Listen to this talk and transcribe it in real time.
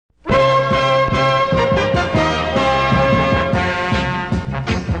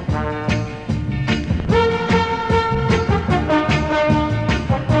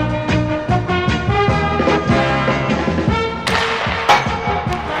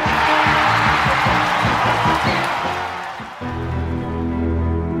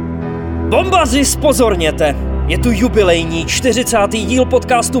Bombaři, spozorněte! Je tu jubilejní 40. díl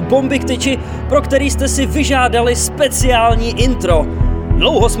podcastu Bomby k tyči, pro který jste si vyžádali speciální intro.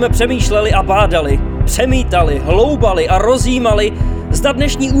 Dlouho jsme přemýšleli a bádali, přemítali, hloubali a rozjímali, zda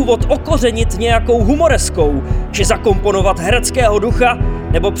dnešní úvod okořenit nějakou humoreskou, či zakomponovat hereckého ducha,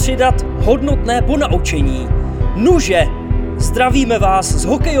 nebo přidat hodnotné ponaučení. Nuže, zdravíme vás z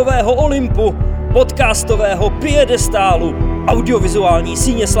hokejového Olympu, podcastového piedestálu, audiovizuální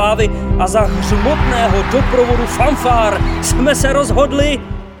síně slávy a za hřmotného doprovodu fanfár jsme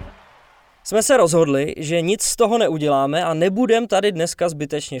se rozhodli, že nic z toho neuděláme a nebudem tady dneska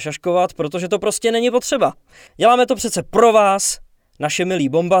zbytečně šaškovat, protože to prostě není potřeba. Děláme to přece pro vás, naše milí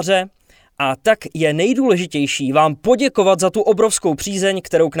bombaře, a tak je nejdůležitější vám poděkovat za tu obrovskou přízeň,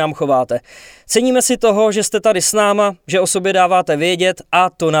 kterou k nám chováte. Ceníme si toho, že jste tady s náma, že o sobě dáváte vědět a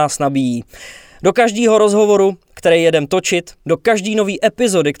to nás nabíjí. Do každého rozhovoru, který jedem točit, do každý nový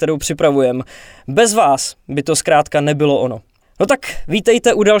epizody, kterou připravujeme. Bez vás by to zkrátka nebylo ono. No tak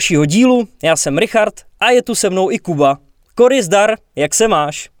vítejte u dalšího dílu, já jsem Richard a je tu se mnou i Kuba. Kory, zdar, jak se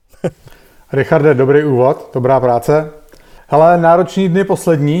máš? Richarde, dobrý úvod, dobrá práce. Hele, náročný dny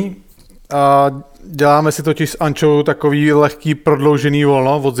poslední. Děláme si totiž s Ančou takový lehký prodloužený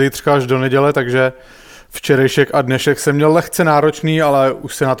volno od zítřka až do neděle, takže včerejšek a dnešek jsem měl lehce náročný, ale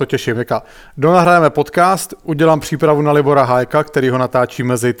už se na to těším. Donahrajeme podcast, udělám přípravu na Libora Hájka, který ho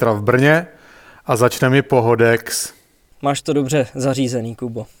natáčíme zítra v Brně a začneme Pohodex. Máš to dobře zařízený,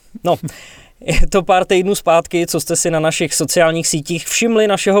 Kubo. No, je to pár týdnů zpátky, co jste si na našich sociálních sítích všimli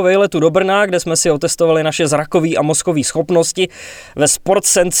našeho vejletu do Brna, kde jsme si otestovali naše zrakové a mozkové schopnosti ve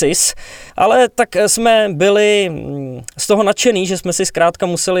SportSensis, ale tak jsme byli z toho nadšený, že jsme si zkrátka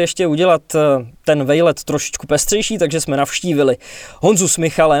museli ještě udělat ten vejlet trošičku pestřejší, takže jsme navštívili Honzu s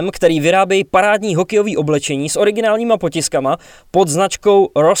Michalem, který vyrábějí parádní hokejové oblečení s originálníma potiskama pod značkou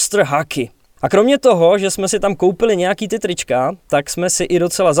Roster Hockey. A kromě toho, že jsme si tam koupili nějaký ty trička, tak jsme si i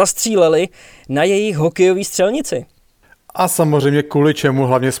docela zastříleli na jejich hokejové střelnici. A samozřejmě kvůli čemu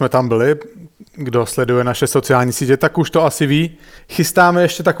hlavně jsme tam byli, kdo sleduje naše sociální sítě, tak už to asi ví. Chystáme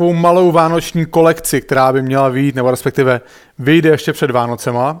ještě takovou malou vánoční kolekci, která by měla vyjít, nebo respektive vyjde ještě před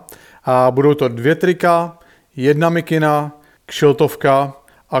Vánocema. A budou to 2 trika, 1 mikina, kšiltovka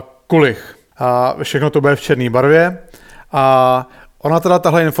a kulich. A všechno to bude v černé barvě. A ona teda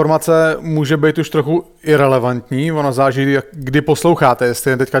tahle informace může být už trochu irelevantní, ono záleží, kdy posloucháte,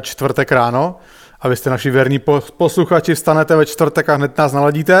 jestli je teďka čtvrtek ráno a vy jste naši věrní posluchači, vstanete ve čtvrtek a hned nás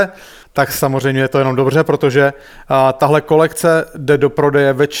naladíte, tak samozřejmě je to jenom dobře, protože tahle kolekce jde do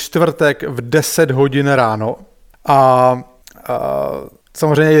prodeje ve čtvrtek v 10 hodin ráno. A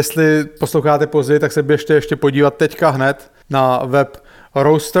samozřejmě, jestli posloucháte později, tak se běžte ještě podívat teďka hned na web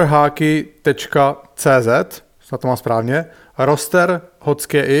rosterhockey.cz, snad to mám správně,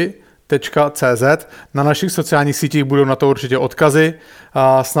 rosterhockey.cz. Na našich sociálních sítích budou na to určitě odkazy,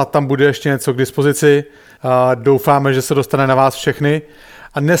 snad tam bude ještě něco k dispozici, doufáme, že se dostane na vás všechny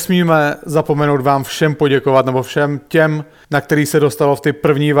a nesmíme zapomenout vám všem poděkovat, nebo všem těm, na který se dostalo v té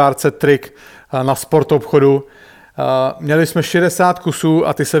první várce trik na Sportobchodu. Měli jsme 60 kusů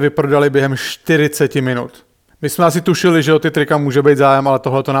a ty se vyprodaly během 40 minut. My jsme asi tušili, že o ty trika může být zájem, ale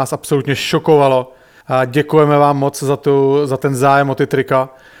tohle to nás absolutně šokovalo. A děkujeme vám moc za ten zájem o ty trika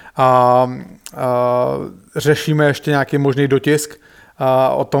a řešíme ještě nějaký možný dotisk.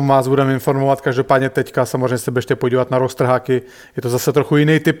 O tom vás budeme informovat, každopádně teďka samozřejmě se běžte podívat na Roster Hockey. Je to zase trochu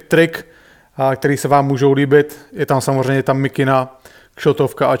jiný typ trik, který se vám můžou líbit. Je tam samozřejmě mikina,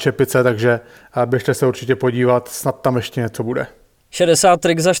 kšotovka a čepice, takže běžte se určitě podívat, snad tam ještě něco bude. 60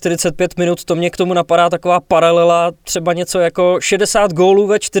 trik za 45 minut, to mě k tomu napadá taková paralela, třeba něco jako 60 gólů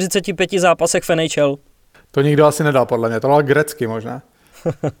ve 45 zápasech v NHL. To nikdo asi nedal podle mě, to bylo grecky možná.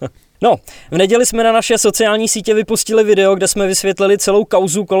 No, v neděli jsme na naše sociální sítě vypustili video, kde jsme vysvětlili celou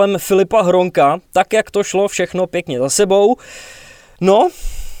kauzu kolem Filipa Hronka, tak jak to šlo všechno pěkně za sebou. No,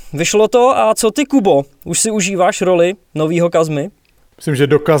 vyšlo to a co ty, Kubo? Už si užíváš roli novýho Kazmy? Myslím, že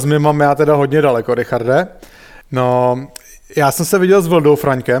do Kazmy mám já teda hodně daleko, Richarde. No, já jsem se viděl s Vildou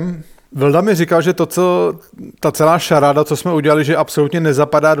Fraňkem. Vilda mi říkal, že ta celá šaráda, co jsme udělali, že absolutně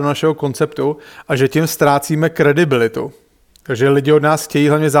nezapadá do našeho konceptu a že tím ztrácíme kredibilitu. Takže lidi od nás chtějí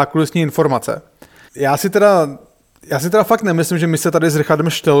hlavně zákulisní informace. Já si teda fakt nemyslím, že my se tady s Richardem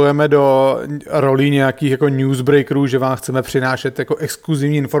štelujeme do rolí nějakých jako newsbreakerů, že vám chceme přinášet jako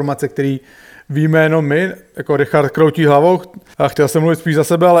exkluzivní informace, které víme jenom my. Jako Richard kroutí hlavou a chtěl jsem mluvit spíš za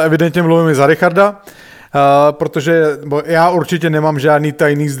sebe, ale evidentně mluvím i za Richarda. Protože já určitě nemám žádný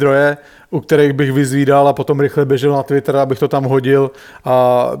tajný zdroje, u kterých bych vyzvídal a potom rychle běžel na Twitter, abych to tam hodil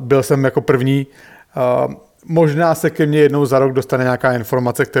a byl jsem jako první. Možná se ke mně jednou za rok dostane nějaká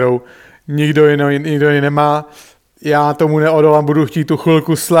informace, kterou nikdo jiný nemá. Já tomu neodolám, budu chtít tu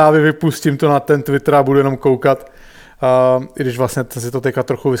chvilku slávy, vypustím to na ten Twitter a budu jenom koukat, i když vlastně si to teďka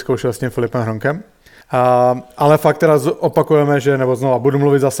trochu vyzkoušel s tím Filipem Hronkem. Ale fakt teda opakujeme, že, nebo znova budu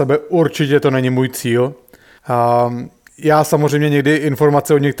mluvit za sebe, určitě to není můj cíl. Já samozřejmě někdy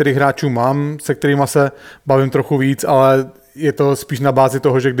informace od některých hráčů mám, se kterými se bavím trochu víc, ale je to spíš na bázi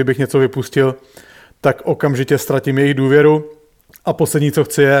toho, že kdybych něco vypustil, tak okamžitě ztratím jejich důvěru. A poslední, co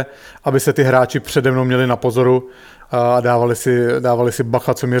chci, je, aby se ty hráči přede mnou měli na pozoru a dávali si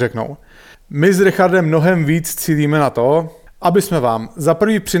bacha, co mi řeknou. My s Richardem mnohem víc cílíme na to, aby jsme vám za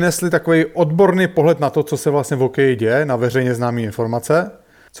prvý přinesli takový odborný pohled na to, co se vlastně v hokeji děje, na veřejně známé informace,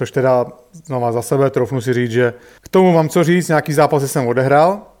 což teda znova za sebe troufnu si říct, že k tomu mám co říct, nějaký zápasy jsem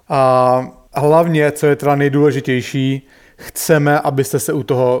odehrál a hlavně, co je teda nejdůležitější, chceme, abyste se u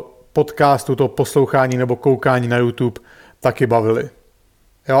toho podcastu, toho poslouchání nebo koukání na YouTube taky bavili.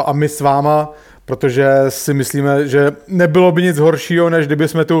 Jo, a my s váma, protože si myslíme, že nebylo by nic horšího, než kdyby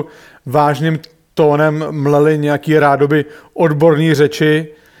jsme tu vážným tónem mleli nějaký rádoby odborný řeči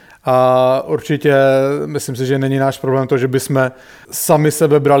a určitě myslím si, že není náš problém to, že bychom sami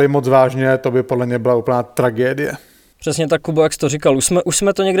sebe brali moc vážně, to by podle mě byla úplná tragédie. Přesně tak, Kubo, jak jsi to říkal. Už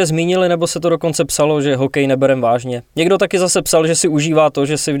jsme to někde zmínili, nebo se to dokonce psalo, že hokej neberem vážně. Někdo taky zase psal, že si užívá to,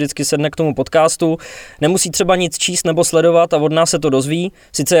 že si vždycky sedne k tomu podcastu, nemusí třeba nic číst nebo sledovat a od nás se to dozví.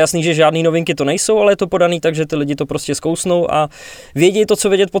 Sice je jasný, že žádný novinky to nejsou, ale je to podaný tak, že ty lidi to prostě zkousnou a vědí to, co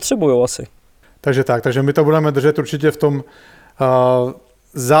vědět potřebujou asi. Takže my to budeme držet určitě v tom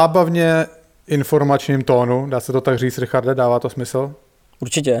zábavně informačním tónu. Dá se to tak říct, Richarde, dává to smysl?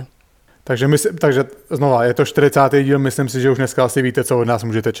 Určitě. Takže znova, je to 40. díl, myslím si, že už dneska asi víte, co od nás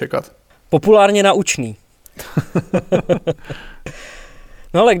můžete čekat. Populárně naučný.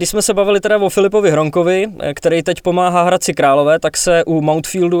 No ale když jsme se bavili teda o Filipovi Hronkovi, který teď pomáhá Hradci Králové, tak se u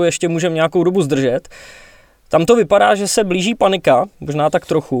Mountfieldu ještě můžeme nějakou dobu zdržet. Tam to vypadá, že se blíží panika, možná tak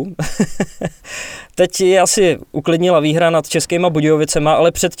trochu. Teď je asi uklidnila výhra nad Českýma Budějovicema,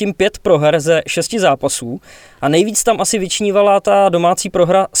 ale předtím 5 proher ze 6 zápasů. A nejvíc tam asi vyčnívala ta domácí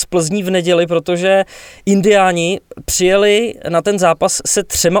prohra z Plzní v neděli, protože Indiáni přijeli na ten zápas se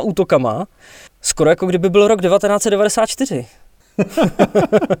 3 útokama, skoro jako kdyby byl rok 1994.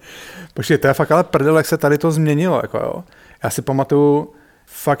 Počkej, to je fakt ale prdel, jak se tady to změnilo. Jako jo. Já si pamatuju,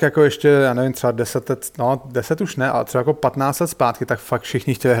 fakt jako ještě, já nevím, třeba 10 už ne, ale třeba jako 15 let zpátky, tak fakt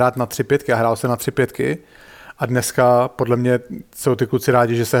všichni chtěli hrát na 3-5 a hrál se na 3-5 a dneska podle mě jsou ty kluci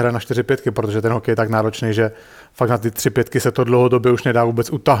rádi, že se hraje na 4-5, protože ten hokej je tak náročný, že fakt na ty 3-5 se to dlouhodobě už nedá vůbec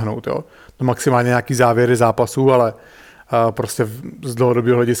utáhnout. Jo. To maximálně nějaký závěry zápasů, ale prostě z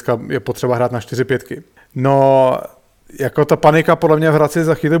dlouhodobého hlediska je potřeba hrát na 4-5. No, jako ta panika podle mě v Hradci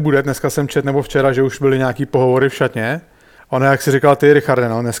za chvíli bude. Dneska jsem četl nebo včera, že už byly nějaký pohovory v šatně. Ono, jak jsi říkal ty, Richarde,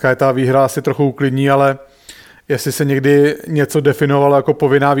 no, dneska je ta výhra asi trochu uklidní, ale jestli se někdy něco definovalo jako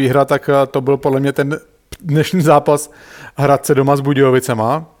povinná výhra, tak to byl podle mě ten dnešní zápas Hradce doma s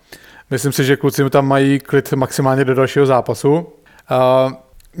Budějovicema. Myslím si, že kluci tam mají klid maximálně do dalšího zápasu.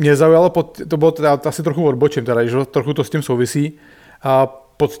 Mě zaujalo, to bylo asi trochu odbočím, teda, že trochu to s tím souvisí.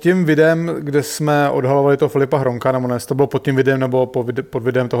 Pod tím videem, kde jsme odhalovali toho Filipa Hronka, nebo ne, to bylo pod tím videem nebo pod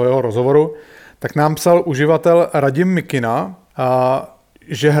videem toho jeho rozhovoru, tak nám psal uživatel Radim Mikina,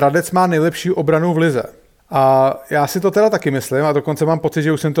 že Hradec má nejlepší obranu v lize. A já si to teda taky myslím a dokonce mám pocit,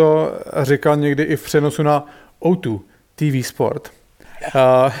 že už jsem to říkal někdy i v přenosu na O2 TV Sport.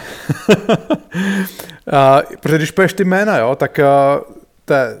 Protože když poješ ty jména, jo, tak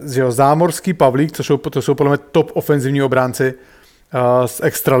Zámorský, Pavlík, to jsou podle mě top ofenzivní obránci z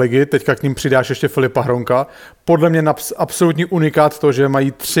extraligy, teďka k ním přidáš ještě Filipa Hronka. Podle mě absolutní unikát to, že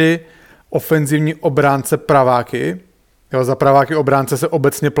mají 3 ofenzivní obránce praváky. Jo, za praváky obránce se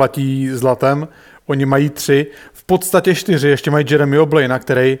obecně platí zlatem, oni mají 3, v podstatě 4, ještě mají Jeremyho Blaina,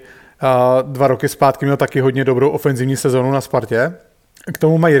 který 2 roky zpátky měl taky hodně dobrou ofenzivní sezonu na Spartě. K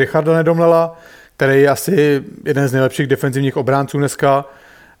tomu mají Richarda Nedomlela, který je asi jeden z nejlepších defenzivních obránců dneska.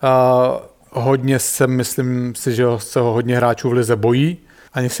 Hodně myslím si, že se ho hodně hráčů v lize bojí,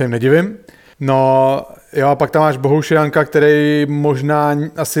 ani se jim nedivím. No jo, a pak tam máš Bohuše Janka, který možná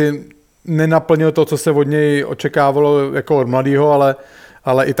asi nenaplnil to, co se od něj očekávalo jako od mladého,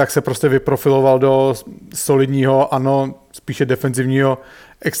 ale i tak se prostě vyprofiloval do solidního, ano, spíše defenzivního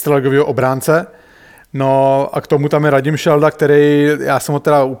extraligového obránce. No a k tomu tam je Radim Šalda, který, já jsem ho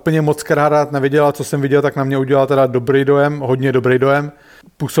teda úplně moc rád neviděl, a co jsem viděl, tak na mě udělal teda dobrý dojem, hodně dobrý dojem.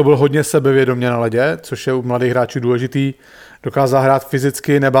 Působil hodně sebevědomě na ledě, což je u mladých hráčů důležitý. Dokázal hrát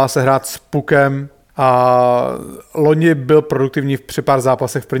fyzicky, nebál se hrát s pukem A loni byl produktivní při pár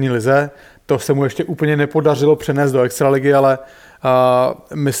zápasech v první lize. To se mu ještě úplně nepodařilo přenést do extraligy, ale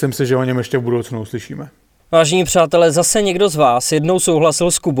myslím si, že o něm ještě v budoucnu uslyšíme. Vážení přátelé, zase někdo z vás jednou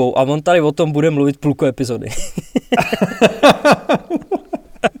souhlasil s Kubou a on tady o tom bude mluvit půlku epizody.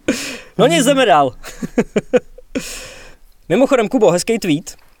 No nic, jdeme dál. Mimochodem, Kubo, hezký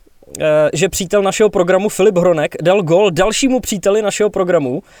tweet, že přítel našeho programu Filip Hronek dal gól dalšímu příteli našeho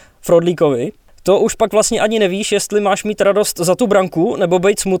programu, Frodlíkovi. To už pak vlastně ani nevíš, jestli máš mít radost za tu branku, nebo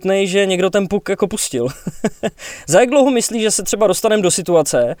být smutnej, že někdo ten puk jako pustil. Za jak dlouho myslíš, že se třeba dostaneme do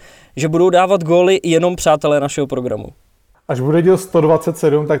situace, že budou dávat góly jenom přátelé našeho programu? Až bude díl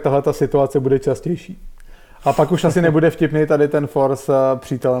 127, tak tahle ta situace bude častější. A pak už asi nebude vtipný tady ten force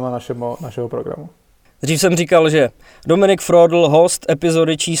přítelem našeho programu. Dřív jsem říkal, že Dominik Frodl, host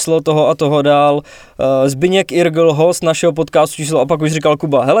epizody číslo toho a toho dál, Zbyněk Irgl, host našeho podcastu číslo, a pak už říkal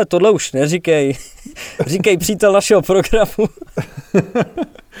Kuba, hele, tohle už neříkej, říkej přítel našeho programu.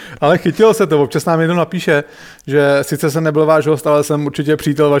 Ale chytilo se to, občas nám někdo napíše, že sice jsem nebyl váš host, ale jsem určitě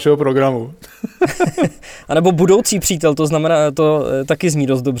přítel vašeho programu. A nebo budoucí přítel, to znamená, to taky zní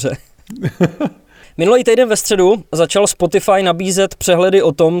dost dobře. Minulý týden ve středu začal Spotify nabízet přehledy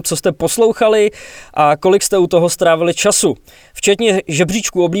o tom, co jste poslouchali a kolik jste u toho strávili času. Včetně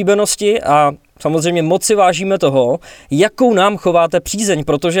žebříčku oblíbenosti a samozřejmě moc si vážíme toho, jakou nám chováte přízeň,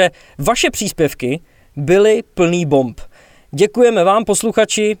 protože vaše příspěvky byly plný bomb. Děkujeme vám,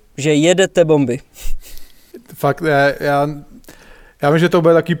 posluchači, že jedete bomby. Fakt, já vím, že to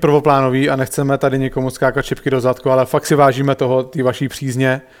bude taky prvoplánový a nechceme tady někomu skákat šipky do zadku, ale fakt si vážíme toho, té vaší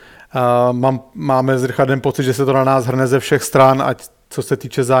přízně. Máme s Richardem pocit, že se to na nás hrne ze všech stran, ať co se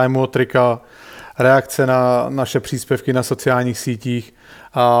týče zájmu o trika, reakce na naše příspěvky na sociálních sítích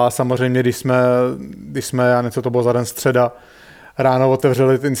a samozřejmě, když jsme já něco to bylo za den středa, ráno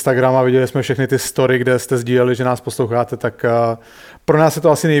otevřeli Instagram a viděli jsme všechny ty story, kde jste sdíleli, že nás posloucháte, tak pro nás je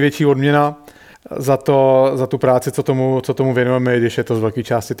to asi největší odměna za tu práci, co tomu věnujeme, když je to z velké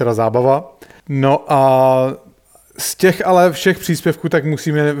části teda zábava. No a z těch ale všech příspěvků tak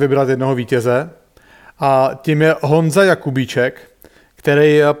musíme vybrat jednoho vítěze a tím je Honza Jakubíček,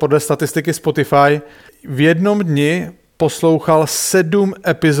 který podle statistiky Spotify v jednom dni poslouchal 7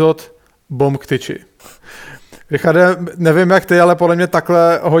 epizod Bomb k tyči. Richarde, nevím jak ty, ale podle mě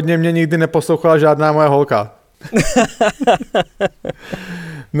takhle hodně mě nikdy neposlouchala žádná moje holka.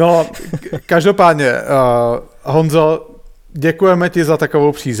 No, každopádně, Honzo, děkujeme ti za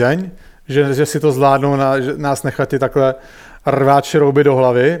takovou přízeň, že si to zvládnou nás nechat ti takhle rvát šrouby do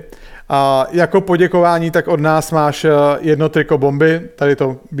hlavy. A jako poděkování, tak od nás máš jedno triko Bomby, tady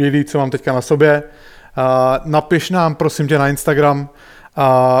to bílý, co mám teďka na sobě. Napiš nám, prosím tě, na Instagram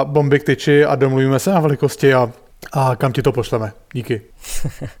Bomby k tyči a domluvíme se na velikosti a kam ti to pošleme. Díky.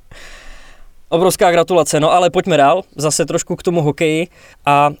 Obrovská gratulace, no ale pojďme dál, zase trošku k tomu hokeji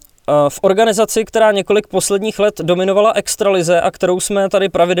a v organizaci, která několik posledních let dominovala extralize a kterou jsme tady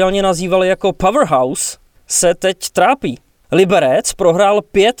pravidelně nazývali jako Powerhouse, se teď trápí. Liberec prohrál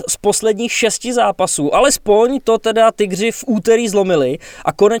 5 z posledních 6 zápasů, alespoň to teda Tygři v úterý zlomili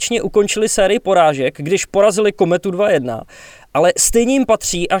a konečně ukončili sérii porážek, když porazili Kometu 2-1, ale stejně jim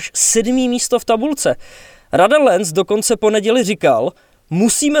patří až 7. místo v tabulce. Radek Lenz dokonce po neděli říkal,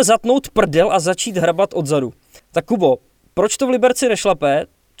 musíme zatnout prdel a začít hrabat odzadu. Tak Kubo, proč to v Liberci nešlape?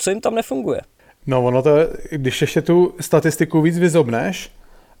 Co jim tam nefunguje? No ono to, když ještě tu statistiku víc vyzobneš,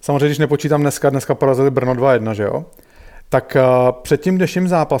 samozřejmě když nepočítám dneska porazili Brno 2-1, že jo? Tak před tím dnešním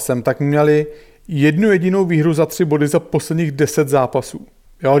zápasem tak měli jednu jedinou výhru za 3 body za posledních 10 zápasů.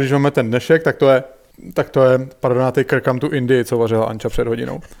 Jo, když máme ten dnešek, tak to je parodonátej krkám tu Indii, co vařila Anča před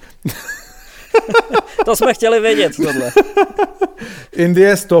hodinou. To jsme chtěli vědět, tohle.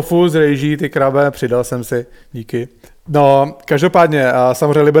 Indie s tofu, z rejží, ty krabe, přidal jsem si, díky. No, každopádně,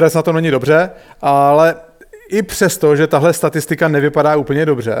 samozřejmě Liberec na to není dobře, ale i přesto, že tahle statistika nevypadá úplně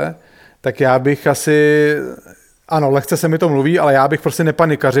dobře, tak já bych asi, ano, lehce se mi to mluví, ale já bych prostě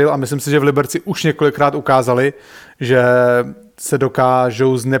nepanikařil a myslím si, že v Liberci už několikrát ukázali, že se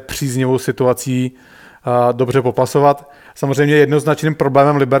dokážou s nepříznivou situací dobře popasovat. Samozřejmě jednoznačným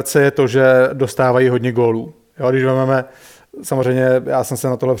problémem Liberce je to, že dostávají hodně gólů. Jo, když vezmeme, samozřejmě já jsem se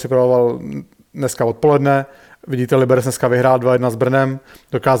na tohle připravoval dneska odpoledne, vidíte, Liberec dneska vyhrál 2-1 s Brnem,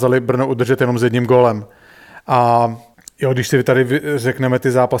 dokázali Brno udržet jenom s 1 gólem. A jo, když si tady řekneme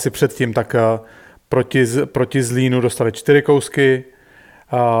ty zápasy předtím, tak proti Zlínu dostali 4 kousky,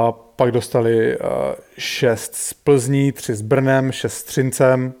 a pak dostali 6 z Plzní, 3 s Brnem, 6 s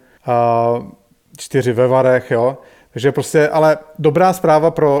Třincem, 4 ve Varech, jo. Takže prostě, ale dobrá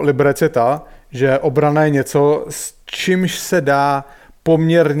zpráva pro Liberec je ta, že obrana je něco, s čímž se dá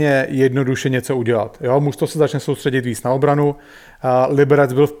poměrně jednoduše něco udělat. Jo? Mužstvo se začne soustředit víc na obranu.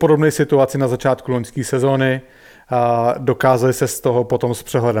 Liberec byl v podobné situaci na začátku loňské sezóny. Dokázali se z toho potom s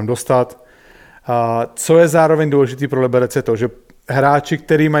přehledem dostat. Co je zároveň důležité pro Liberec je to, že hráči,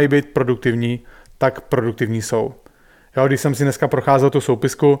 kteří mají být produktivní, tak produktivní jsou. Jo, když jsem si dneska procházel tu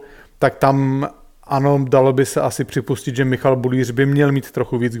soupisku, tak tam ano, dalo by se asi připustit, že Michal Bulíř by měl mít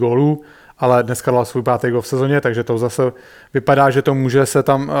trochu víc gólů, ale dneska dal svůj 5. gól v sezóně, takže to zase vypadá, že to může se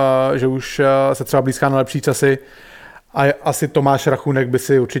tam, že už se třeba blízká na lepší časy. A asi Tomáš Rachunek by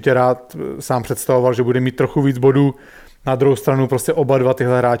si určitě rád sám představoval, že bude mít trochu víc bodů. Na druhou stranu prostě oba dva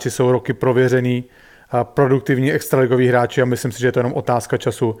tyhle hráči jsou roky prověřený, produktivní extraligoví hráči a myslím si, že je to jenom otázka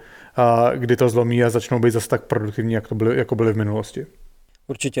času, kdy to zlomí a začnou být zase tak produktivní, jako byli v minulosti.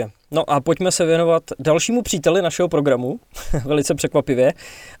 Určitě. No a pojďme se věnovat dalšímu příteli našeho programu, velice překvapivě,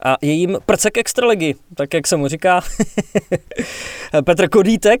 a je jím prcek extraligy, tak jak se mu říká, Petr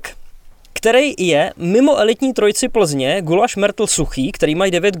Kodítek, který je mimo elitní trojici Plzně, Gulaš, Mertl, Suchý, který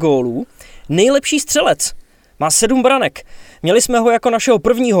mají 9 gólů, nejlepší střelec. Má 7 branek. Měli jsme ho jako našeho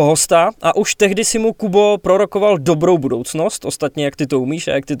prvního hosta a už tehdy si mu Kubo prorokoval dobrou budoucnost, ostatně jak ty to umíš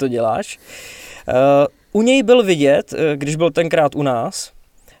a jak ty to děláš. U něj byl vidět, když byl tenkrát u nás,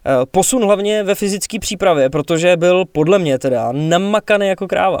 posun hlavně ve fyzické přípravě, protože byl podle mě teda namakaný jako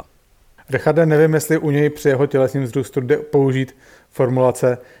kráva. Richarde, nevím, jestli u něj při jeho tělesním vzrůstu jde použít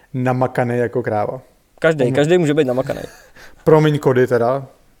formulace namakaný jako kráva. Každý může být namakaný. Promiň Kody teda,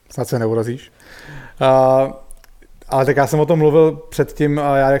 snad se neurazíš. Ale tak já jsem o tom mluvil předtím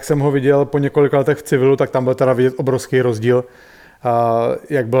a já, jak jsem ho viděl po několika letech v civilu, tak tam byl teda vidět obrovský rozdíl,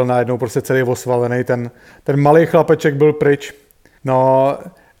 jak byl najednou prostě celý osvalený. Ten malý chlapeček byl pryč. No,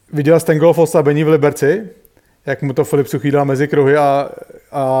 viděl jsi ten gól v oslabení v Liberci, jak mu to Filip Suchý dal mezi kruhy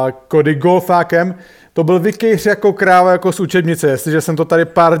a Kody golfákem, to byl vikejř jako kráva, jako z učebnice. Jestliže jsem to tady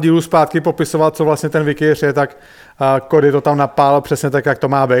pár dílů zpátky popisoval, co vlastně ten vikejř je, tak Kody to tam napálil přesně tak, jak to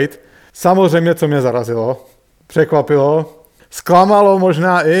má být. Samozřejmě, co mě zarazilo, překvapilo, zklamalo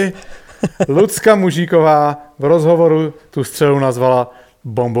možná i Lucka Mužíková v rozhovoru tu střelu nazvala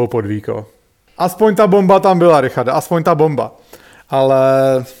bombou pod víko. Aspoň ta bomba tam byla, Richard, aspoň ta bomba. Ale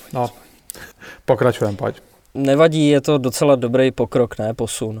no, pokračujeme, pojď. Nevadí, je to docela dobrý pokrok, ne?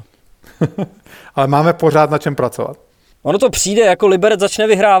 Posun. Ale máme pořád na čem pracovat. Ono to přijde, jako Liberec začne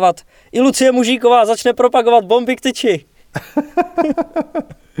vyhrávat. I Lucie Mužíková začne propagovat bomby k tyči.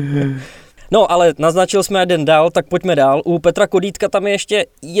 No, ale naznačil jsme jeden dál, tak pojďme dál. U Petra Kodítka tam je ještě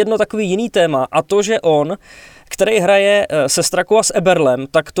jedno takový jiný téma a to, že on, který hraje se Strakou a s Eberlem,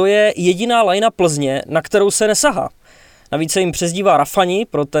 tak to je jediná lajna Plzně, na kterou se nesahá. Navíc se jim přezdívá Rafani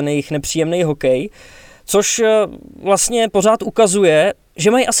pro ten jejich nepříjemný hokej, což vlastně pořád ukazuje,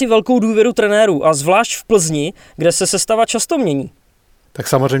 že mají asi velkou důvěru trenérů a zvlášť v Plzni, kde se sestava často mění. Tak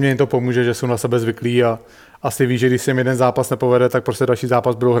samozřejmě jim to pomůže, že jsou na sebe zvyklí a asi ví, že když se jim jeden zápas nepovede, tak prostě další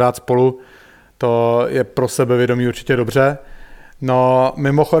zápas budou hrát spolu. To je pro sebevědomí určitě dobře. No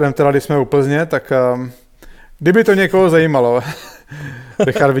mimochodem teda, když jsme u Plzně, tak kdyby to někoho zajímalo,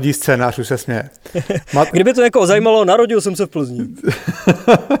 Richard vidí scénář, už se směje. Kdyby to někoho zajímalo, narodil jsem se v Plzni.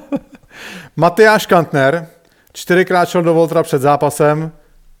 Matyáš Kantner 4krát šel do Voltra před zápasem,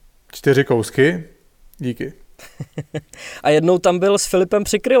 4 kousky, díky. A jednou tam byl s Filipem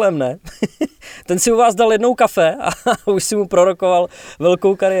Přikrylem, ne? Ten si u vás dal jednou kafe a už si mu prorokoval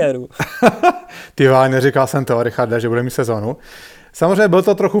velkou kariéru. Ty neříkal jsem to, Richarde, že bude mít sezonu. Samozřejmě byl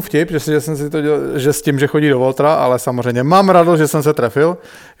to trochu vtip, že jsem si to dělal, že s tím, že chodí do Voltra, ale samozřejmě mám radost, že jsem se trefil.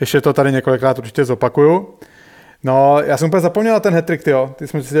 Ještě to tady několikrát určitě zopakuju. No, já jsem úplně zapomněl na ten hat-trick, tyjo. Ty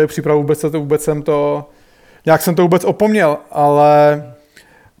jsme si dělali přípravu, nějak jsem to vůbec opomněl, ale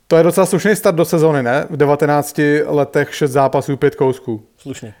to je docela slušný start do sezóny, ne? V 19 letech 6 zápasů, 5 kousků.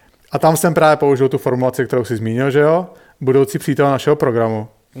 Slušně. A tam jsem právě použil tu formulaci, kterou jsi zmínil, že jo? Budoucí přítel našeho programu.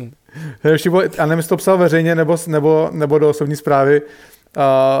 A nevím, jestli to psal veřejně nebo do osobní zprávy.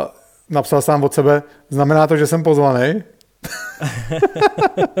 Napsal sám od sebe, znamená to, že jsem pozvaný?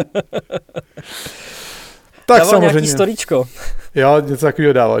 Tak dával samozřejmě. Nějaký storíčko. Jo, něco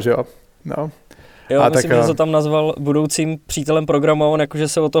takového dával, že jo? No. Jo, myslím, že to tam nazval budoucím přítelem programu a on jakože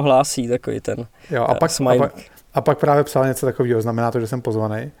se o to hlásí, takový ten jo, a pak právě psal něco takového, znamená to, že jsem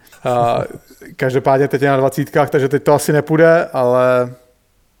pozvaný. Každopádně teď je na 20, takže teď to asi nepůjde, ale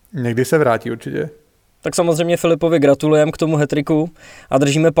někdy se vrátí určitě. Tak samozřejmě Filipovi gratulujeme k tomu hat-tricku a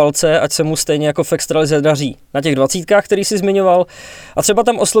držíme palce, ať se mu stejně jako v extralize daří na těch 20, který si zmiňoval a třeba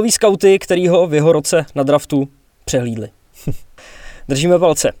tam osloví skauty, který ho v jeho roce na draftu přehlídli. Držíme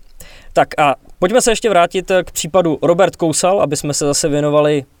palce. Tak a pojďme se ještě vrátit k případu Robert Kousal, aby jsme se zase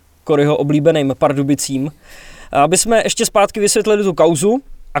věnovali Koryho oblíbeným Pardubicím. Aby jsme ještě zpátky vysvětlili tu kauzu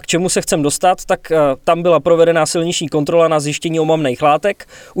a k čemu se chcem dostat, tak tam byla provedená silniční kontrola na zjištění omamných látek,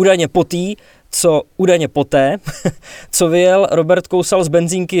 údajně poté, co vyjel Robert Kousal z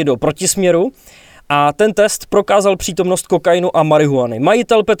benzínky do protisměru a ten test prokázal přítomnost kokainu a marihuany.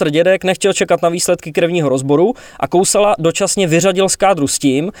 Majitel Petr Dědek nechtěl čekat na výsledky krevního rozboru a Kousala dočasně vyřadil z kádru s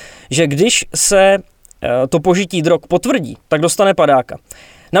tím, že když se to požití drog potvrdí, tak dostane padáka.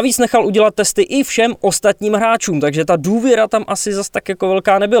 Navíc nechal udělat testy i všem ostatním hráčům, takže ta důvěra tam asi zas tak jako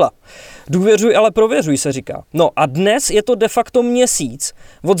velká nebyla. Důvěřuj, ale prověřuj, se říká. No a dnes je to de facto měsíc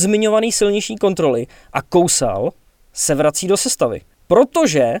od zmiňované silniční kontroly a Kousal se vrací do sestavy.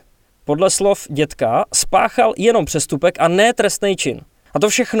 Protože, podle slov Dědka, spáchal jenom přestupek a ne trestný čin. A to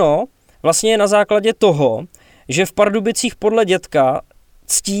všechno vlastně je na základě toho, že v Pardubicích podle Dědka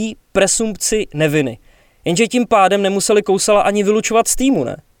ctí presumpci neviny. Jenže tím pádem nemuseli Kousala ani vylučovat z týmu,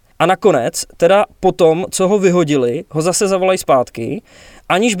 ne? A nakonec, teda potom, co ho vyhodili, ho zase zavolají zpátky,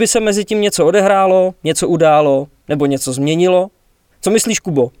 aniž by se mezi tím něco odehrálo, něco událo, nebo něco změnilo. Co myslíš,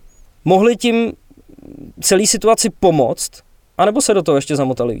 Kubo? Mohli tím celý situaci pomoct, anebo se do toho ještě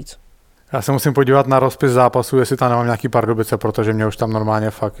zamotali víc? Já se musím podívat na rozpis zápasu, jestli tam nemám nějaký Pardubice, protože mě už tam normálně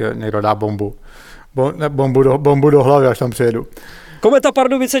fakt někdo dá bombu. Bombu do hlavy, až tam přijedu. Kometa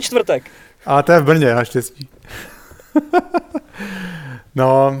Pardubice čtvrtek. Ale to je v Brně, naštěstí.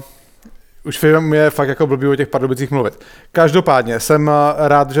 No, už je fakt jako blbý o těch Pardubicích mluvit. Každopádně jsem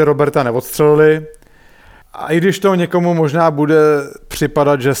rád, že Roberta neodstřelili. A i když to někomu možná bude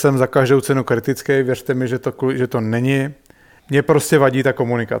připadat, že jsem za každou cenu kritický, věřte mi, že to není. Mně prostě vadí ta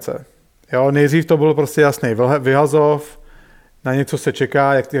komunikace. Jo, nejdřív to bylo prostě jasný vyhazov, na něco se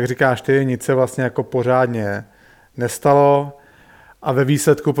čeká, jak říkáš ty, nic se vlastně jako pořádně nestalo. A ve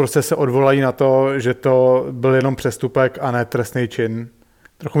výsledku prostě se odvolají na to, že to byl jenom přestupek a ne trestný čin.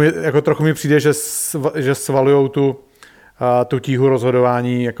 Trochu mi přijde, že svalujou tu tíhu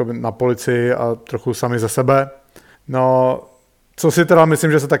rozhodování jako na policii a trochu sami za sebe. No, co si teda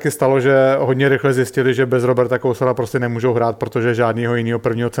myslím, že se taky stalo, že hodně rychle zjistili, že bez Roberta Kousala prostě nemůžou hrát, protože žádného jiného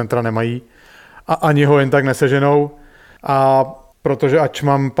prvního centra nemají a ani ho jen tak neseženou. A protože ač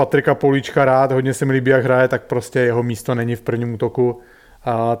mám Patrika Políčka rád, hodně se mi líbí, jak hraje, tak prostě jeho místo není v prvním útoku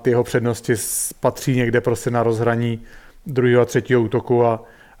a ty jeho přednosti patří někde prostě na rozhraní druhého a třetího útoku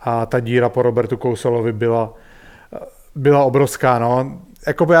a ta díra po Robertu Kousalovi byla obrovská. No.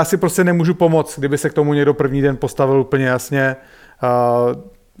 Jakoby já si prostě nemůžu pomoct, kdyby se k tomu někdo první den postavil úplně jasně,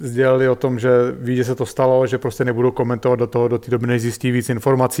 sdělili o tom, že ví, že se to stalo, že prostě nebudou komentovat do té doby, než zjistí víc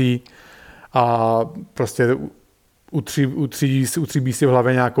informací a prostě utříbí si v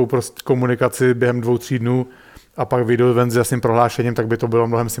hlavě nějakou prostě komunikaci během 2-3 dnů a pak vyjdou ven s jasným prohlášením, tak by to bylo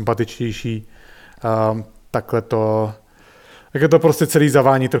mnohem sympatičtější. Tak je to prostě celý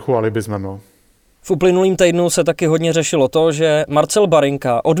zavání trochu alibismem. No. V uplynulým týdnu se taky hodně řešilo to, že Marcel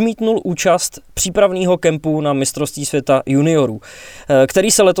Barinka odmítnul účast přípravného kempu na mistrovství světa juniorů,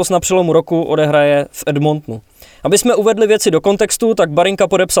 který se letos na přelomu roku odehraje v Edmontonu. Aby jsme uvedli věci do kontextu, tak Barinka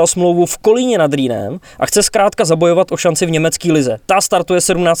podepsal smlouvu v Kolíně nad Rýnem a chce zkrátka zabojovat o šanci v německé lize. Ta startuje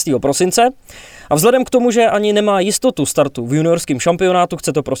 17. prosince a vzhledem k tomu, že ani nemá jistotu startu v juniorském šampionátu,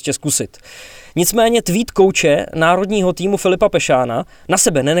 chce to prostě zkusit. Nicméně tweet kouče národního týmu Filipa Pešána na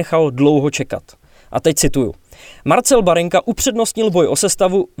sebe nenechal dlouho čekat. A teď cituju. Marcel Barinka upřednostnil boj o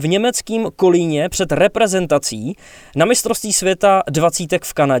sestavu v německém Kolíně před reprezentací na mistrovství světa 20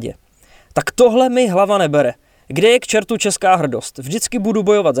 v Kanadě. Tak tohle mi hlava nebere. Kde je k čertu česká hrdost? Vždycky budu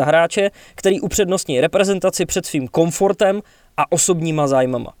bojovat za hráče, který upřednostní reprezentaci před svým komfortem a osobníma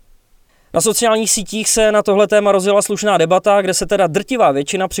zájmama. Na sociálních sítích se na tohle téma rozjela slušná debata, kde se teda drtivá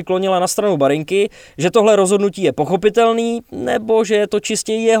většina přiklonila na stranu Barinky, že tohle rozhodnutí je pochopitelný, nebo že je to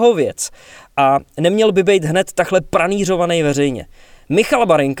čistě jeho věc. A neměl by být hned takhle pranířovaný veřejně. Michal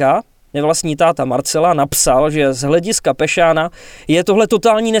Barinka, nevlastní táta Marcela, napsal, že z hlediska Pešána je tohle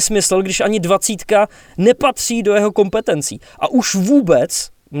totální nesmysl, když ani 20 nepatří do jeho kompetencí. A už vůbec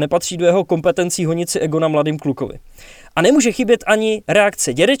nepatří do jeho kompetencí honit si ego na mladým klukovi. A nemůže chybět ani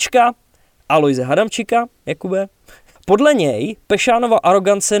reakce dědečka, Alojze Hadamčíka, Jakube. Podle něj Pešánova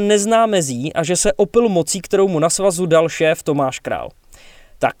arogance nezná mezí a že se opil mocí, kterou mu na svazu dal šéf Tomáš Král.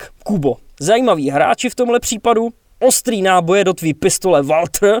 Tak, Kubo, zajímavý hráči v tomhle případu, ostrý náboje do tvý pistole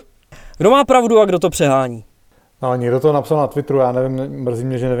Walter. Kdo má pravdu a kdo to přehání? No, někdo to napsal na Twitteru, já nevím, mrzí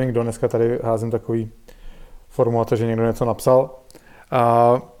mě, že nevím kdo, dneska tady házím takový formulace, že někdo něco napsal.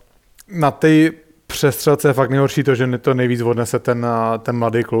 A na té přestřelce je fakt nejhorší to, že to nejvíc odnese ten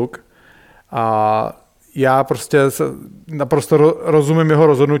mladý kluk. A já prostě naprosto rozumím jeho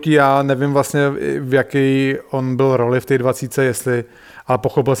rozhodnutí, já nevím vlastně, v jaký on byl roli v té 20, ale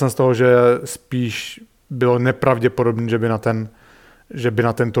pochopil jsem z toho, že spíš bylo nepravděpodobné, že by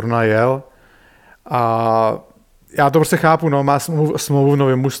na ten turnaj jel. A já to prostě chápu, no, má smlouvu v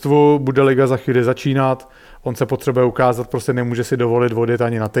novém mužstvu, bude liga za chvíli začínat, on se potřebuje ukázat, prostě nemůže si dovolit odjet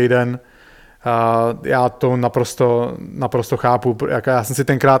ani na týden. Já to naprosto chápu. Já jsem si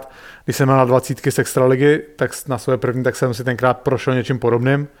tenkrát, když jsem měl na 20 z extraligy, tak na své první, tak jsem si tenkrát prošel něčím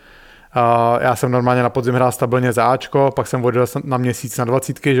podobným. Já jsem normálně na podzim hrál stabilně za Ačko, pak jsem odjel na měsíc na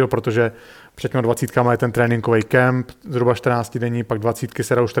 20, že? Protože před těmi 20 je ten tréninkový kemp, zhruba 14 denní, pak 20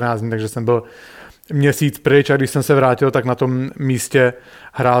 se jdou 14 dní, takže jsem byl měsíc pryč a když jsem se vrátil, tak na tom místě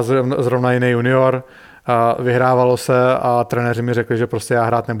hrál zrovna jiný junior, vyhrávalo se a trenéři mi řekli, že prostě já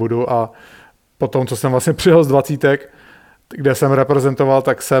hrát nebudu a potom, co jsem vlastně přijel z 20, kde jsem reprezentoval,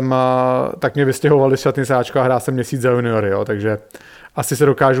 tak mě vystěhovali z šatny sáčka a hrál jsem měsíc za juniory, jo, takže asi se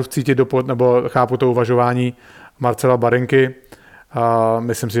dokážu vcítit nebo chápu to uvažování Marcela Barinky.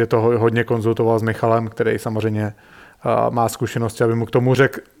 Myslím si, že to hodně konzultoval s Michalem, který samozřejmě má zkušenosti, aby mu k tomu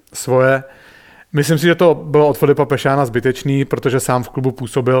řekl svoje. Myslím si, že to bylo od Filipa Pešána zbytečný, protože sám v klubu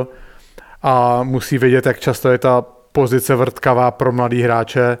působil a musí vědět, jak často je ta pozice vrtkavá pro mladý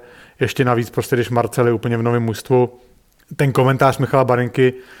hráče, ještě navíc prostě, když Marcel je úplně v novém mužstvu. Ten komentář Michala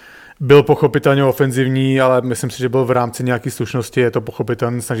Barinky byl pochopitelně ofenzivní, ale myslím si, že byl v rámci nějaké slušnosti, je to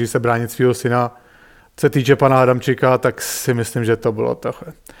pochopitelné, snaží se bránit svého syna. Co se týče pana Adamčíka, tak si myslím, že to bylo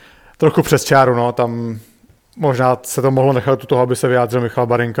trochu přes čáru, no, tam možná se to mohlo nechat u toho, aby se vyjádřil Michal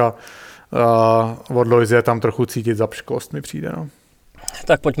Barinka. Od Loizy je tam trochu cítit zapškost, mi přijde, no.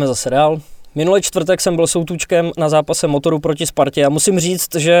 Tak pojďme zase dál. Minulý čtvrtek jsem byl soutůčkem na zápase Motoru proti Spartě a musím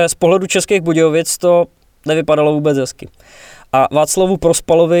říct, že z pohledu Českých Budějovic to nevypadalo vůbec hezky. A Václavu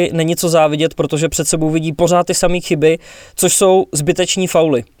Prospalovi není co závidět, protože před sebou vidí pořád ty samé chyby, což jsou zbyteční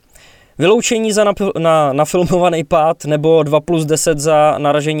fauly. Vyloučení za nafilmovaný pád nebo 2+10 za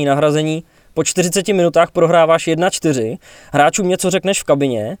naražení nahrazení. Po 40 minutách prohráváš 1-4, hráčům něco řekneš v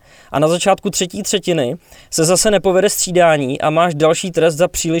kabině a na začátku třetí třetiny se zase nepovede střídání a máš další trest za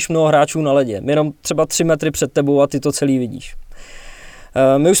příliš mnoho hráčů na ledě. Jenom třeba 3 metry před tebou a ty to celý vidíš.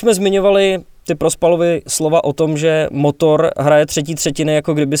 My už jsme zmiňovali ty Prospalovy slova o tom, že Motor hraje třetí třetiny,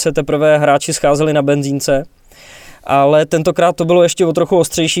 jako kdyby se teprve hráči scházeli na benzínce. Ale tentokrát to bylo ještě o trochu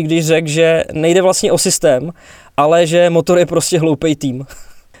ostřejší, když řekl, že nejde vlastně o systém, ale že Motor je prostě hloupej tým.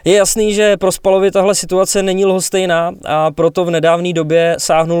 Je jasný, že Prospalovi tahle situace není lhostejná a proto v nedávné době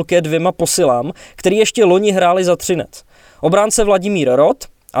sáhnul ke 2 posilám, který ještě loni hráli za Třinec. Obránce Vladimír Rod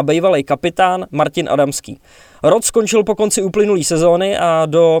a bývalý kapitán Martin Adamský. Rod skončil po konci uplynulé sezóny a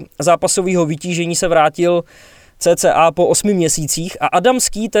do zápasového vytížení se vrátil cca po 8 měsících a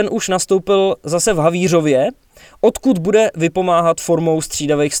Adamský ten už nastoupil zase v Havířově, odkud bude vypomáhat formou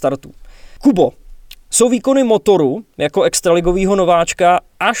střídavých startů. Kubo, jsou výkony Motoru jako extraligovýho nováčka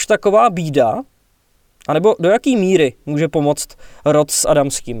až taková bída? A nebo do jaký míry může pomoct Rod s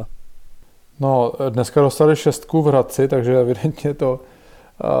Adamským? No, dneska dostali 6 v Hradci, takže evidentně to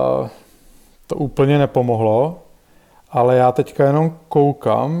úplně nepomohlo. Ale já teďka jenom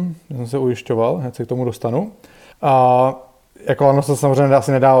koukám, jsem se ujišťoval, hned se k tomu dostanu. A jako ono se samozřejmě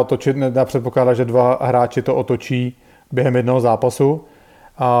asi nedá otočit, nedá předpokládat, že 2 hráči to otočí během jednoho zápasu.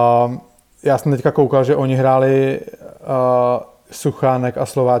 Já jsem teďka koukal, že oni hráli Suchánek a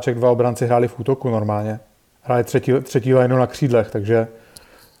Slováček, 2 obranci hráli v útoku normálně. Hráli třetí lineu na křídlech, takže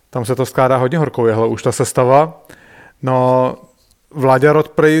tam se to skládá hodně horkou jehlo. Už ta sestava. No, Vláďa Rod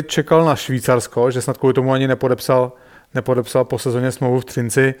prej čekal na Švýcarsko, že snad kvůli tomu ani nepodepsal po sezóně smlouvu v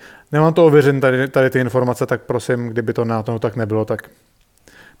Třinci. Nemám to ověřen tady ty informace, tak prosím, kdyby to na tom tak nebylo,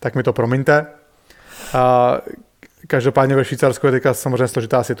 tak mi to promiňte. Každopádně ve Švýcarsku je teďka samozřejmě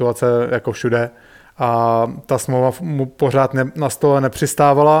složitá situace jako všude a ta smlouva mu pořád na stole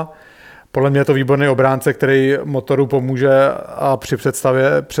nepřistávala. Podle mě je to výborný obránce, který Motoru pomůže a při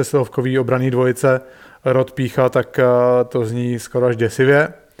představě přesilovkový obranný dvojice Rod Pícha, tak to zní skoro až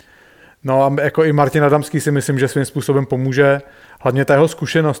děsivě. No a jako i Martin Adamský si myslím, že svým způsobem pomůže, hlavně ta jeho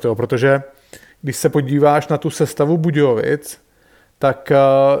zkušenost, jo, protože když se podíváš na tu sestavu Budějovic, tak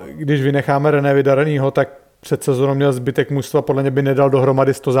když vynecháme René Vydarenýho, tak před sezónou měl zbytek mužstva, podle mě by nedal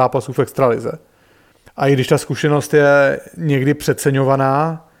dohromady 100 zápasů v extralize. A i když ta zkušenost je někdy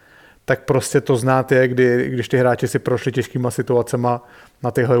přeceňovaná, tak prostě to znát je, když ty hráči si prošli těžkýma situacema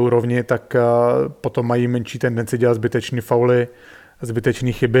na tyhle úrovni, tak potom mají menší tendenci dělat zbytečné fauly,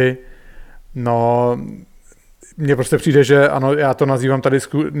 zbytečné chyby. No, mně prostě přijde, že ano, já to nazývám tady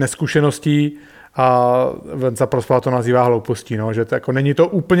neskušeností a Venca Prospal to nazývá hloupostí, no, že to jako není to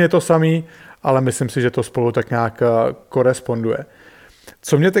úplně to samý, ale myslím si, že to spolu tak nějak koresponduje.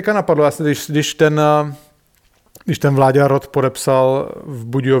 Co mě teďka napadlo, když ten když ten Vláďa Rod podepsal v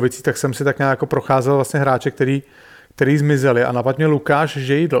Budějovicích, tak jsem si tak nějak jako procházel vlastně hráče, který zmizeli a napadl mě Lukáš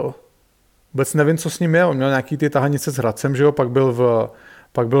Žejdl. Vůbec nevím, co s ním je, on měl nějaký ty tahanice s Hradcem, že jo, pak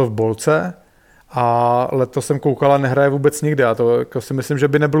byl v Bolce a letos jsem koukal a nehraje vůbec nikde a to jako si myslím, že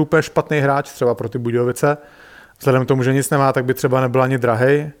by nebyl úplně špatný hráč třeba pro ty Budějovice. Vzhledem k tomu, že nic nemá, tak by třeba nebyl ani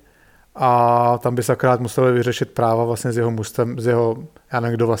drahej a tam by se akorát museli vyřešit práva vlastně s jeho mužstvem, já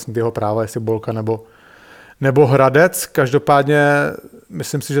nevím, kdo vlastní jeho práva, jestli Bolka nebo Hradec. Každopádně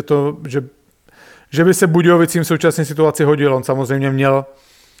myslím si, že by se Budějovicím v současné situaci hodil. On samozřejmě měl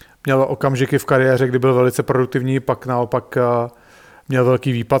okamžiky v kariéře, kdy byl velice produktivní, pak naopak měl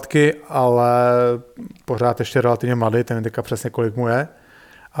velký výpadky, ale pořád ještě relativně mladý, ten teďka přesně kolik mu je.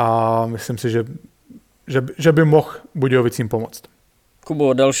 A myslím si, že by mohl Budějovicím pomoct.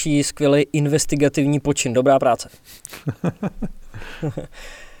 Kubo, další skvělý investigativní počin. Dobrá práce.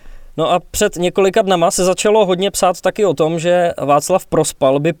 No a před několika dnama se začalo hodně psát taky o tom, že Václav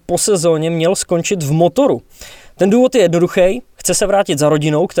Prospal by po sezóně měl skončit v Motoru. Ten důvod je jednoduchý, chce se vrátit za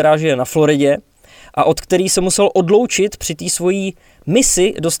rodinou, která žije na Floridě a od který se musel odloučit při té svojí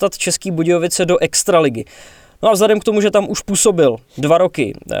misi dostat Český Budějovice do extraligy. No a vzhledem k tomu, že tam už působil 2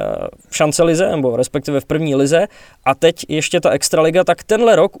 roky v šancelize, nebo respektive v první lize a teď ještě ta extraliga, tak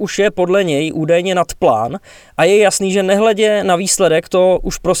tenhle rok už je podle něj údajně nad plán a je jasný, že nehledě na výsledek to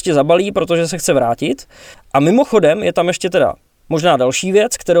už prostě zabalí, protože se chce vrátit. A mimochodem je tam ještě teda možná další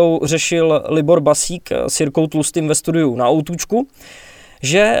věc, kterou řešil Libor Basík s Jirkou Tlustým ve studiu na Outučku,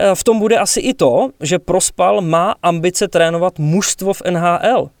 že v tom bude asi i to, že Prospal má ambice trénovat mužstvo v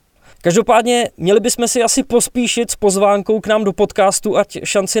NHL. Každopádně měli bychom si asi pospíšit s pozvánkou k nám do podcastu, ať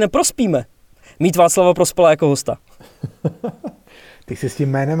šanci neprospíme. Mít Václava Prospala jako hosta. Ty si s tím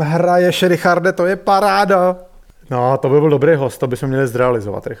jménem hraješ, Richarde, to je paráda. No, to by byl dobrý host, to bychom měli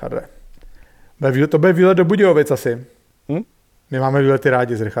zrealizovat, Richarde. To by výlet do Budějovic asi. My máme výlety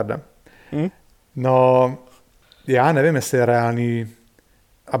rádi s Richardem. No, já nevím, jestli je reálný,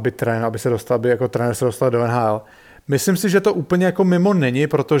 aby jako trenér se dostal do NHL. Myslím si, že to úplně jako mimo není,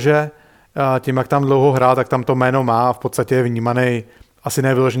 protože tím, jak tam dlouho hrál, tak tam to jméno má a v podstatě je vnímaný asi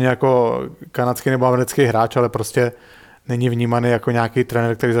nevyloženě jako kanadský nebo americký hráč, ale prostě není vnímaný jako nějaký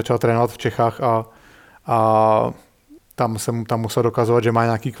trenér, který začal trénovat v Čechách a tam musel dokazovat, že má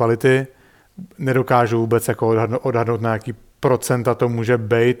nějaký kvality. Nedokážu vůbec jako odhadnout na jaký procenta to může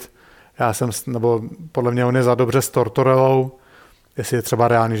být. Nebo podle mě on je za dobře s Tortorellou. Jestli je třeba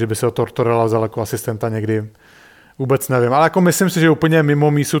reálný, že by se o Tortorella vzal jako asistenta někdy. Vůbec nevím, ale jako myslím si, že úplně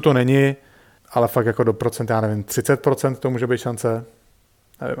mimo mísu to není, ale fakt jako do procent, já nevím, 30% to může být šance.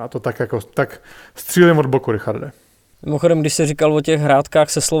 Nevím, a to tak střílím od boku, Richarde. Mimochodem, když jsi říkal o těch hrádkách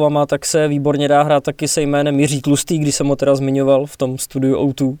se slovama, tak se výborně dá hrát taky se jménem Jiří Tlustý, když jsem ho teda zmiňoval v tom studiu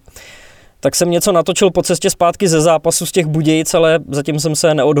O2. Tak jsem něco natočil po cestě zpátky ze zápasu z těch Budějic, ale zatím jsem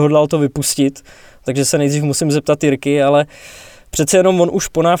se neodhodlal to vypustit, takže se nejdřív musím zeptat Jirky, ale přece jenom on už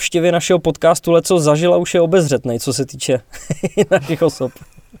po návštěvě našeho podcastu leco zažil a už je obezřetnej, co se týče našich osob.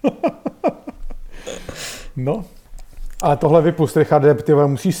 No, ale tohle vypust, Richarde, ty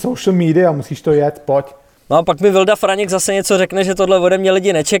musíš social media, musíš to jet, pojď. No a pak mi Vilda Franěk zase něco řekne, že tohle ode mě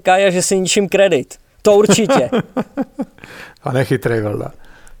lidi nečekají a že si ničím kredit. To určitě. A nechytrej, Vilda.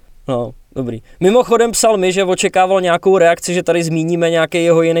 No, dobrý. Mimochodem psal mi, že očekával nějakou reakci, že tady zmíníme nějaký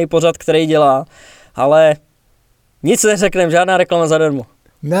jeho jiný pořad, který dělá, ale nic neřeknem, žádná reklama zadarmo.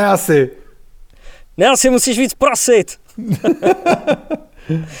 Ne asi. Musíš víc prosit.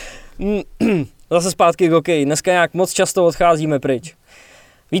 Zase zpátky k hokeji. Dneska nějak moc často odcházíme pryč.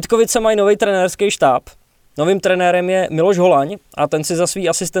 Vítkovice mají nový trenérský štáb. Novým trenérem je Miloš Holaň a ten si za svý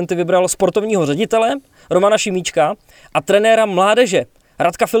asistenty vybral sportovního ředitele Romana Šimíčka a trenéra mládeže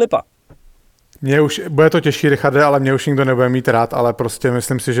Radka Filipa. Mě už, bude to těžší, Richarde, ale mě už nikdo nebude mít rád, ale prostě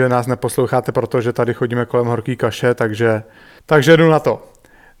myslím si, že nás neposloucháte, protože tady chodíme kolem horký kaše, takže jdu na to.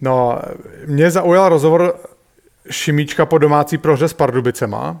 No, mě zaujal rozhovor Šimíčka po domácí prohře s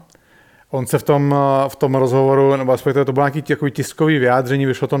Pardubicema. On se v tom rozhovoru, nebo respektive to bylo nějaký takový tiskový vyjádření,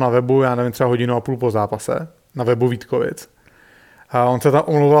 vyšlo to na webu, já nevím, třeba 1,5 hodiny po zápase, na webu Vítkovic. A on se tam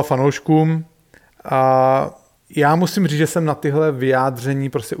omlouval fanouškům a já musím říct, že jsem na tyhle vyjádření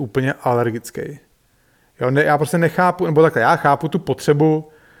prostě úplně alergický. Já prostě nechápu, nebo takhle, já chápu tu potřebu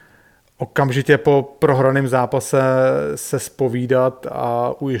okamžitě po prohraném zápase se zpovídat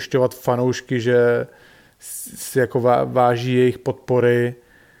a ujišťovat fanoušky, že si jako váží jejich podpory.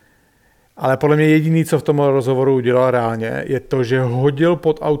 Ale podle mě jediný, co v tom rozhovoru udělal reálně, je to, že hodil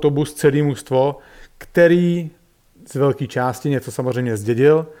pod autobus celý mužstvo, který z velké části něco samozřejmě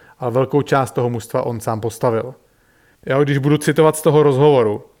zdědil, ale velkou část toho mužstva on sám postavil. Když budu citovat z toho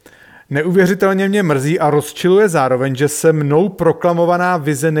rozhovoru. Neuvěřitelně mě mrzí a rozčiluje zároveň, že se mnou proklamovaná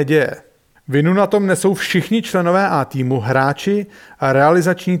vize neděje. Vinu na tom nesou všichni členové A týmu, hráči a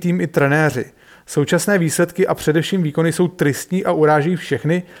realizační tým i trenéři. Současné výsledky a především výkony jsou tristní a uráží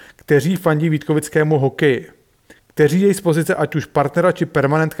všechny, kteří fandí vítkovickému hokeji. Kteří jej z pozice ať už partnera či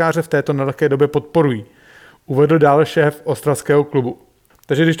permanentkáře v této nelehké době podporují. Uvedl dále šéf ostravského klubu.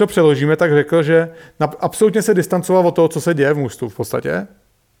 Takže když to přeložíme, tak řekl, že absolutně se distancoval od toho, co se děje v Mostu v podstatě.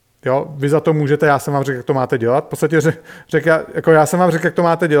 Jo, vy za to můžete, já jsem vám řekl, jak to máte dělat. V podstatě jako já jsem vám řekl, jak to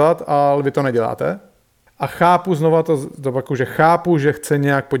máte dělat, ale vy to neděláte. A chápu, znova to zopakuju, že chápu, že chce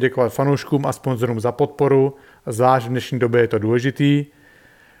nějak poděkovat fanouškům a sponzorům za podporu, zvlášť v dnešní době je to důležitý,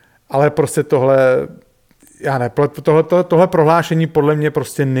 ale prostě tohle prohlášení podle mě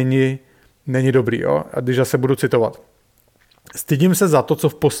prostě není dobrý, jo? A když já se budu citovat. Stydím se za to, co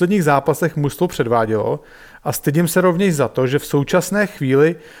v posledních zápasech mužstvo předvádělo a stydím se rovněž za to, že v současné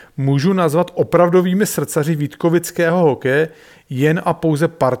chvíli můžu nazvat opravdovými srdcaři vítkovického hokeje jen a pouze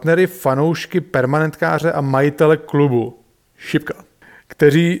partnery, fanoušky, permanentkáře a majitele klubu. Šipka.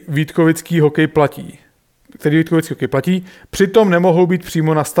 Kteří vítkovický hokej platí, přitom nemohou být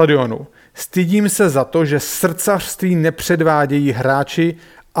přímo na stadionu. Stydím se za to, že srdcařství nepředvádějí hráči,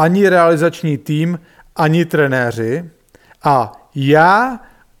 ani realizační tým, ani trenéři. A já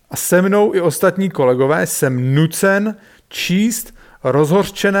a se mnou i ostatní kolegové jsem nucen číst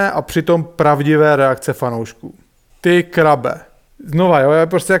rozhořčené a přitom pravdivé reakce fanoušků. Ty krabe. Znova, jo,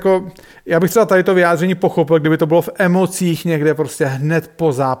 já bych třeba tady to vyjádření pochopil, kdyby to bylo v emocích někde prostě hned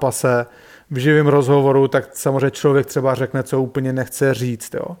po zápase, v živém rozhovoru, tak samozřejmě člověk třeba řekne, co úplně nechce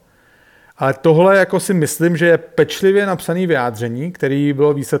říct, jo. Ale tohle jako si myslím, že je pečlivě napsané vyjádření, který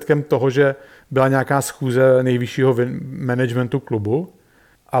bylo výsledkem toho, že byla nějaká schůze nejvyššího managementu klubu,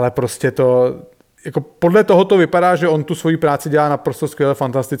 ale prostě to, jako podle toho to vypadá, že on tu svoji práci dělá naprosto skvěle,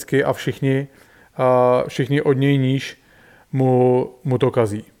 fantasticky a všichni od něj níž mu to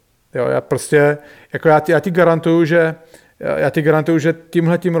kazí. Jo, já ti garantuju, že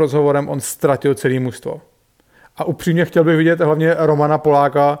tímhletím rozhovorem on ztratil celý mužstvo. A upřímně chtěl bych vidět hlavně Romana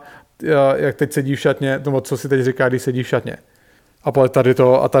Poláka, jak teď sedí v šatně, nebo co si teď říká, když sedí v šatně. A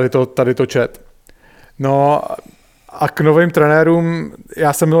tady to čet. No a k novým trenérům,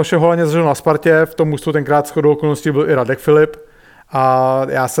 já jsem Miloše Holaně zažil na Spartě, v tom mužstvu tenkrát shodou okolností byl i Radek Filip a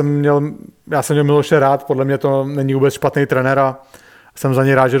já jsem měl Miloše rád, podle mě to není vůbec špatný trenér a jsem za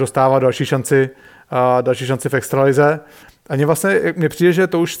něj rád, že dostává další šanci v extralize. A mně přijde, že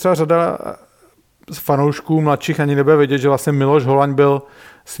to už třeba řada fanoušků mladších ani nebude vědět, že vlastně Miloš Holaň byl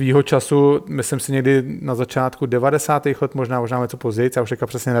svýho času, myslím si někdy na začátku 90. let, možná něco později, já už teďka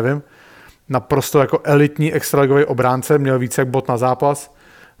přesně nevím, naprosto jako elitní extraligový obránce, měl více jak bod na zápas,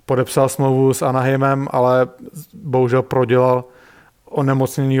 podepsal smlouvu s Anaheimem, ale bohužel prodělal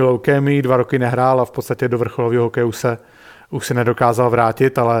onemocnění leukémií, 2 roky nehrál a v podstatě do vrcholového hokeje už se nedokázal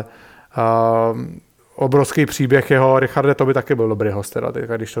vrátit, ale obrovský příběh jeho, Richarde, to by taky byl dobrý host, teda,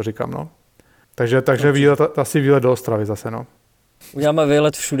 když to říkám, no. Takže asi výlet do Ostravy zase, no. Uděláme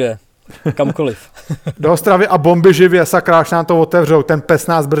výlet všude, kamkoliv. Do Ostravy a bomby živě, sakra, až nám to otevřou, ten pes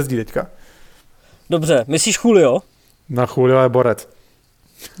nás brzdí teďka. Dobře, myslíš Julio? Na Julio je borec.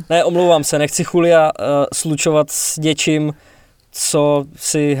 Ne, omlouvám se, nechci Julia slučovat s něčím, co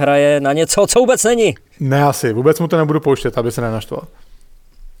si hraje na něco, co vůbec není. Ne, asi, vůbec mu to nebudu pouštět, aby se nenaštval.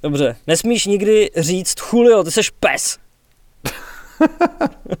 Dobře, nesmíš nikdy říct Julio, ty seš pes.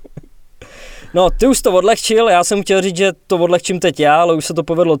 No, ty už to odlehčil, já jsem chtěl říct, že to odlehčím teď já, ale už se to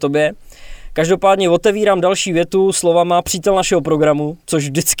povedlo tobě. Každopádně otevírám další větu slovama přítel našeho programu, což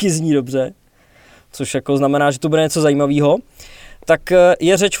vždycky zní dobře, což jako znamená, že to bude něco zajímavého. Tak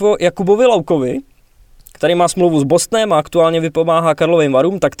je řeč o Jakubovi Laukovi, který má smlouvu s Bostonem a aktuálně vypomáhá Karlovým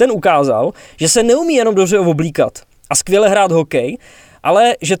Varům, tak ten ukázal, že se neumí jenom dobře oblíkat a skvěle hrát hokej,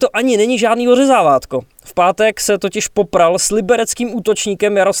 ale že to ani není žádný ořezávátko. V pátek se totiž popral s libereckým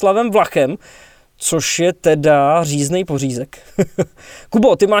útočníkem Jaroslavem Vlachem, což je teda říznej pořízek.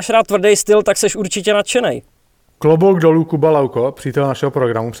 Kubo, ty máš rád tvrdý styl, tak seš určitě nadšenej. Klobouk dolů Kuba Lauko, přítel našeho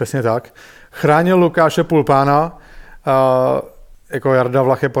programu, přesně tak. Chránil Lukáše Pulpána, jako Jarda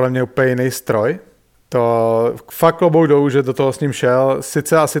Vlach je podle mě úplně jiný stroj. To fakt klobouk dolů, že do toho s ním šel.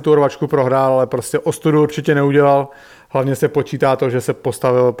 Sice asi tu rvačku prohrál, ale prostě ostudu určitě neudělal. Hlavně se počítá to, že se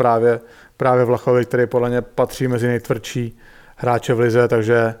postavil právě Vlachovi, který podle mě patří mezi nejtvrdší hráče v lize,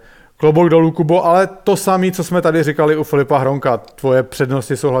 takže klobouk dolů, Kubo, ale to samé, co jsme tady říkali u Filipa Hronka. Tvoje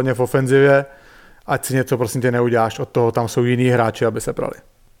přednosti jsou hlavně v ofenzivě, ať si něco prosím tě neuděláš, od toho tam jsou jiní hráči, aby se prali.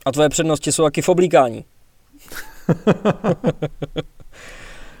 A tvoje přednosti jsou taky v oblíkání.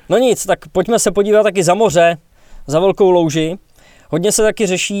 No nic, tak pojďme se podívat taky za moře, za velkou louži. Hodně se taky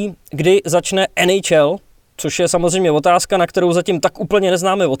řeší, kdy začne NHL, což je samozřejmě otázka, na kterou zatím tak úplně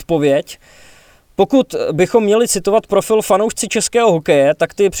neznáme odpověď. Pokud bychom měli citovat profil fanoušci českého hokeje,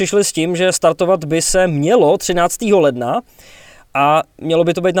 tak ty přišli s tím, že startovat by se mělo 13. ledna a mělo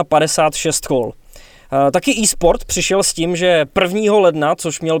by to být na 56 kol. Taky eSport přišel s tím, že 1. ledna,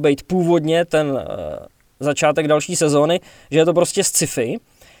 což měl být původně ten začátek další sezóny, že je to prostě sci-fi.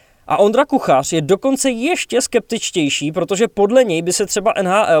 A Ondra Kuchař je dokonce ještě skeptičtější, protože podle něj by se třeba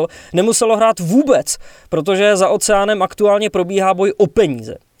NHL nemuselo hrát vůbec, protože za oceánem aktuálně probíhá boj o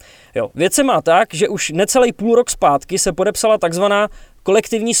peníze. Jo, věc se má tak, že už necelý půl rok zpátky se podepsala takzvaná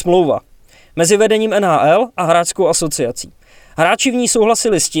kolektivní smlouva mezi vedením NHL a hráčskou asociací. Hráči v ní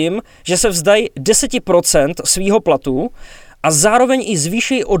souhlasili s tím, že se vzdají 10% svýho platu a zároveň i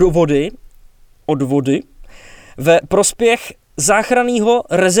zvýší odvody ve prospěch záchranného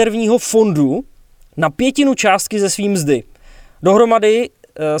rezervního fondu na 1/5 částky ze svým mzdy. Dohromady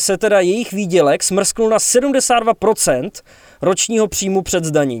se teda jejich výdělek smrsknul na 72% ročního příjmu před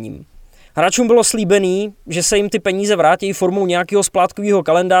zdaněním. Hráčům bylo slíbený, že se jim ty peníze vrátí formou nějakého splátkového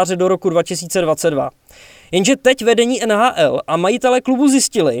kalendáře do roku 2022. Jenže teď vedení NHL a majitelé klubu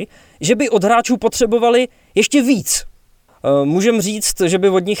zjistili, že by od hráčů potřebovali ještě víc. Můžeme říct, že by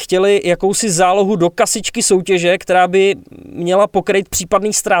od nich chtěli jakousi zálohu do kasičky soutěže, která by měla pokrýt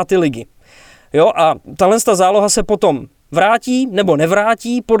případné ztráty ligy. Jo, a tahle záloha se potom vrátí nebo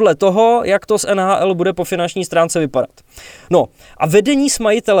nevrátí podle toho, jak to s NHL bude po finanční stránce vypadat. No a vedení s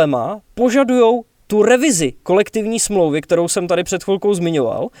majitelema požadujou tu revizi kolektivní smlouvy, kterou jsem tady před chvilkou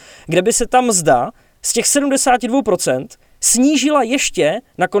zmiňoval, kde by se ta mzda z těch 72% snížila ještě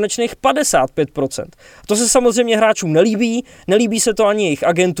na konečných 55%. To se samozřejmě hráčům nelíbí se to ani jejich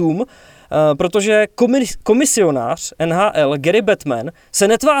agentům, protože komisionář NHL Gary Bettman se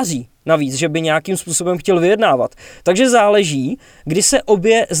netváří navíc, že by nějakým způsobem chtěl vyjednávat. Takže záleží, kdy se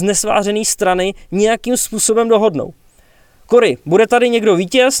obě znesvářené strany nějakým způsobem dohodnou. Kory, bude tady někdo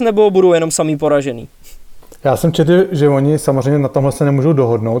vítěz, nebo budou jenom sami poražený? Já jsem četl, že oni samozřejmě na tomhle se nemůžou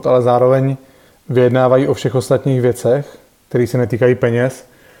dohodnout, ale zároveň vyjednávají o všech ostatních věcech, které se netýkají peněz,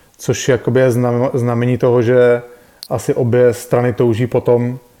 což jakoby je znamení toho, že asi obě strany touží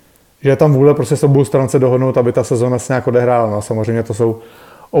potom, že je tam vůle prostě s obou stran se dohodnout, aby ta sezóna se nějak odehrála. No, samozřejmě to jsou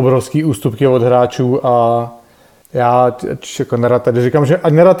obrovský ústupky od hráčů a já jako nerad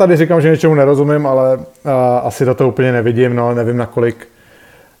tady říkám, že něčemu nerozumím, ale asi to úplně nevidím, no, nevím nakolik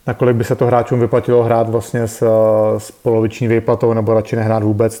by se to hráčům vyplatilo hrát vlastně s poloviční výplatou, nebo radši nehrát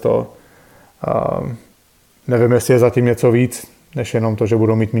vůbec to. Nevím, jestli je zatím něco víc, než jenom to, že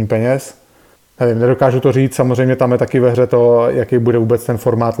budou mít méně peněz. Nevím, nedokážu to říct, samozřejmě tam je taky ve hře to, jaký bude vůbec ten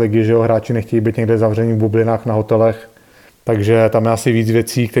formát ligy, že jo, hráči nechtějí být někde zavření v bublinách na hotelech, takže tam je asi víc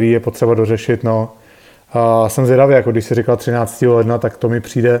věcí, které je potřeba dořešit, no. A jsem zvědavý, jako když si říkal 13. ledna, tak to mi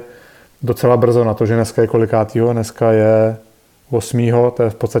přijde docela brzo na to, že dneska je kolikátýho, dneska je 8. To je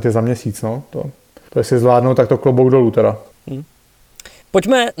v podstatě za měsíc, no. To jestli zvládnou, tak to klobouk dolů teda.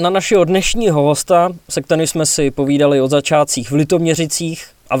 Pojďme na našeho dnešního hosta, se kterým jsme si povídali o začátcích v Litoměřicích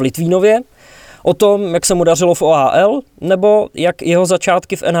a v Litvínově, o tom, jak se mu dařilo v OHL, nebo jak jeho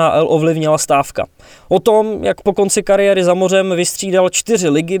začátky v NHL ovlivnila stávka. O tom, jak po konci kariéry za mořem vystřídal 4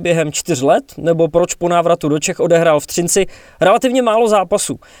 ligy během 4 let, nebo proč po návratu do Čech odehrál v Třinci relativně málo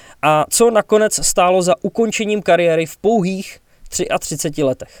zápasů. A co nakonec stálo za ukončením kariéry v pouhých 33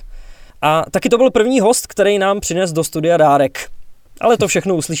 letech. A taky to byl první host, který nám přines do studia dárek. Ale to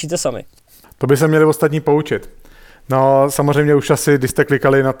všechno uslyšíte sami. To by se měli ostatní poučit. No samozřejmě už asi, když jste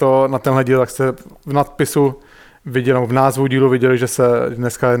klikali na tenhle díl, tak jste v nadpisu viděli, v názvu dílu viděli, že se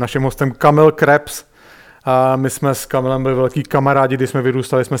dneska je naším hostem Kamil Krebs. A my jsme s Kamilem byli velký kamarádi, když jsme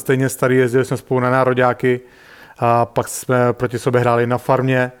vyrůstali, jsme stejně starý, jezdili jsme spolu na nároďáky a pak jsme proti sobě hráli na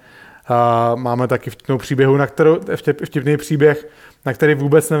farmě. A máme taky vtipný příběh, na který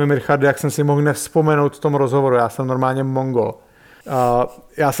vůbec nevím, Richard, jak jsem si mohl nevzpomenout v tom rozhovoru. Já jsem normálně Mongol.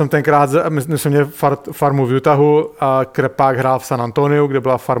 Já jsem tenkrát, my jsme měli farmu v Utahu a Krepák hrál v San Antoniu, kde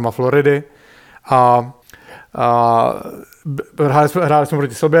byla farma Floridy a hráli jsme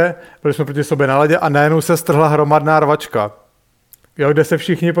proti sobě, byli jsme proti sobě na ledě a najednou se strhla hromadná rvačka, jo, kde se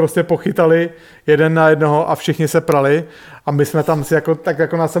všichni prostě pochytali jeden na jednoho a všichni se prali a my jsme tam si tak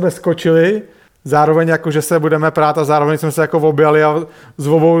jako na sebe skočili, zároveň jako, že se budeme prát a zároveň jsme se jako objali a z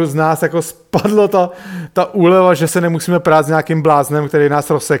obou z nás jako spadlo ta úleva, že se nemusíme prát s nějakým bláznem, který nás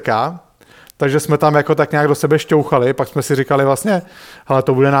rozseká. Takže jsme tam jako tak nějak do sebe šťouchali, pak jsme si říkali vlastně, ale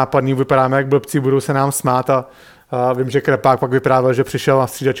to bude nápadný, vypadáme jak blbci, budou se nám smát a vím, že Krepák pak vyprávěl, že přišel na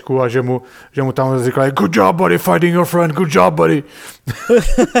střídačku a že mu tam říkali good job buddy, fighting your friend, good job buddy.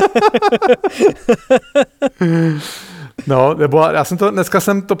 No, nebo dneska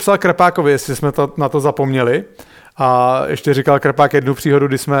jsem to psal Krepákovi, jestli jsme na to zapomněli. A ještě říkal Krepák jednu příhodu,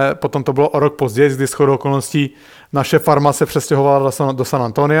 kdy potom to bylo o rok později, kdy shodou okolností naše farma se přestěhovala do San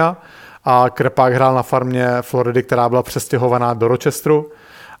Antonia a Krepák hrál na farmě Floridy, která byla přestěhovaná do Rochesteru.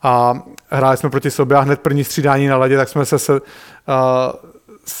 A hráli jsme proti sobě a hned první střídání na ledě, tak jsme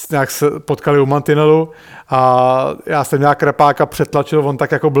nějak se potkali u mantinelu a já jsem nějak Krepáka přetlačil, on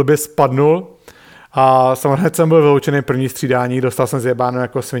tak jako blbě spadnul a samozřejmě jsem byl vyloučený první střídání, dostal jsem zjebáno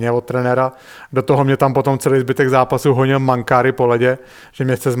jako svině od trenéra, do toho mě tam potom celý zbytek zápasu honil mankáry po ledě, že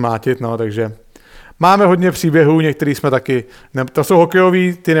mě chce zmátit, no, takže máme hodně příběhů, některý jsme taky, to jsou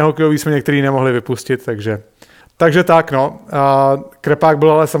hokejový, ty nehokejový jsme některý nemohli vypustit, takže tak, no. Krepák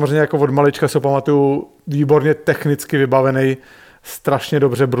byl ale samozřejmě jako od malička, se pamatuju, výborně technicky vybavený, strašně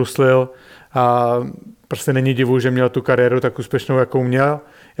dobře bruslil a prostě není divu, že měl tu kariéru tak úspěšnou,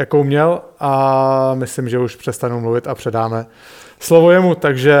 jakou měl a myslím, že už přestanu mluvit a předáme slovo jemu,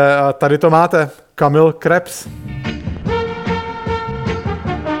 takže tady to máte, Kamil Krebs.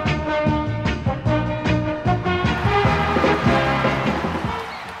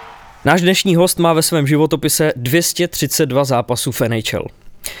 Náš dnešní host má ve svém životopise 232 zápasů v NHL.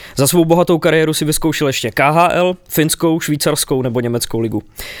 Za svou bohatou kariéru si vyzkoušel ještě KHL, finskou, švýcarskou nebo německou ligu.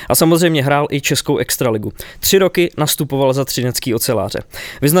 A samozřejmě hrál i českou extraligu. 3 roky nastupoval za třinecký oceláře.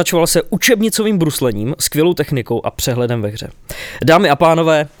 Vyznačoval se učebnicovým bruslením, skvělou technikou a přehledem ve hře. Dámy a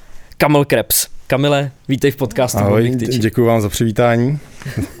pánové, Kamil Krebs. Kamile, vítej v podcastu. Ahoj, děkuji vám za přivítání.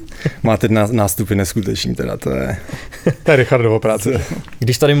 Máte nástupy neskuteční, teda to je Richardovo práce.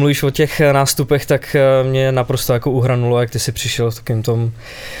 Když tady mluvíš o těch nástupech, tak mě naprosto jako uhranulo, jak ty jsi přišel v takovém tom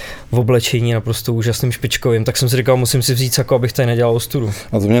v oblečení naprosto úžasným špičkovým, tak jsem si říkal, musím si vzít sako, abych tady nedělal ostudu.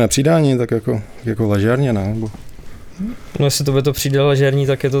 A to mě nepřijde ani tak jako ležérně, ne? No jestli tobě to přijde ležérní,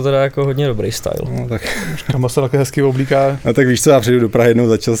 tak je to teda jako hodně dobrý style. No tak. Kam se také hezky oblíká. No tak víš co, já přijdu do Prahy jednou,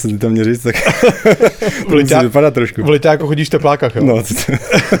 začal jsem to mě říct, tak musí vypadat trošku. V leťáku chodíš v teplákách, jo? No.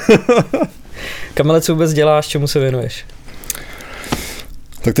 Kamile, co vůbec děláš, čemu se věnuješ?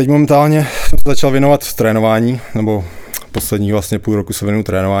 Tak teď momentálně jsem se začal věnovat trénování, nebo poslední vlastně půl roku se věnuju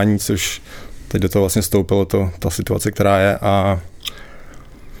trénování, což teď do toho vlastně stoupilo ta situace, která je a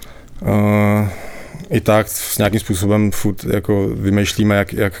i tak s nějakým způsobem furt jako vymýšlíme,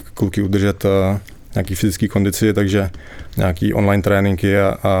 jak kluky udržet nějaký fyzický kondici, takže nějaký online tréninky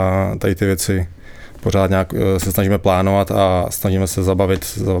a tady ty věci pořád nějak se snažíme plánovat a snažíme se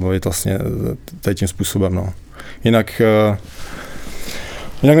zabavit vlastně tady tím způsobem, no. Jinak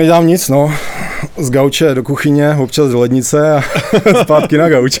nedělám nic, no. Z gauče do kuchyně, občas do lednice a zpátky na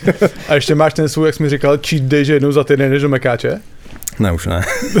gauč. A ještě máš ten svůj, jak jsi mi říkal, cheat day, že jednou za týden jdeš do mekáče? Ne, už ne.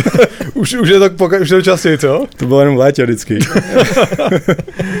 už je to častěji, co? To bylo jenom v létě vždycky.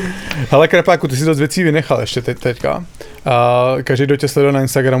 Hele Krepáku, ty jsi dost věcí vynechal ještě teďka. A každý, kdo tě sleduje na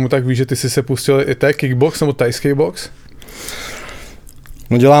Instagramu, tak ví, že ty jsi se pustil i té kickbox nebo thajský box?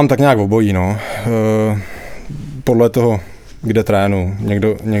 No dělám tak nějak obojí, no. Podle toho, kde trénu.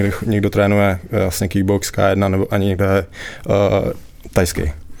 Někdo trénuje vlastně kickbox, K1, nebo ani někdo je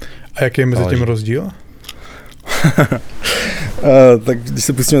thajský. A jaký je mezi tím rozdíl? Tak když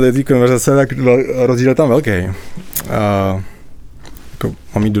se pustíme do té konverzace, tak rozdíl je tam velký. Jako,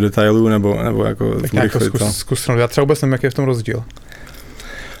 mám jít do detailů, nebo jako... Tak nějak zkusnout. Já třeba vůbec nevím, jaký je v tom rozdíl.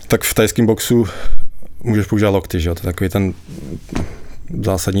 Tak v thajském boxu můžeš používat lokty, že jo? To je takový ten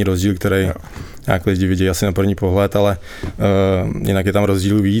zásadní rozdíl, který nějak lidi vidí asi na první pohled, ale jinak je tam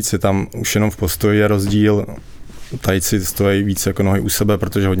rozdíl víc, je tam už jenom v postoji je rozdíl. Tajci stojí víc jako nohy u sebe,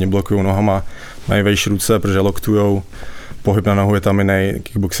 protože hodně blokují nohama, mají vejš ruce, protože loktujou, pohyb na nohu je tam jiný,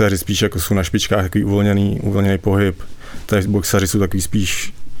 kickboxeři spíš jako jsou na špičkách, takový uvolněný pohyb, tady boxeři jsou takový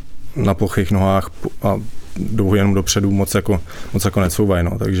spíš na plochých nohách a jdou jenom dopředu, moc jako necouvají,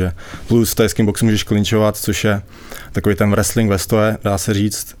 no, takže plus v tajském boxu můžeš klinčovat, což je takový ten wrestling ve stoje, dá se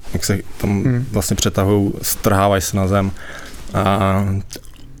říct, jak se tam vlastně přetahují, strhávají se na zem a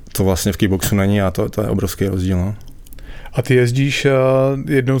to vlastně v kickboxu není a to je obrovský rozdíl, no. A ty jezdíš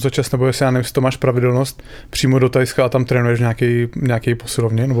jednou za čas, nebo jestli já nevím, jestli to máš pravidelnost, přímo do Thajska a tam trénuješ nějaký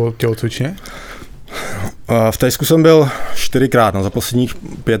posilovně nebo tělocvičně? V Thajsku jsem byl 4krát, no, za posledních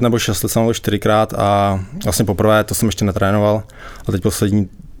 5 nebo 6 let jsem byl 4krát a vlastně poprvé to jsem ještě netrénoval a teď poslední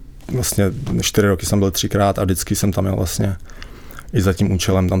vlastně 4 roky jsem byl 3krát a vždycky jsem tam měl vlastně i za tím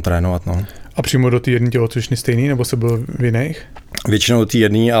účelem tam trénovat, no. A přímo do té jedné tělocvičny stejný, nebo se byl v jiných? Většinou do té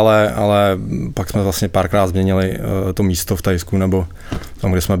jedné, ale pak jsme vlastně párkrát změnili to místo v Thajsku, nebo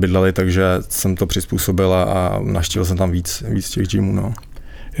tam, kde jsme bydleli, takže jsem to přizpůsobil a navštívil jsem tam víc těch týmů, no.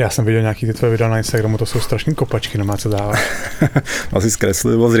 Já jsem viděl nějaký ty tvoje videa na Instagramu, to jsou strašný kopačky, nemá co dávat. Asi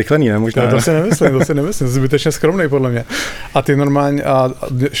zkreslil, bylo zrychlený, ne? Možná. To si nemyslím, jsi zbytečně skromnej podle mě. A ty normálně,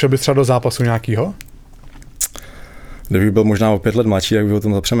 šel bys třeba do zápasu nějakýho? Kdybych byl možná o 5 let mladší, tak bych o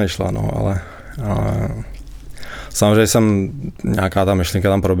tom zapřemýšlel, no, ale samozřejmě jsem, nějaká ta myšlenka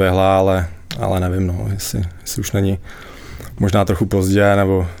tam proběhla, ale nevím, no, jestli už není možná trochu pozdě,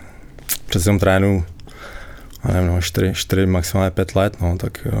 nebo přece jenom trénu, nevím, no, 4 maximálně 5 let, no,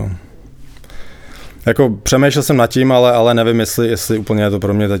 tak jo. Jako přemýšlel jsem nad tím, ale nevím, jestli úplně je to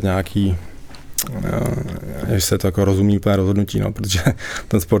pro mě teď nějaký, jestli se to jako rozumí úplně rozhodnutí, no, protože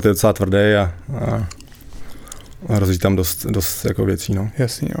ten sport je docela tvrdý a hrozí tam dost jako věcí, no.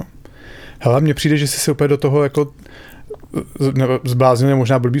 Jasně, jo. Hele, mně přijde, že jsi se úplně do toho jako zbláznil je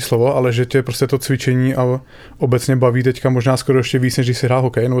možná blbý slovo, ale že tě prostě to cvičení a obecně baví teďka možná skoro ještě víc, než když si hrál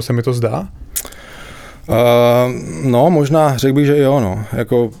hokej, nebo se mi to zdá? No, možná řekl bych, že jo, no.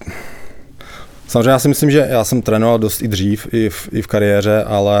 Jako, samozřejmě já si myslím, že já jsem trénoval dost i dřív, i v kariéře,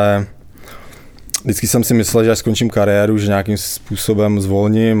 ale vždycky jsem si myslel, že až skončím kariéru, že nějakým způsobem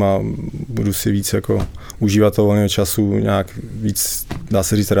zvolním a budu si víc jako užívat toho volného času, nějak víc, dá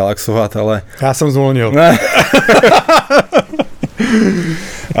se říct, relaxovat, ale... Já jsem zvolnil.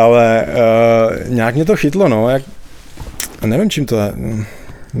 Ale nějak mě to chytlo, no, nevím, čím to je.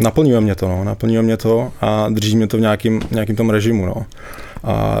 Naplňuje mě to a drží mě to v nějakým tom režimu, no.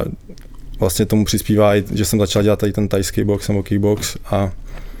 A vlastně tomu přispívá i, že jsem začal dělat tady ten thajský box nebo kickbox a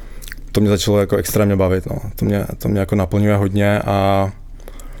to mě začalo jako extrémně bavit, no. To mě jako naplňuje hodně a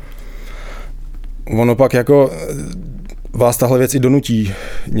ono pak jako vás tahle věc i donutí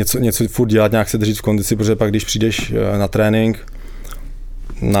něco furt dělat, nějak se držet v kondici, protože pak když přijdeš na trénink,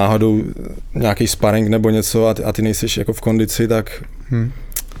 náhodou nějaký sparring nebo něco a ty nejseš jako v kondici, tak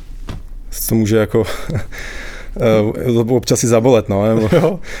to může jako občas si zabolet, no,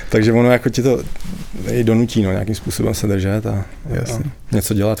 nebo, takže ono jako ti to i donutí, no, nějakým způsobem se držet a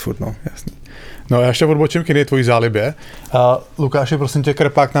něco dělat furt, no. Jasný. No já ještě odbočím k jiné tvojí zálibě. Lukáši, prosím tě,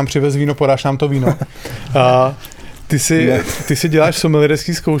 Krpák nám přivez víno, podáš nám to víno. Ty si děláš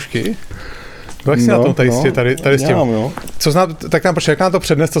sommelierské zkoušky? Jak jsi na tom tady s tím? No. Jak nám to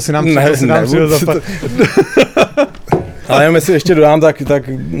přednes, co si nám Ale jenom jestli ještě dodám, tak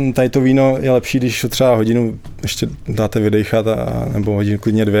tady to víno je lepší, když třeba hodinu ještě dáte vydejchat, nebo hodinu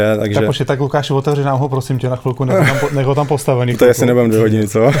klidně 2, takže... Tak počkej, tak Lukáši, otevři nám ho, prosím tě, na chvilku, nech ho tam postavený. To asi nebudem 2 hodiny,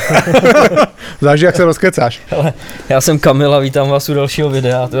 co? Záleží, jak se rozkecáš. Ale já jsem Kamila, vítám vás u dalšího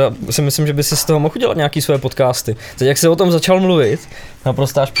videa. Já si myslím, že by si z toho mohl dělat nějaký své podcasty. Teď jak se o tom začal mluvit,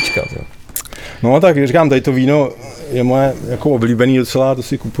 naprostá špička. Jo. No tak říkám, tady to víno je moje jako oblíbený docela, to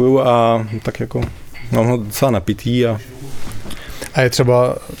si kupuju a tak jako mám ho docela napitý A je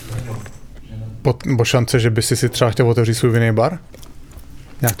třeba šance, že by si třeba chtěl otevřít svůj vinný bar?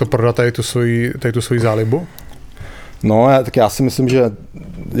 Nějak to prodat tady tu svoji zálibu? No, tak já si myslím, že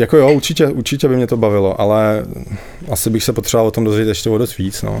jako jo, určitě by mě to bavilo, ale asi bych se potřeboval o tom dozvědět ještě o dost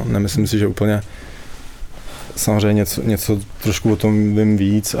víc, no. Nemyslím si, že úplně samozřejmě něco trošku o tom vím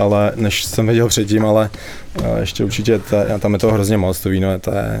víc, ale než jsem věděl předtím, ale ještě určitě tam je toho hrozně moc, to víno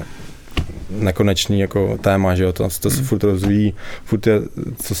to je nekonečný jako téma, že jo, to se furt rozvíjí, furt je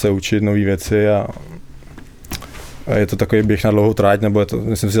co se učit, nové věci a je to takový běh na dlouhou tráť, nebo je to,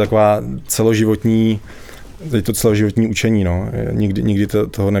 myslím si, taková celoživotní učení, no. Nikdy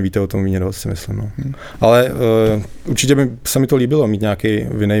toho nevíte o tom víně dost, si myslím, no. Ale určitě by se mi to líbilo mít nějaký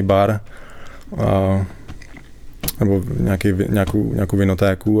vinný bar, nebo nějakou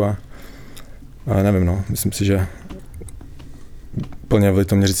vinotéku a nevím, no, myslím si, že plně v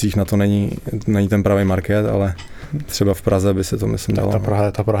Litoměřicích na to není ten pravý market, ale třeba v Praze by se to, myslím, dalo.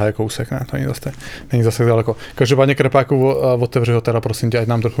 Ta Praha je kousek, ne? To není zase daleko. Každopádně Krpáku, otevři ho teda, prosím tě, ať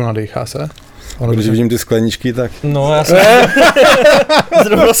nám trochu nadýchá se. Když vidím ty skleničky, tak... No, já jsem...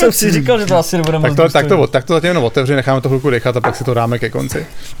 Zrovna jsem si říkal, že to asi nebude moc tak to zatím jenom otevři, necháme to chvilku dechat a pak si to dáme ke konci.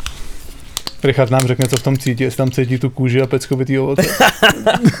 Richard nám řekne, co v tom cítí, jestli tam cítí tu kůži a peckovitý ovoce.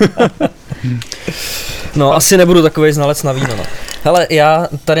 No, asi nebudu takovej znalec na víno, no. Hele, já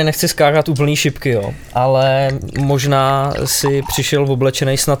tady nechci skákat úplný šipky, jo, ale možná si přišel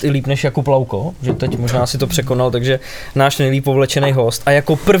oblečenej snad i líp než Jakub Lauko, že teď možná si to překonal, takže náš nejlíp oblečenej host. A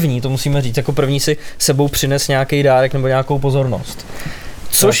jako první, to musíme říct, jako první si sebou přines nějaký dárek nebo nějakou pozornost.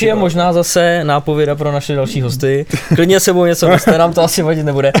 Což je možná zase nápověda pro naše další hosty. Klidně sebou něco neste, nám to asi vadit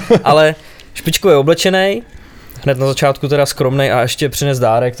nebude, ale Špičko je oblečenej, hned na začátku teda skromnej a ještě přines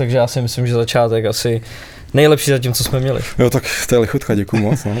dárek, takže já si myslím, že začátek asi Nejlepší zatím, co jsme měli. Jo, tak to je lichotka, děkuju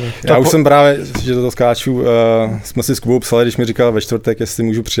moc. No. Já už jsem právě, že to skáču, jsme si s Kubou psali, když mi říkal ve čtvrtek, jestli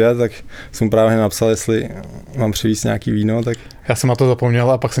můžu přijet, tak jsem právě napsal, jestli mám přivízt nějaký víno, tak... Já jsem na to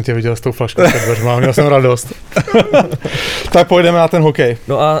zapomněl a pak jsem tě viděl s tou flaškou před dveřma, měl jsem radost. Tak pojedeme na ten hokej.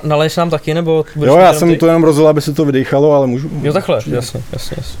 No a naleješ nám taky, nebo... Jo, já jsem to jenom rozhodl, aby se to vydechalo, ale můžu. Jo, takhle, jasně.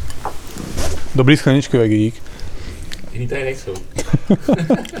 Dobrý skleničky, Vegík. Jiný tady nejsou.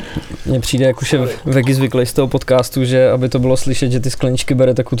 Mně přijde, jak už je Vegy zvyklý z toho podcastu, že aby to bylo slyšet, že ty skleničky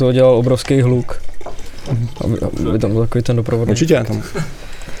bere, tak u toho dělal obrovský hluk. Aby tam byl takový ten doprovodný. Určitě tam.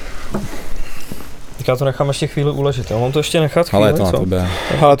 Tak já to nechám ještě chvíli uležit, jo? Mám to ještě nechat chvíli, ale to na co? tebe.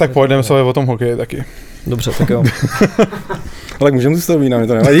 Ale tak pojedeme se o tom hokeji taky. Dobře, tak jo. Ale můžeme si z toho vína, mi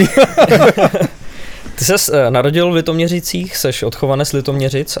to nevadí. Ty ses narodil v Litoměřicích, seš odchovanec z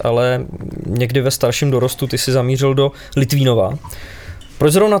Litoměřic, ale někdy ve starším dorostu ty si zamířil do Litvínova.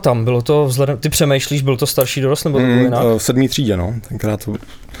 Proč zrovna tam? Bylo to vzhledem, ty přemýšlíš, byl to starší dorost nebo to bylo jinak? V 7. třídě, no. Tenkrát to,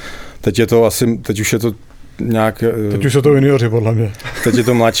 teď je to asi, teď už je to nějak... Teď už jsou to junioři, podle mě. Teď je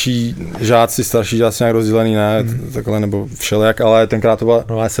to mladší žáci, starší žáci nějak rozdělený, ne, takhle nebo všelijak, ale tenkrát to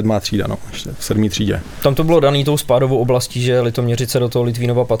byla 7. třída, no, ještě v 7. třídě. Tam to bylo daný tou spádovou oblastí, že Litoměřice do toho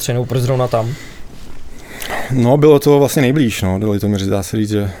Litvínova patří, nebo proč zrovna tam? No, bylo to vlastně nejblíž, no, do Litoměřic, dá se říct,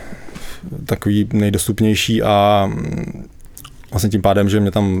 že takový nejdostupnější a vlastně tím pádem, že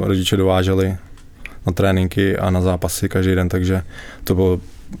mě tam rodiče dováželi na tréninky a na zápasy každý den, takže to bylo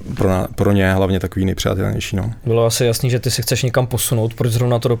pro ně hlavně takový nejpřijatelnější. No. Bylo asi jasný, že ty si chceš někam posunout, proč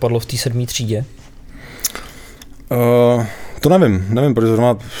zrovna to dopadlo v té 7. třídě? To nevím, proč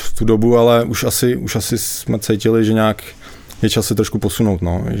zrovna v tu dobu, ale už asi jsme cítili, že nějak je čas se trošku posunout,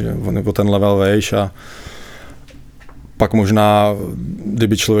 no, že o ten level vejš a pak možná,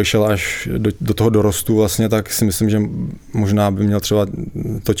 kdyby člověk šel až do toho dorostu vlastně, tak si myslím, že možná by měl třeba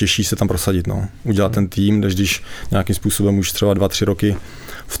to těžší se tam prosadit, no. Udělat ten tým, když nějakým způsobem už třeba 2-3 roky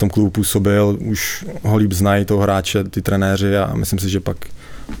v tom klubu působil, už ho líp znají toho hráče, ty trenéři a myslím si, že pak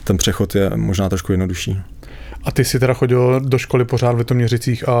ten přechod je možná trošku jednodušší. A ty jsi teda chodil do školy pořád v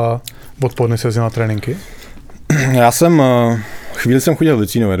Litoměřicích a odpoledne se jezdil na tréninky? Já chvíli jsem chodil v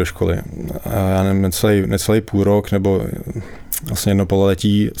Litvínově do školy. Já nevím, necelý půl rok, nebo vlastně jedno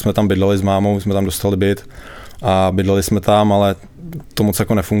pololetí jsme tam bydleli s mámou, jsme tam dostali byt a bydleli jsme tam, ale to moc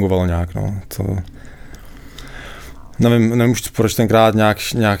jako nefungovalo nějak, no. To, nevím už proč tenkrát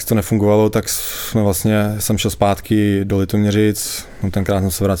nějak to nefungovalo, tak jsem šel zpátky do Litoměřic, no tenkrát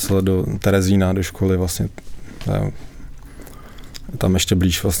jsem se vracel do Terezína, do školy vlastně. Tam ještě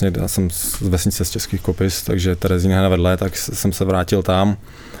blíž vlastně, já jsem z vesnice z Českých Kopic, takže Terezín hned vedle, tak jsem se vrátil tam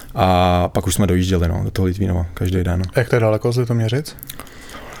a pak už jsme dojížděli, no, do toho Litvínova každý den. Jak to je daleko z Litoměřic?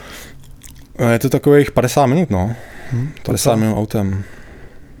 Je to takových 50 minut, no. 50 minut autem.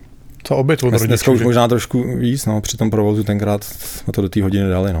 Co oběd od rodičů? Dneska už možná trošku víc, no, při tom provozu tenkrát jsme to do té hodiny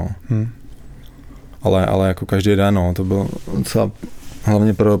dali, no. Ale jako každý den, no, to bylo docela,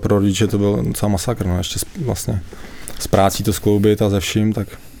 hlavně pro rodiče to byl docela masakr, no, ještě vlastně s prácí to skloubit a ze vším, tak...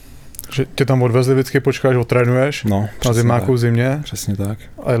 Že tě tam odvezli vždycky, počkáš, otrénuješ, no, na zimáku v zimě. Přesně tak.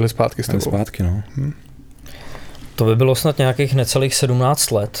 A jeli zpátky s tebou. Zpátky, no. To by bylo snad nějakých necelých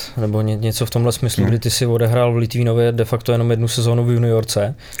 17 let, nebo něco v tomhle smyslu, kdy ty si odehrál v Litvínově de facto jenom jednu sezónu v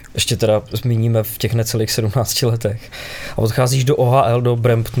juniorce. Ještě teda zmíníme v těch necelých 17 letech. A odcházíš do OHL, do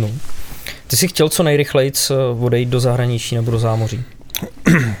Bramptonu. Ty jsi chtěl co nejrychleji odejít do zahraničí nebo do zámoří?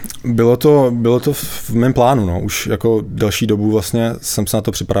 Bylo to v mém plánu, no. Už jako delší dobu vlastně jsem se na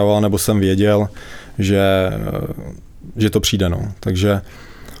to připravoval, nebo jsem věděl, že to přijde, no. Takže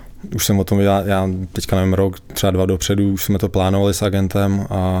už jsem o tom věděl, já teďka nevím, rok, třeba 2 dopředu, už jsme to plánovali s agentem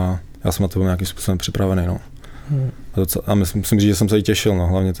a já jsem na to byl nějakým způsobem připravený, no. A musím říct, že jsem se i těšil, no.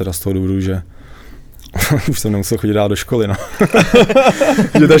 Hlavně teda z toho důvodu, že už jsem nemusel chodit dál do školy, no.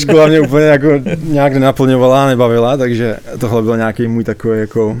 Že ta škola mě úplně jako nějak nenaplňovala, nebavila, takže tohle byl nějaký můj takový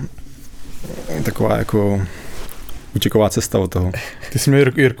jako taková jako utěková cesta od toho. Ty jsi měl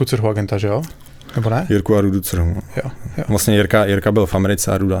Jirku Crhu agenta, že jo? Nebo ne? Jirku a Rudu Crhu. Jo. Vlastně Jirka byl v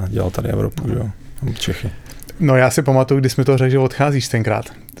Americe a Ruda dělal tady Evropu, jo, Čechy. No já si pamatuju, když mi to řekl, že odcházíš tenkrát.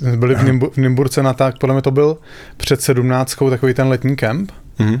 Jsme byli v Nymburce na tak, podle mě to byl před 17, takový ten letní kemp.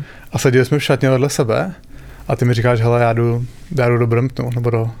 A seděli jsme v šatně vedle sebe a ty mi říkáš, hele, já jdu do Bramptonu nebo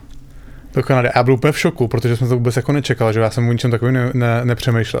do Kanady. A já byl úplně v šoku, protože jsem to vůbec jako nečekal, že já jsem o ničem takovým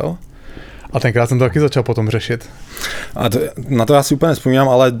nepřemýšlel. A tenkrát jsem to taky začal potom řešit. A na to já si úplně nespomínám,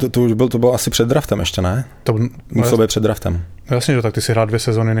 ale to bylo asi před draftem ještě, ne? To muselo být před draftem. No jasně, že tak ty si hrál 2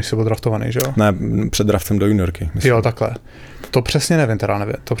 sezony, než jsi byl draftovaný, že jo? Ne, před draftem do juniorky. Myslím. Jo, takhle. To přesně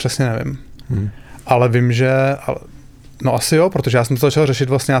nevím. Ale vím, že No asi jo, protože já jsem to začal řešit,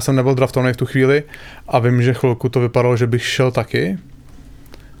 vlastně já jsem nebyl draftovaný v tu chvíli a vím, že chvilku to vypadalo, že bych šel taky.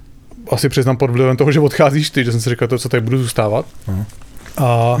 Asi přiznám pod vlivem toho, že odcházíš ty, že jsem si říkal to, co tady budu zůstávat.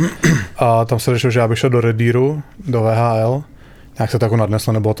 A tam se řešil, že já bych šel do Red Deeru, do VHL. Nějak se to jako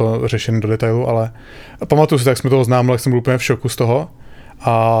nadneslo, nebylo to řešené do detailu, ale pamatuju si, tak jsme to oznámili, jak jsem byl úplně v šoku z toho.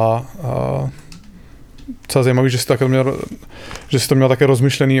 A co zajímavé, že jsi to měl také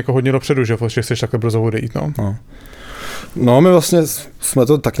rozmyšlený jako hodně dopředu, že chceš takhle brzo odejít, no. No, my vlastně jsme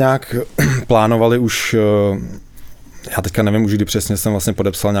to tak nějak plánovali už, já teďka nevím už, kdy přesně jsem vlastně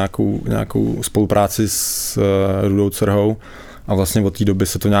podepsal nějakou spolupráci s Rudou Crhou a vlastně od té doby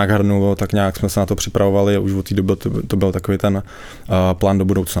se to nějak hrnulo, tak nějak jsme se na to připravovali a už od té doby to byl takový ten plán do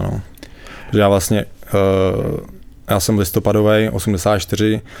budoucna, no. Že já vlastně, já jsem listopadový,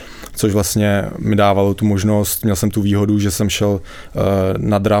 84, což vlastně mi dávalo tu možnost, měl jsem tu výhodu, že jsem šel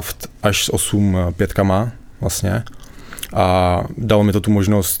na draft až s 8-5 vlastně a dalo mi to tu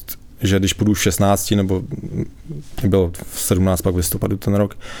možnost, že když půjdu v 16, nebo bylo v 17 pak v listopadu ten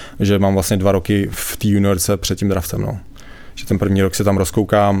rok, že mám vlastně 2 roky v té juniorce před tím draftem, no. Že ten první rok se tam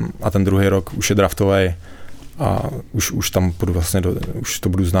rozkoukám a ten druhý rok už je draftový a už tam půjdu vlastně, už to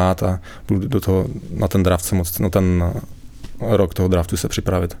budu znát a budu do toho, na ten draft na ten rok toho draftu se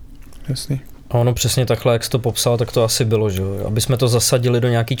připravit. Jasný. A ono přesně takhle, jak jsi to popsal, tak to asi bylo, že jo. Aby jsme to zasadili do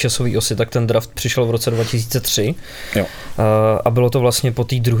nějaký časové osy, tak ten draft přišel v roce 2003. Jo. A bylo to vlastně po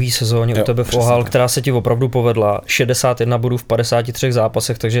té druhé sezóně u tebe v OHL, která se ti opravdu povedla. 61 bodů v 53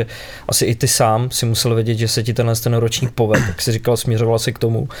 zápasech, takže asi i ty sám si musel vědět, že se ti ten ročník povedl. Jak jsi říkal, směřoval si k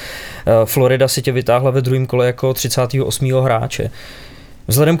tomu. Florida si tě vytáhla ve druhém kole jako 38. hráče.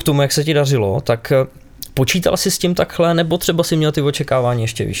 Vzhledem k tomu, jak se ti dařilo, tak počítal jsi s tím takhle, nebo třeba si měl ty očekávání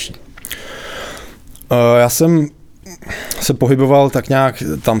ještě vyšší? Já jsem se pohyboval tak nějak,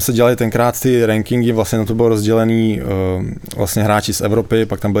 tam se dělaly tenkrát ty rankingy, vlastně na to bylo rozdělený vlastně hráči z Evropy,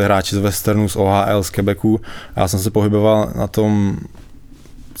 pak tam byli hráči z Westernu, z OHL, z Quebecu. Já jsem se pohyboval na tom,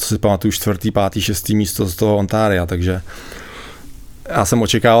 co si pamatuju, 4., 5., 6. místo z toho Ontaria, takže já jsem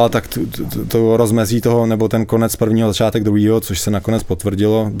očekával tak to rozmezí toho, nebo ten konec prvního, začátek druhého, což se nakonec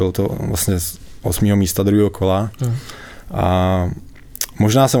potvrdilo, bylo to vlastně z 8. místa druhého kola. A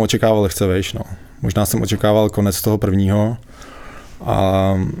možná jsem očekával lehce vejš, no. Možná jsem očekával konec toho prvního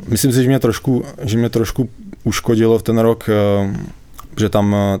a myslím si, že mě trošku uškodilo v ten rok, že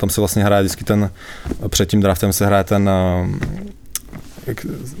tam se vlastně hraje vždycky před tím draftem se hraje ten,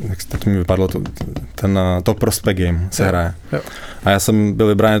 jak teď mi vypadlo, ten top prospect game se hraje. Jo. A já jsem byl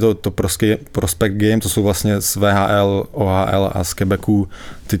vybraný to prospect game, to jsou vlastně z VHL, OHL a z Quebecu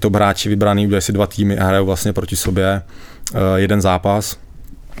ty top hráči vybraný, udělají si 2 týmy a hrajou vlastně proti sobě jeden zápas.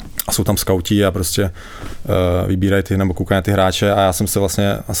 A jsou tam skauti a prostě vybírají ty nebo koukají na ty hráče a já jsem se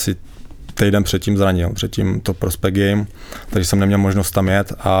vlastně asi týden předtím zranil, předtím to prospect game, takže jsem neměl možnost tam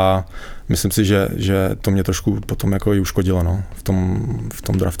jet a myslím si, že to mě trošku potom jako i uškodilo, no, v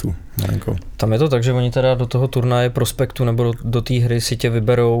tom draftu. Malinko. Tam je to tak, že oni teda do toho turnaje prospektu nebo do té hry si tě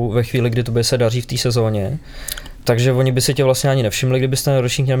vyberou ve chvíli, kdy tobě se daří v té sezóně. Takže oni by si tě vlastně ani nevšimli, kdybyste ten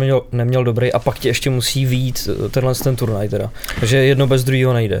ročník neměl dobrý a pak tě ještě musí vyjít ten turnaj teda. Takže jedno bez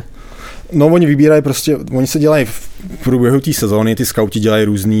druhého nejde. No oni vybírají prostě, oni se dělají v průběhu té sezóny, ty skauti dělají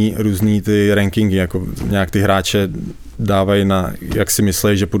různý ty rankingy, jako nějak ty hráče dávají na, jak si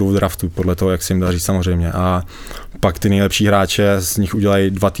myslí, že půjdou v draftu, podle toho, jak se jim daří samozřejmě. A pak ty nejlepší hráče z nich udělají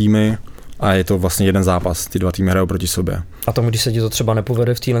 2 týmy a je to vlastně jeden zápas, ty 2 týmy hrajou proti sobě. A tomu, když se ti to třeba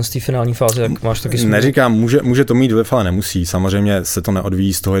nepovede v téhle finální fázi, jak máš taky smůlu? Neříkám, může to mít vliv, ale nemusí. Samozřejmě se to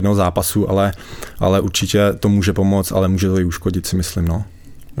neodvíjí z toho jednoho zápasu, ale určitě to může pomoct, ale může to i uškodit, si myslím, no.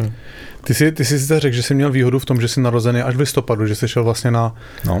 Ty jsi sice řekl, že jsi měl výhodu v tom, že jsi narozený až v listopadu, že jsi šel vlastně na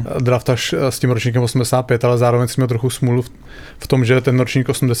draft až s tím ročníkem 85, ale zároveň jsi měl trochu smůlu v tom, že ten ročník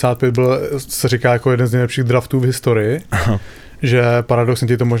 85 byl, se říká, jako jeden z nejlepších draftů v historii. Že paradoxně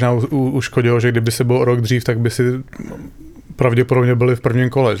ti to možná uškodilo, že kdyby se byl o rok dřív, tak by si pravděpodobně byli v prvním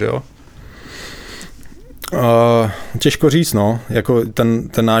kole, že jo? Těžko říct, no. Jako ten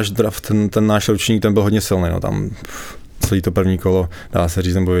náš draft, ten náš ročník, ten byl hodně silný, no. Tam celý to první kolo, dá se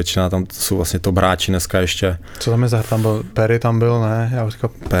říct, nebo většina, tam jsou vlastně top hráči dneska ještě. Co tam je za tam byl? Perry tam byl, ne? Já říkal...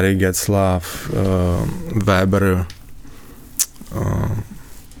 Perry, Getzlaff, Weber.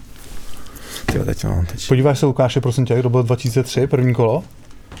 Teď. Podíváš se, Lukáše, prosím tě, kdo byl 2003, první kolo?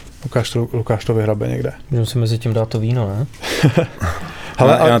 Lukáš to vyhrabe někde. Můžeme si mezi tím dát to víno, ne?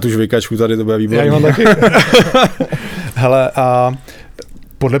 Hele, já na tu žvejkačku tady, to bude výborný. Já ji mám taky. Hele, a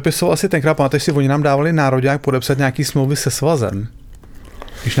podepisoval si tenkrát, pamatuješ si, oni nám dávali nároďák podepsat nějaký smlouvy se svazem.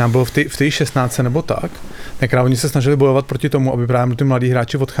 Když nám bylo v té 16 nebo tak, tenkrát oni se snažili bojovat proti tomu, aby právě ty mladí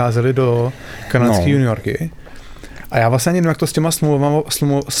hráči odcházeli do kanadské juniorky. A já vlastně ani nevím, jak to s těma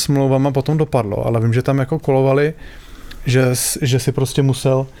smlouvama potom dopadlo, ale vím, že tam jako kolovali, že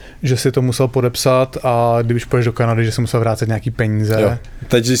si to musel podepsat a když půjdeš do Kanady, že si musel vrátit nějaký peníze. Jo.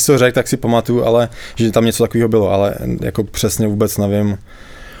 Teď, když to řekl, tak si pamatuju, ale že tam něco takového bylo, ale jako přesně vůbec nevím.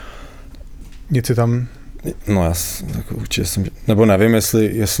 Nic si tam... No já jako určitě jsem, nebo nevím,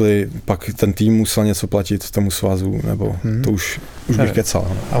 jestli pak ten tým musel něco platit tomu svazu, nebo to už bych kecal.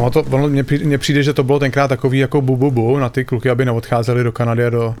 No. A mně přijde, že to bylo tenkrát takový jako bu na ty kluky, aby neodcházeli do Kanady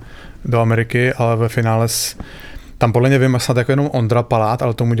a do Ameriky, ale ve finále tam podle mě vím snad jako jenom Ondra Palát,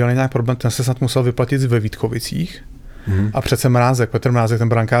 ale tomu dělali nějak problém, ten se snad musel vyplatit ve Vítkovicích. A přece Petr Mrázek, ten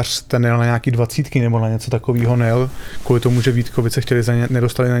brankář, ten jel na nějaký 20 nebo na něco takového nejel, kvůli tomu, že Vítkovice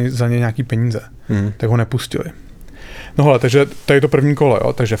nedostali za ně nějaký peníze, tak ho nepustili. No hele, takže tady je to první kolo,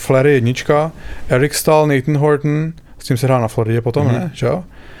 jo? Takže Flaherty 1, Eric Staal, Nathan Horton, s tím se hrál na Floridě potom, ne? Že jo?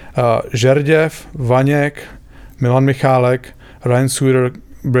 Žerděv, Vaněk, Milan Michálek, Ryan Suter,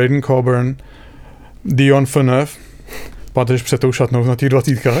 Braden Coburn, Dion Phaneuf, patrž před tou šatnou na těch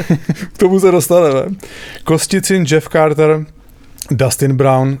 20. K tomu se dostaneme. Kosticin, Jeff Carter, Dustin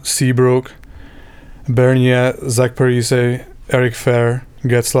Brown, Seabrook, Bernier, Zach Parise, Eric Fair,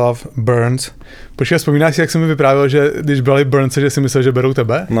 Getzlav, Burns. Počkej, vzpomínáš si, jak jsem mi vyprávěl, že když brali Burnse, že si myslel, že berou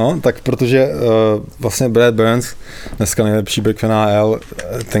tebe? No, tak protože vlastně Brad Burns, dneska nejlepší back v NHL,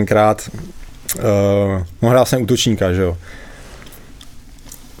 tenkrát hrál vlastně útočníka, že jo?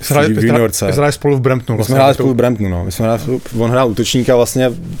 Hráli spolu v Bramptonu. Vlastně, hráli spolu v Bramptonu, no. On hrál útočníka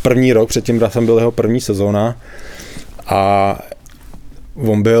vlastně první rok, předtím jsem byl jeho první sezóna a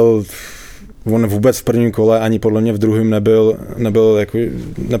on vůbec v prvním kole ani podle mě v druhém nebyl jako,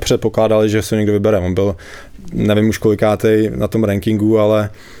 nepředpokládali, že se někdo vybere. On byl, nevím už kolikátej na tom rankingu, ale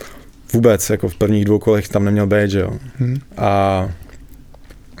vůbec jako v prvních 2 kolech tam neměl být, že jo. A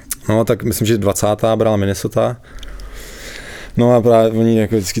no tak myslím, že 20. brala Minnesota. No a právě oni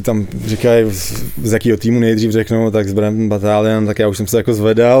jako vždycky tam říkají, z jakého týmu nejdřív řeknou, tak z Brampton Battalion, tak já už jsem se jako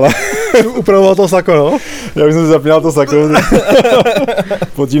zvedal a upravoval to sako, no? Já už jsem si zapínal to sako.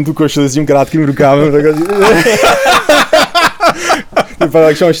 Pod tím tu košili s tím krátkým rukávem, tak vypadá,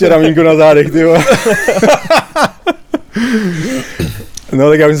 jak mám ještě ramínko na zádech, ty vole. No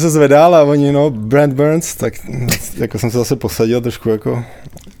tak já už jsem se zvedal a oni, Brad Burns, tak jako jsem se zase posadil trošku jako,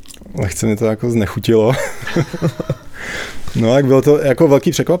 lehce mi to jako znechutilo. No, tak bylo to jako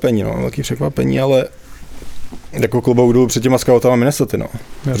velký překvapení, ale jako klobouk dolů před těma scoutama Minnesota, no.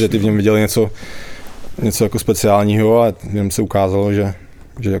 Protože ty v něm viděli něco jako speciálního a jenom se ukázalo, že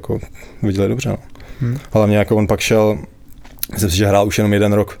jako viděli dobře, no. Hlavně jako on pak šel, myslím si, že hrál už jenom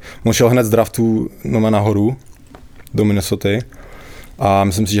 1 rok, on šel hned z draftu nahoru do Minnesoty a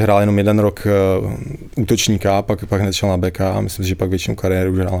myslím si, že hrál jenom 1 rok útočníka, pak hned šel na backa a myslím si, že pak většinu kariéry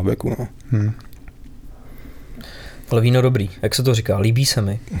už hrál na backu, no. Ale víno dobrý, jak se to říká, líbí se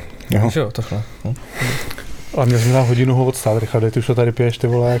mi. Jo, takhle. A mě jsme na hodinu ho odstát, Richarde, ty už to tady piješ, ty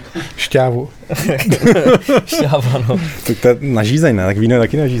vole, jak šťávu. Šťáva, no. Tak to je nažízeň, ne? Tak víno je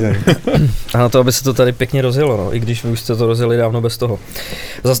taky nažízeň. A na to, aby se to tady pěkně rozjelo, no, i když vy už jste to rozjeli dávno bez toho.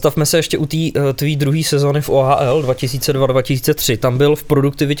 Zastavme se ještě u té tvý druhé sezóny v OHL 2002-2003. Tam byl v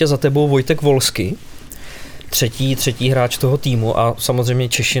produktivitě za tebou Vojtek Volsky, třetí hráč toho týmu a samozřejmě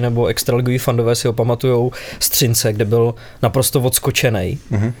Češi nebo extraligoví fandové si ho pamatujou z Třince, kde byl naprosto odskočenej.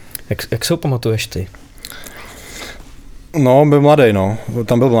 Jak se ho pamatuješ ty? No, byl mladý, no.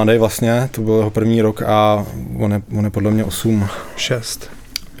 Tam byl mladý vlastně, to byl jeho první rok a on je podle mě 6.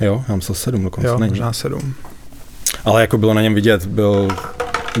 Jo, já myslel 7 dokonce. Jo, možná 7. Ale jako bylo na něm vidět, byl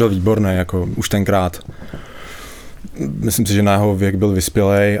výborný, jako už tenkrát. Myslím si, že na jeho věk byl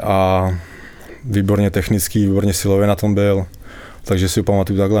vyspělej a výborně technický, výborně silově na tom byl. Takže si ho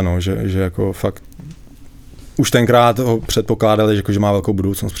pamatuju takhle, no, že jako fakt už tenkrát ho předpokládali, že má velkou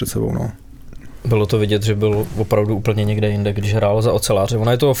budoucnost před sebou, no. Bylo to vidět, že byl opravdu úplně někde jinde, když hrál za Oceláře.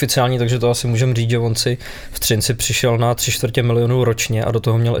 Ono je to oficiální, takže to asi můžeme říct, že on si v Třinci přišel na 3/4 milionu ročně a do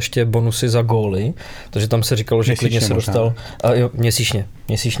toho měl ještě bonusy za góly, takže tam se říkalo, že klidně se dostal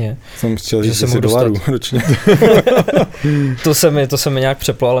měsíčně. Jsem chtěl říct $10 ročně. To se mi nějak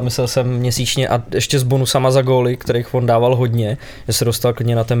přeplo, ale myslel jsem měsíčně a ještě s bonusama za góly, kterých on dával hodně, že se dostal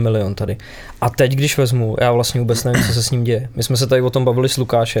klidně na ten milion tady. A teď, když vezmu, já vlastně vůbec nevím, co se s ním děje. My jsme se tady o tom bavili s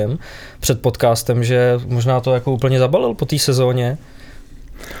Lukášem před podcastem, že možná to jako úplně zabalil po té sezóně.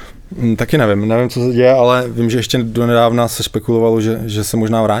 Taky nevím, co se děje, ale vím, že ještě donedávna se spekulovalo, že se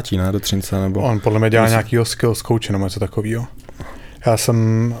možná vrátí, ne, do Třince, nebo... On podle mě dělá nějakýho skills coache nebo něco takového. Já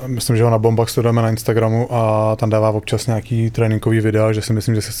myslím, že ho na Bombach studujeme na Instagramu a tam dává občas nějaký tréninkový videa, že si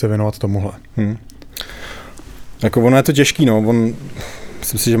myslím, že se chce věnovat tomuhle. Jako ono je to těžký, no, on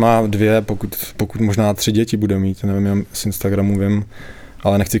Myslím si, že má 2, pokud možná 3 děti bude mít, nevím, z Instagramu vím,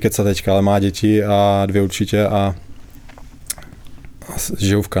 ale nechci kecat teďka, ale má děti a 2 určitě a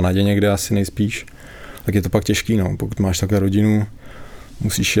žijou v Kanadě někde asi nejspíš, tak je to pak těžký, no. Pokud máš takhle rodinu,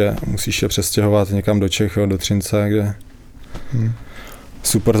 musíš je přestěhovat někam do Čech, do Třince, kde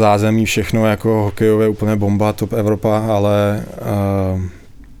super zázemí, všechno jako hokejové, úplně bomba, top Evropa, ale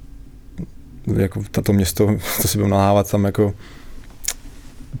jako tato město, to si budeme nahávat tam jako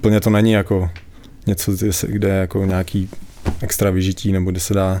úplně to není jako něco, kde je jako nějaký extra vyžití, nebo kde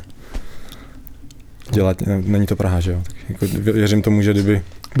se dá dělat, není to Praha, že jo? Tak jako věřím tomu, že kdyby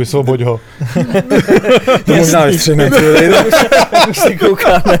Vysvoboď ho. To možná vystřihne. Už si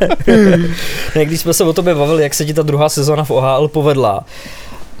koukáme. Když jsme se o tobě bavili, jak se ti ta druhá sezóna v OHL povedla,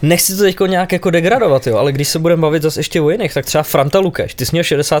 nechci to teďko nějak jako degradovat, jo, ale když se budeme bavit zase ještě o jiných, tak třeba Franta Lukeš, ty jsi měl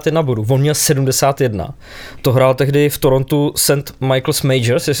 61 bodů, on měl 71. To hrál tehdy v Torontu St. Michael's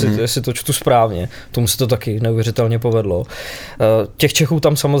Majors, jestli to čtu správně, tomu se to taky neuvěřitelně povedlo. Těch Čechů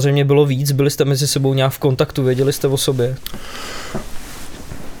tam samozřejmě bylo víc, byli jste mezi sebou nějak v kontaktu, věděli jste o sobě?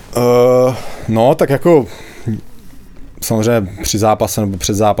 No, tak jako samozřejmě při zápase nebo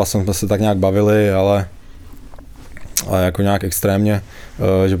před zápasem jsme se tak nějak bavili, ale jako nějak extrémně,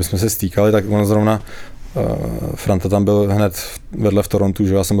 že bychom se stýkali, tak ono zrovna Franta tam byl hned vedle v Torontu,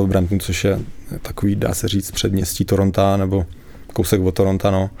 že já jsem byl v Bramptonu, což je takový, dá se říct, předměstí Toronta, nebo kousek od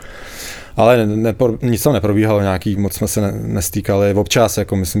Toronta, no. Ale nic tam neprobíhalo nějaký, moc jsme se nestýkali, občas,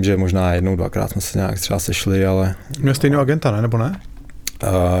 jako myslím, že možná 1, 2krát jsme se nějak třeba sešli, ale... Měl stejného agenta, ne, nebo ne?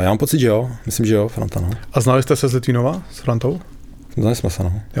 Já mám pocit, že jo, myslím, že jo, Franta, no. A znali jste se z Litvínova, s Frantou? Znali jsme se,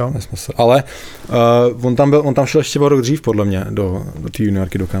 no. Jo. Jsme se. Ale on tam šel ještě o rok dřív, podle mě, do té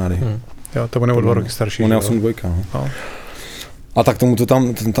juniorky do Kanady. Jo, to on je o 2 roky starší. On je 8-2, no. A tak tomu to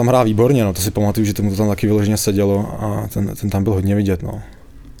tam hrá výborně, no. To si pamatuju, že tomu to tam taky vyloženě sedělo a ten tam byl hodně vidět, no.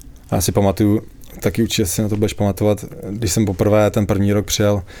 A já si pamatuju, taky určitě si na to budeš pamatovat, když jsem poprvé ten první rok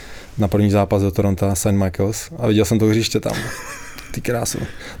přijel na první zápas do Toronto St. Michael's a viděl jsem to hřiště tam. Ty krásu.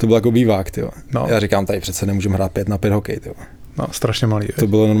 To byl jako bývák, tyjo. No. Já říkám, tady přece nemůžeme hrát 5-5 hokej, tyjo. No, strašně malý. To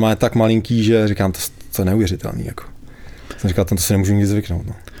bylo normálně tak malinký, že říkám, to je neuvěřitelný, jako. Jsem říkal, to si nemůžu nikdy zvyknout,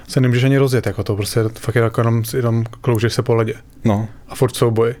 no. Se nemůžeš ani rozjet, jako to prostě fakt jako jenom kloužeš se po ledě. No. A furt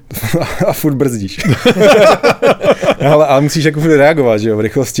souboj. A furt brzdíš. ale musíš jako furt reagovat, že jo, v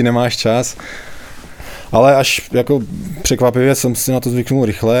rychlosti nemáš čas. Ale až jako překvapivě jsem si na to zvyknul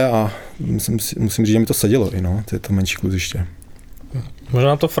rychle a musím říct, že mi to sedělo i, no, to menší kluziště.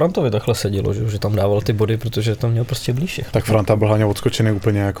 Možná to Frantovi takhle sedělo, že tam dával ty body, protože to měl prostě blíž. Tak Franta byl hlavně odskočený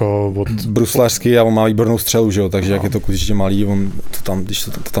úplně jako od... Bruslařský a on má výbornou střelu, že jo, takže jak je to kluziště malý, on to tam, když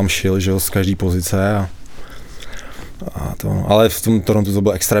to tam šil, že jo, z každé pozice a to, ale v tom Torontu to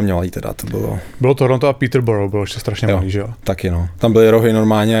bylo extrémně malý teda, to bylo... Bylo Toronto a Peterborough bylo ještě strašně malý, že jo? Taky no, tam byly rohy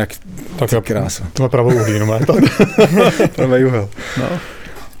normálně jak tak krása. To má pravou uhlí, no má to. Pravý úhel. No.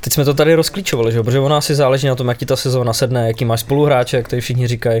 Teď jsme to tady rozklíčovali, že? Protože ono asi záleží na tom, jak ti ta sezóna sedne, jaký máš spoluhráče, jak tady všichni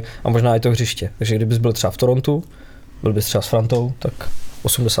říkají, a možná i to hřiště. Takže kdybys byl třeba v Torontu, byl bys třeba s Frantou, tak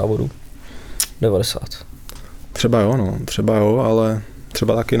 80 bodů, 90. Třeba jo, ale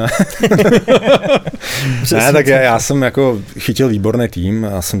třeba taky ne. Ne, tak já jsem jako chytil výborný tým,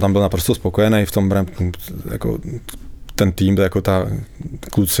 já jsem tam byl naprosto spokojený v tom Bramptonu, jako ten tým, jako ta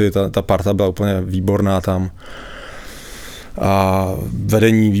kluci, ta parta byla úplně výborná tam. A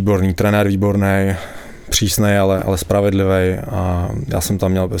vedení výborný, trenér výborný, přísnej, ale spravedlivý a já jsem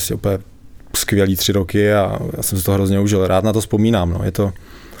tam měl prostě úplně skvělý 3 roky a já jsem si to hrozně užil. Rád na to vzpomínám, no. Je to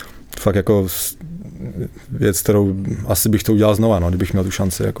fakt jako věc, kterou asi bych to udělal znova, no, kdybych měl tu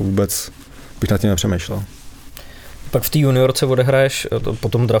šanci, jako vůbec bych nad tím nepřemýšlel. Pak v té juniorce odehraješ po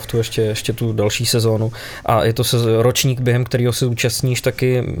tom draftu ještě tu další sezónu a je to ročník, během kterého se účastníš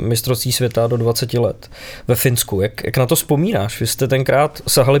taky mistrovství světa do 20 let ve Finsku. Jak na to vzpomínáš? Vy jste tenkrát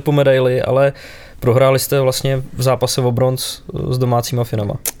sahali po medaili, ale prohráli jste vlastně v zápase o bronz s domácíma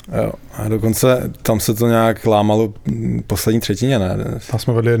Finama. Jo, a dokonce tam se to nějak lámalo poslední třetině, ne? Tam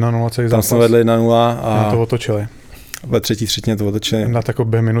jsme vedli 1-0 celý zápas. Tam jsme vedli 1-0 a to otočili. Ve třetí třetině to otočili. Na takové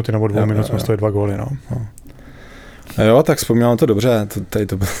během minuty nebo 2 minut jsme stali 2 góly, no. Jo, tak vzpomínám to dobře,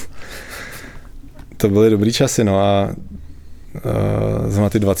 to byly dobrý časy, no a zrovna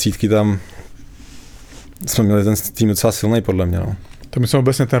ty 20 tam jsme měli ten tým docela silný podle mě, no. To my jsme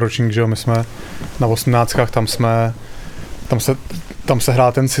obecně ten ročník, že jo, my jsme na 18, tam se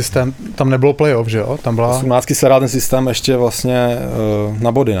hrál ten systém, tam nebylo playoff, že jo, tam byla... 18 se hrál ten systém ještě vlastně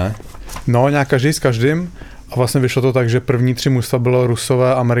na body, ne? No, nějak každý s každým A vlastně vyšlo to tak, že první 3 mužstva bylo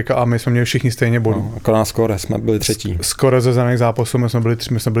Rusové, Amerika a my jsme měli všichni stejně bodů. No, jako na skóre jsme byli třetí. Skoro ze zelených zápasů my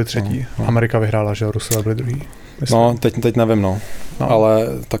jsme byli třetí. No. Amerika vyhrála, že Rusové byli druhý. Myslím. No, teď nevím, no. Ale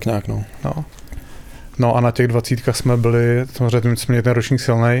tak nějak, no. No a na těch 20 jsme byli, samozřejmě jsme měli ten ročník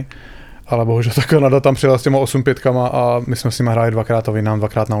silnej, ale bohužel ta Kanada tam přijela s těma 8-5 a my jsme s nimi hráli 2krát a vy nám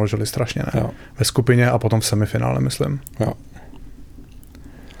 2krát naložili strašně, ne? Jo. Ve skupině a potom v semifinále, myslím. Jo.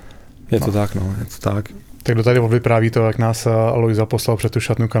 Je to tak, no, je to tak. Tak kdo tady vypráví to, jak nás Aloisa poslal před tu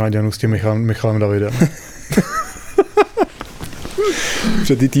šatnu Kanaďanů s tím Michalem Davidem.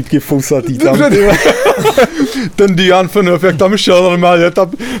 Před ty týpky fousatý tam. Ten Dian Phaneuf, jak tam šel normálně,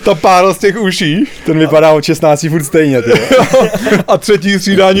 ta pára z těch uší. Ten vypadá od 16 furt stejně, ty. A třetí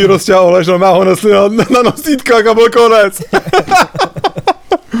střídání rozťah Oleš, no ho nesli na nosítkách a byl konec.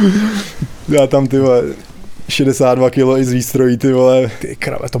 Já tam, ty vole, 62 kilo i z výstrojí, ty vole. Ty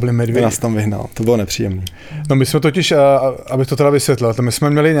krave, to byly medvědi. Nás tam vyhnal, to bylo nepříjemné. No my jsme totiž, abych to teda vysvětlil, my jsme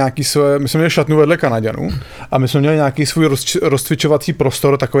měli šatnu vedle Kanaďanů a my jsme měli nějaký svůj rozcvičovací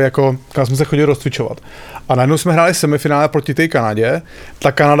prostor, takový jako, kam jsme se chodili rozcvičovat. A najednou jsme hráli semifinále proti té Kanadě,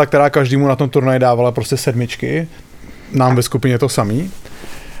 ta Kanada, která každému na tom turnaji dávala prostě 7, nám ve skupině to samý.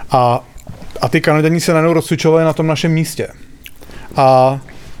 A ty Kanaďani se najednou rozcvičovali na tom našem místě. A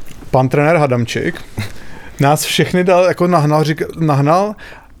pan trenér Hadamčík nás všechny nahnal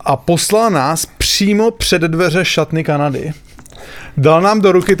a poslal nás přímo před dveře šatny Kanady. Dal nám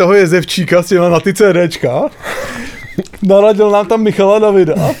do ruky toho jezevčíka s těma na ty CDčka, naradil nám tam Michala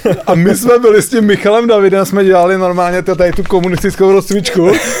Davida a my jsme byli s tím Michalem Davidem, jsme dělali normálně tady tu komunistickou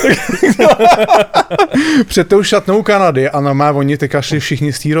rozcvičku před tou šatnou Kanady a normálně oni teďka šli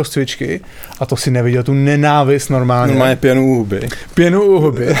všichni z té rozcvičky a to si neviděl tu nenávist normálně. Normálně pěnu u huby. Pěnu u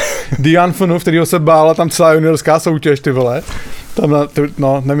huby. Dian Phaneuf, kterýho se bála tam celá juniorská soutěž, ty vole. Tam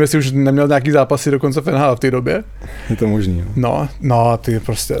nevím, jestli už neměl nějaký zápasy dokonce v NHL v té době. Je to možný, jo. No, ty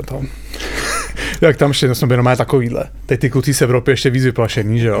prostě to... Jak tam šli, jsme byli normálně takovýhle. Teď ty kluci z Evropy ještě víc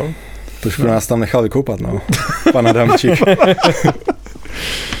vyplašený, že jo? Trošku nás tam nechal vykoupat, no. Pan Adamčík.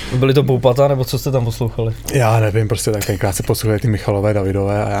 Byly to poupata, nebo co jste tam poslouchali? Já nevím, prostě tak tenkrát se poslouchali ty Michalové,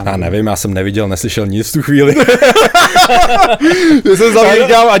 Davidové a já nevím, já jsem neviděl, neslyšel nic v tu chvíli. Já jsem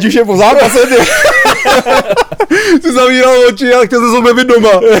zavíral, ať už je po zápase, ty. Jsi zavíral oči a chtěl se sobě být doma.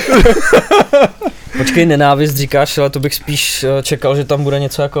 Počkej, nenávist říkáš, ale to bych spíš čekal, že tam bude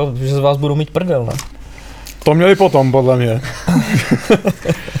něco jako, že z vás budou mít prdel, ne? To měli potom, podle mě.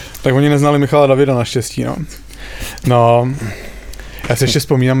 Tak oni neznali Michala Davida naštěstí, no. No, já si ještě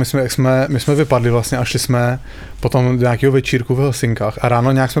vzpomínám, my jsme vypadli vlastně a šli jsme potom do nějakého večírku v Helsinkách a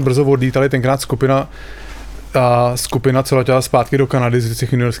ráno nějak jsme brzo odlítali, tenkrát skupina co letěla zpátky do Kanady z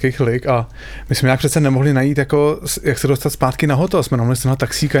těch juniorských lig a my jsme nějak přece nemohli najít, jako, jak se dostat zpátky na hotel, jsme nemohli se na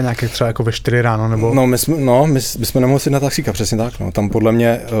taxíka nějaké třeba jako ve 4 ráno, nebo... No, my jsme nemohli si na taxíka, přesně tak, no. Tam podle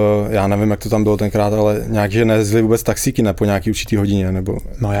mě, já nevím, jak to tam bylo tenkrát, ale nějak, že nejezdili vůbec taxíky ne po nějaký určitý hodině, nebo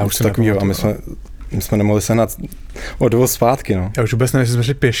no, já už takovýho, a my jsme nemohli sehnat odvoz zpátky, no. Já už vůbec nevím, jestli jsme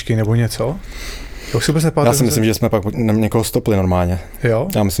šli pěšky nebo něco. Já si myslím, že jsme pak někoho stopli normálně. Jo?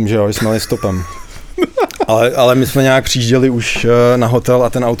 Já myslím, že jo, že jsme jeli stopem. Ale my jsme nějak přijížděli už na hotel a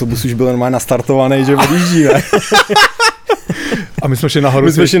ten autobus už byl normálně nastartovaný, že odjíždíme. A my jsme šli nahoru.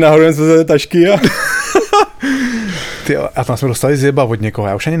 My jsme šli nahoru, jsme vzali tašky a... A tam jsme dostali zjeba od někoho.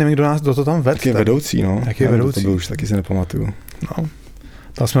 Já už ani nevím, kdo to tam vedl. Taky je vedoucí, no. Jaký je vedoucí? To byl už, taky si nepamatuju. No.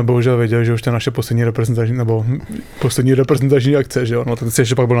 Tam jsme bohužel věděli, že už to je naše poslední reprezentační akce, že jo? No ten si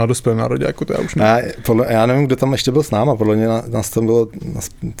ještě pak byl na dospělém národě, jako to já už ne. Já nevím, kdo tam ještě byl s náma, podle mě nás tam bylo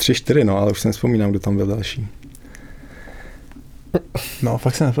 3-4, no, ale už si nespomínám, kdo tam byl další. No,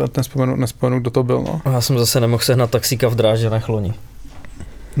 fakt si nespomenu, kdo to byl, no. Já jsem zase nemohl sehnat taxíka v Drážďanech loni.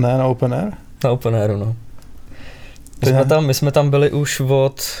 Ne, na Open Air? Na Open Airu, no. My jsme tam byli už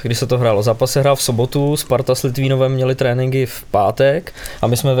když se to hrálo. Zápas se hrál v sobotu, Sparta s Litvínovem měli tréninky v pátek a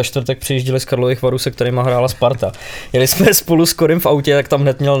my jsme ve čtvrtek přijížděli z Karlových Varů, se kterýma hrála Sparta. Jeli jsme spolu s Korym v autě, tak tam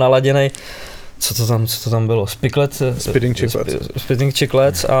hned měl naladěnej, co to tam bylo? Spitting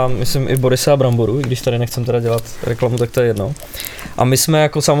Chiclets a myslím i Borisa a Bramboru, i když tady nechcem teda dělat reklamu, tak to je jedno. A my jsme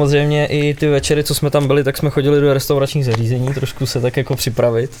jako samozřejmě i ty večery, co jsme tam byli, tak jsme chodili do restauračních zařízení, trošku se tak jako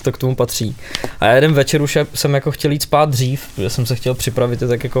připravit, to k tomu patří. A já jeden večer už jsem jako chtěl jít spát dřív, protože jsem se chtěl připravit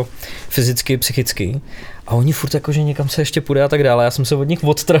tak jako fyzicky, psychicky. A oni furt jako, že někam se ještě půjde a tak dále. Já jsem se od nich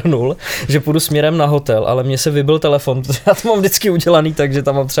odtrhnul, že půjdu směrem na hotel, ale mně se vybil telefon, protože já to mám vždycky udělaný tak, že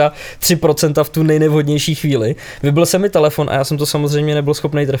tam mám třeba 3% v tu nejnevhodnější chvíli. Vybil se mi telefon a já jsem to samozřejmě nebyl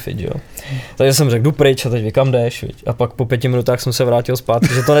schopný trefit, jo. Takže jsem řekl, jdu pryč a teď vy kam jdeš, viď? A pak po 5 minutách jsem se vrátil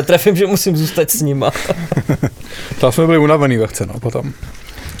zpátky, že to netrefím, že musím zůstat s nima. Tam jsme byli unavený ve chce, no, potom.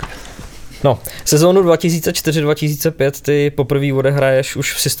 No, sezónu 2004-2005 ty poprvé odehraješ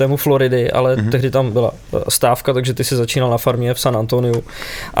už v systému Floridy, ale tehdy tam byla stávka, takže ty si začínal na farmě v San Antoniu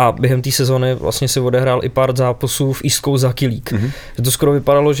a během té sezóny vlastně si odehrál i pár zápasů v East Coast Hockey League. To skoro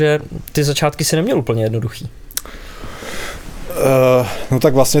vypadalo, že ty začátky si neměl úplně jednoduchý. No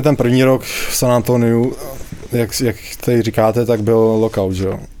tak vlastně ten první rok v San Antoniu, jak tady říkáte, tak byl lockout, že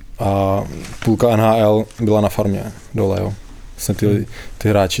jo? A půlka NHL byla na farmě dole, jo? Vlastně ty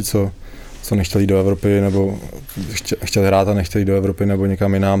hráči, co nechtěli do Evropy, nebo chtěli hrát a nechtěli do Evropy nebo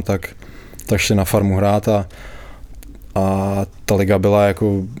někam jinam, tak šli na farmu hrát a ta liga byla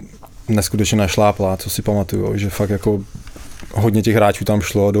jako neskutečně našláplá, co si pamatuju, že fakt jako hodně těch hráčů tam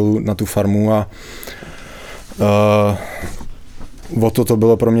šlo dolů na tu farmu a o to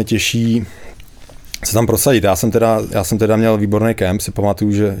bylo pro mě těžší se tam prosadit. Já jsem teda měl výborný kemp, si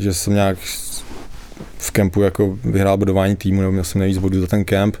pamatuju, že jsem nějak v kempu jako vyhrál bodování týmu, nebo měl jsem nejvíc bodů za ten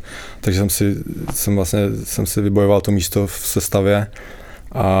kemp, takže jsem si vybojoval to místo v sestavě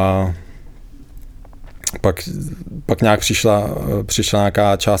a pak nějak přišla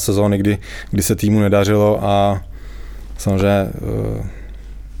nějaká část sezóny, kdy se týmu nedařilo a samozřejmě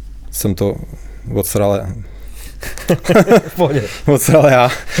jsem to odsral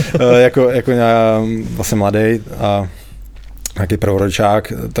já, jako vlastně mladý a nějaký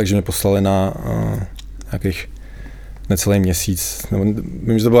prvoročák, takže mě poslali na nějakých necelý měsíc, nebo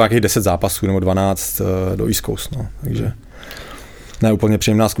vím, že to bylo nějakých 10 zápasů nebo 12 do East Coast, no, takže ne úplně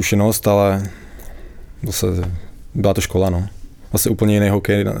příjemná zkušenost, ale zase byla to škola, no. Zase úplně jiný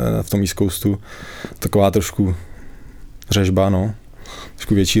hokej v tom East Coastu, taková trošku řežba, no,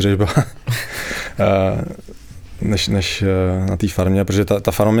 trošku větší řežba, než na té farmě, protože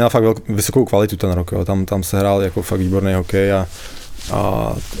ta farma měla fakt vysokou kvalitu ten rok, jo. Tam se hrál jako fakt výborný hokej a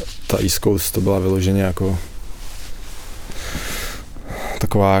ta East Coast to byla vyloženě jako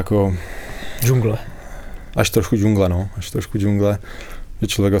taková jako džungle. Až trošku džungle, že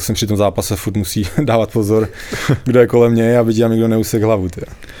člověk vlastně při tom zápase furt musí dávat pozor, kdo je kolem něj, aby ti tam nikdo neusek hlavu. Tě.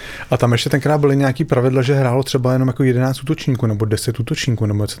 A tam ještě tenkrát byly nějaký pravidla, že hrálo třeba jenom jako 11 útočníků nebo 10 útočníků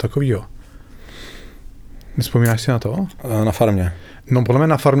nebo něco takového. Nespomínáš si na to? Na farmě. No podle mě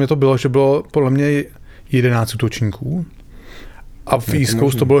na farmě to bylo, že bylo podle mě 11 útočníků a v East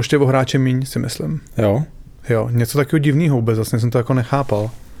Coast to bylo ještě o hráče míň, si myslím. Jo, něco takového divného vůbec, vlastně jsem to jako nechápal.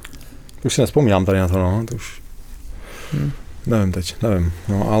 Už si nespomínám tady na to, no, to už nevím,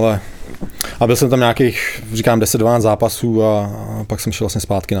 no, ale a byl jsem tam nějakých, říkám, 10-12 zápasů a pak jsem šel vlastně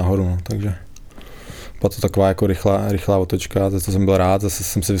zpátky nahoru, no, takže byla to taková jako rychlá otočka, za to jsem byl rád, zase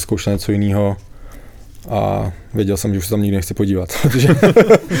jsem si vyzkoušel něco jiného a věděl jsem, že už se tam nikdy nechci podívat, protože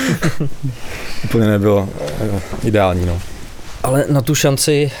úplně nebylo ideální, no. Ale na tu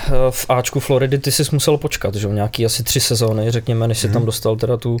šanci v Ačku Floridy ty jsi musel počkat, že? Nějaký asi 3 sezóny, řekněme, než jsi tam dostal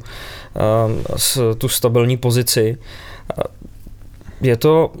teda tu stabilní pozici.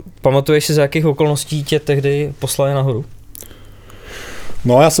 Pamatuješ si, za jakých okolností tě tehdy poslali nahoru?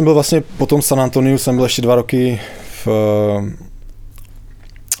 No já jsem byl vlastně po tom San Antoniu, jsem byl ještě 2 roky v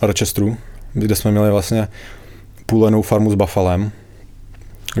Rochesteru, kde jsme měli vlastně půlenou farmu s Buffalem,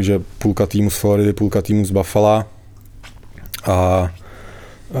 takže půlka týmu z Floridy, půlka týmu z Buffala. A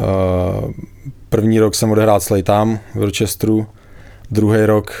první rok jsem odehrál celý tam v Rochesteru, druhý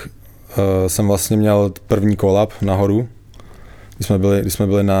rok jsem vlastně měl první call-up nahoru, když jsme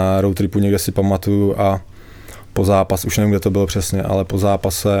byli na road tripu, někde si pamatuju a po zápase, už nevím, kde to bylo přesně, ale po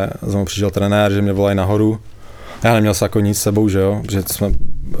zápase za mnou přišel trenér, že mě volají nahoru. Já neměl se jako nic s sebou, že jo, že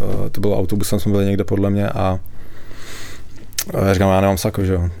to bylo autobusem, jsme byli někde podle mě a já říkám, já nemám sako,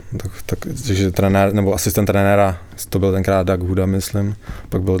 že jo. Takže trenér, nebo asistent trenéra, to byl tenkrát Doug Huda, myslím,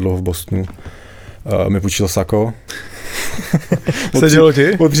 pak byl dlouho v Bostonu, mi půjčil sako. Sedělo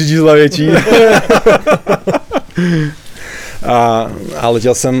ti? Od příčísla větší. a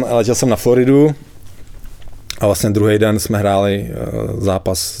letěl jsem na Floridu a vlastně druhý den jsme hráli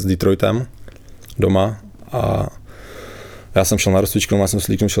zápas s Detroitem doma a já jsem šel na rozcvičku,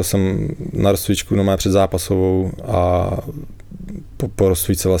 šel jsem na rozcvičku před zápasovou a po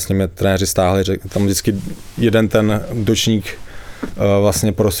rozcvičce vlastně mě trenéři stáhli, tam vždycky jeden ten útočník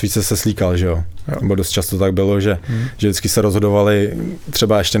vlastně po rozcvičce se slíkal, že jo. Nebo dost často tak bylo, že vždycky se rozhodovali,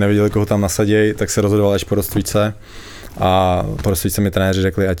 třeba ještě nevěděli, koho tam nasadějí, tak se rozhodovali až po rozcvičce a po rozcvičce mi trenéři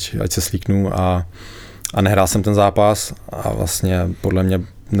řekli, ať se slíknu a nehrál jsem ten zápas a vlastně podle mě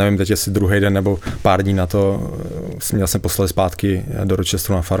nevím teď, jestli druhý den nebo pár dní na to měl jsem poslali zpátky do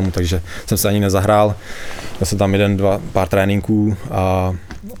Rochesteru na farmu, takže jsem se ani nezahrál. Měl jsem tam pár tréninků a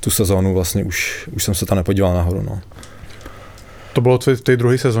tu sezónu vlastně už jsem se tam nepodíval nahoru. No. To bylo v té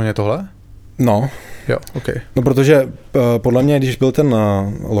druhé sezóně tohle? No. Jo, okay. No protože podle mě, když byl ten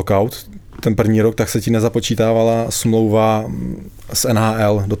lockout, ten první rok, tak se ti nezapočítávala smlouva s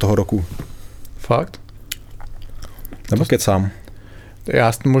NHL do toho roku. Fakt? Nebo kecám.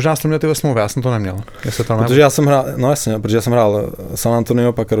 Možná jsem měl ty ve smlouvě, já jsem to neměl. Protože já jsem hrál, no jasně, protože já jsem hrál San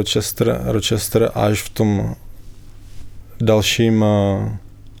Antonio, pak Rochester a až v tom dalším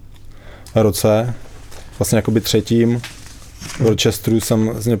roce, vlastně jakoby třetím, v Rochesteru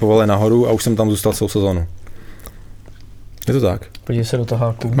jsem z něj povolil nahoru a už jsem tam zůstal celou sezonu. Je to tak? Podívej se do toho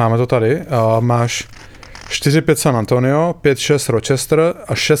háku. Máme to tady. Máš 4-5 San Antonio, 5-6 Rochester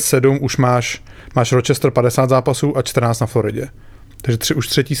a 6-7 už máš Rochester 50 zápasů a 14 na Floridě. Takže už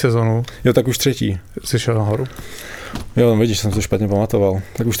třetí sezonu. Jo, tak už třetí. Jsi šel nahoru. Jo, vidíš, jsem to špatně pamatoval.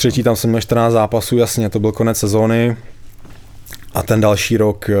 Tak už třetí, tam jsem měl 14 zápasů, jasně, to byl konec sezóny. A ten další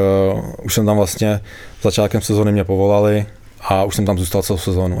rok, už jsem tam vlastně, začátkem sezóny mě povolali a už jsem tam zůstal celou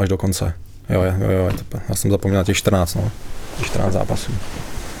sezónu až do konce. Jo, já jsem zapomněl těch 14, no. 14 zápasů.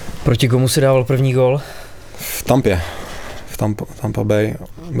 Proti komu si dával první gól? V Tampě. V Tampa Bay.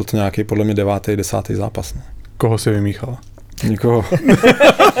 Byl to nějaký podle mě 9., 10. zápas. No. Koho si vymíchal? Nikoho.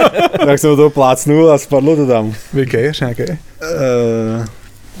 Tak jsem do toho plácnul a spadlo to tam. Vykejř nějaký?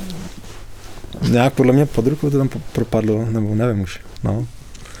 Nějak podle mě pod rukou to tam propadlo, nebo nevím už. No.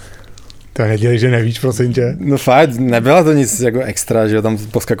 To nedělej, že nevíš, prosím tě. No fakt, nebyla to nic jako extra, že tam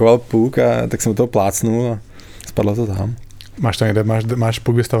poskakoval puk a tak jsem do toho plácnul a spadlo to tam. Máš to někde, máš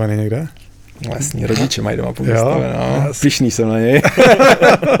puk vystavený někde? No jasný, rodiče mají doma puk vystavený, no. Pyšný jsem na něj.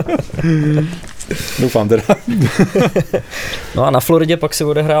 Doufám teda. No a na Floridě pak si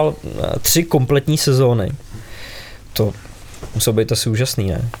odehrál 3 kompletní sezóny. To muselo být asi úžasný,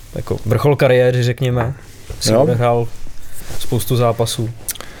 ne? Jako vrchol kariéry, řekněme. Si odehrál spoustu zápasů.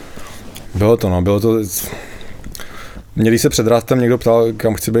 Bylo to. Když se před draftem někdo ptal,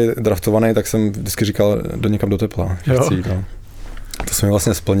 kam chci být draftovaný, tak jsem vždycky říkal někam do tepla, že chci jít, no. To se mi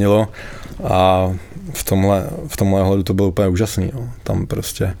vlastně splnilo a v tomhle ohledu to bylo úplně úžasný, no. Tam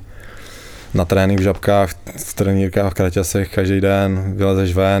prostě na trénink v žabkách, v trenýrkách, v kraťasech každý den,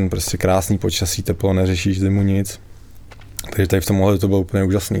 vylezeš ven, prostě krásný počasí, teplo, neřešíš zimu nic. Takže tady v tom ohledu to bylo úplně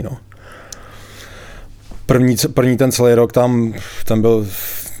úžasný, no. První ten celý rok tam byl,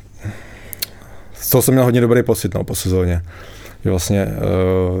 z toho jsem měl hodně dobrý pocit, no, po sezóně. Že vlastně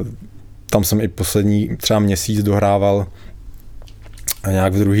tam jsem i poslední třeba měsíc dohrával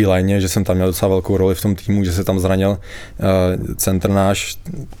nějak v druhé lině, že jsem tam měl docela velkou roli v tom týmu, že se tam zranil centr náš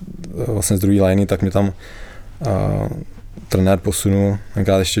vlastně z druhé liny, tak mě tam trenér posunul,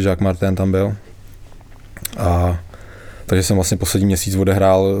 tenkrát ještě Jacques Martin tam byl. Takže jsem vlastně poslední měsíc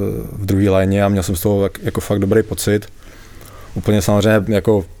odehrál v druhé lině a měl jsem z toho jako fakt dobrý pocit. Úplně samozřejmě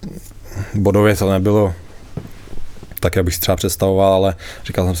jako bodově to nebylo tak, jak bych si třeba představoval, ale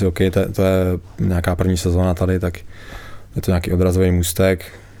říkal jsem si, OK, to je nějaká první sezóna tady, tak je to nějaký odrazový můstek.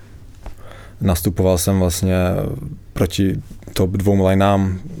 Nastupoval jsem vlastně proti top 2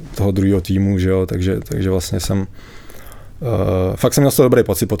 lineám toho druhého týmu, že jo, takže vlastně jsem fakt jsem měl z toho dobrý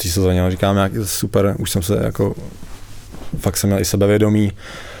pocit po té sezóně, no. Říkám, jak super, už jsem se jako fakt jsem měl i sebevědomí.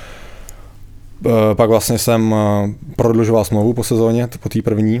 Pak vlastně jsem prodlužoval smlouvu po sezóně, po té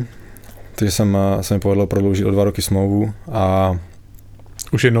první, takže se mi povedlo prodloužit o 2 roky smlouvu a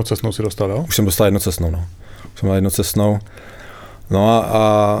už jednocestnou si dostal, jo? Už jsem dostal jednocestnou, no. Jsem měl jednocestnou. No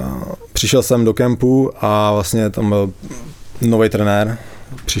a přišel jsem do kempu a vlastně tam byl nový trenér,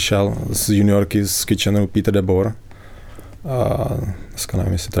 přišel z juniorky z Kitcheneru Peter DeBoer. A dneska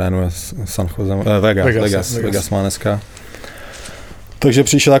nevím, jestli trénuje San Jose, Vegas má dneska. Takže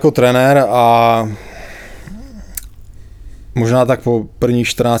přišel jako trenér a možná tak po prvních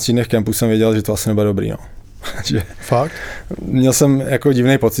 14 dnech kempu jsem věděl, že to asi nebude dobrý, no. Fakt? Měl jsem jako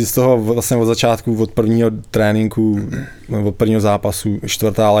divný pocit z toho vlastně od začátku, od prvního tréninku, od prvního zápasu,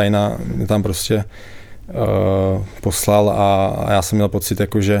 4. lajna mě tam prostě poslal a já jsem měl pocit,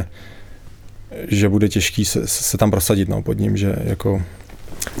 jako, že bude těžký se tam prosadit, no, pod ním, že jako,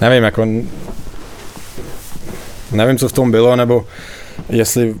 nevím, co v tom bylo, nebo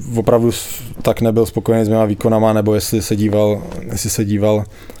jestli opravdu tak nebyl spokojený s mýma výkonama, nebo jestli se díval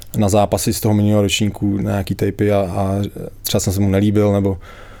na zápasy z toho minulého ročníku, na nějaký tapy a třeba jsem se mu nelíbil, nebo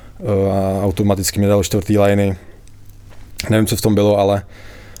automaticky mě dal 4. liny. Nevím, co v tom bylo,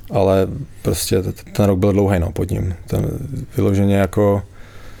 ale prostě ten rok byl dlouhý, no, pod ním. Ten vyloženě jako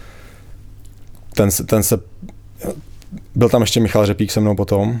byl tam ještě Michal Řepík se mnou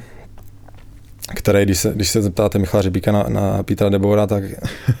potom, který, když se zeptáte Michala Řepíka na Petra DeBoera, tak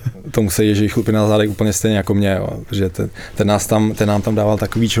to musí ježí chlupy na zádech úplně stejně jako mě, jo. Protože ten nám tam dával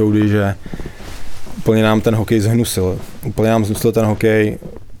takový čoudy, že úplně nám ten hokej zhnusil. Úplně nám zhnusil ten hokej,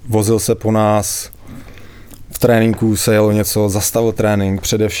 vozil se po nás, tréninku se jelo něco, zastavil trénink,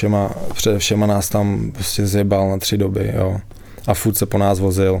 přede všema nás tam prostě zjebal na 3 doby, jo. A furt se po nás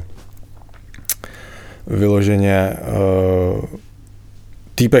vozil. Vyloženě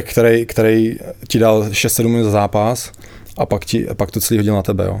týpek, který ti dal 6-7 minut za zápas a pak to celý hodil na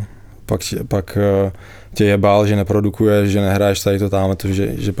tebe, jo. Pak tě jebal, že neprodukuješ, že nehraješ tady to tam,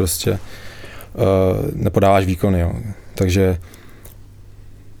 že prostě nepodáváš výkony, jo. Takže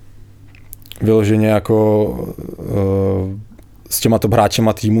vyloženě jako s těma top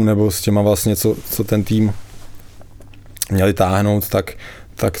hráčema týmu nebo s těma vlastně, co ten tým měli táhnout,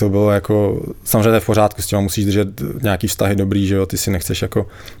 tak to bylo jako, samozřejmě v pořádku, s těma musíš držet nějaký vztahy dobrý, že jo, ty si nechceš jako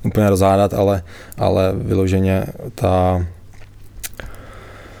úplně rozhádat, ale vyloženě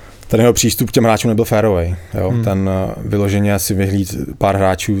ten jeho přístup k těm hráčům nebyl férovej, jo, ten vyloženě si vyhlíd pár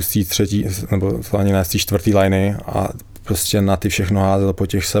hráčů z té třetí, nebo ani ne z té čtvrtý liney a prostě na ty všechno házel, po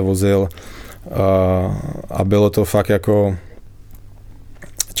těch se vozil a bylo to fakt jako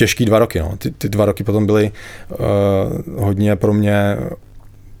těžký 2 roky, no. Ty 2 roky potom byly hodně pro mě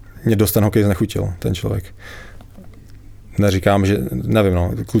dost ten hokej znechutil, ten člověk. Neříkám, že, nevím,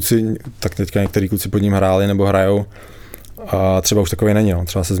 no, kluci, tak teďka některý kluci pod ním hráli nebo hrajou a třeba už takový není, no,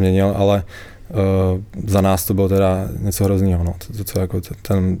 třeba se změnil, ale za nás to bylo teda něco hroznýho, no, to co jako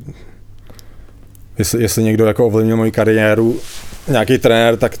ten, jestli někdo jako ovlivnil moji kariéru, nějaký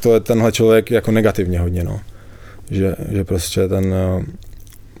trenér, tak to je tenhle člověk jako negativně hodně, no, že prostě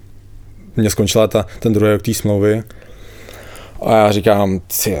mě skončila ten druhý rok té smlouvy a já říkám,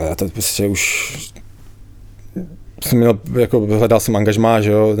 já to prostě už hledal jsem angažmá,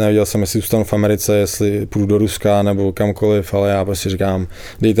 že jo, nevěděl jsem, jestli zůstanu v Americe, jestli půjdu do Ruska nebo kamkoliv, ale já prostě říkám,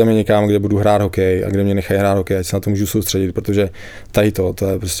 dejte mi někam, kde budu hrát hokej a kde mě nechají hrát hokej, ať se na to můžu soustředit, protože tady to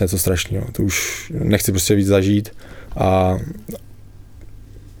je prostě něco strašného, to už nechci prostě víc zažít a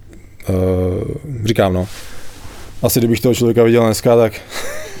říkám, no, asi kdybych toho člověka viděl dneska, tak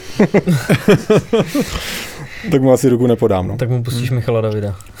tak mu asi ruku nepodám, no. Tak mu pustíš Michala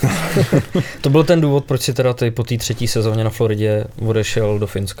Davida. To byl ten důvod, proč si teda ty po té 3. sezóně na Floridě odešel do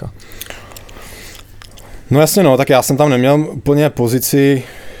Finska. No jasně, no, tak já jsem tam neměl úplně pozici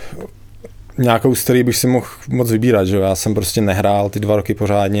nějakou, z který bych si mohl moc vybírat, že jo. Já jsem prostě nehrál ty 2 roky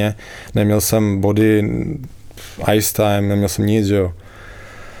pořádně, neměl jsem body, ice time, neměl jsem nic, že jo.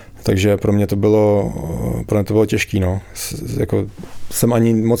 Takže pro mě to bylo těžký, no. Jako jsem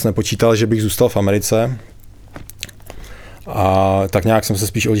ani moc nepočítal, že bych zůstal v Americe. A tak nějak jsem se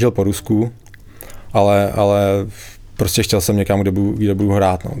spíš odjížděl po Rusku, ale prostě chtěl jsem někam, kde budu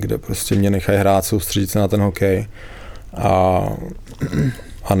hrát, no, kde prostě mě nechají hrát, soustředit se na ten hokej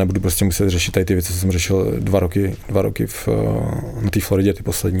a nebudu prostě muset řešit tady ty věci, co jsem řešil 2 roky na té Floridě, ty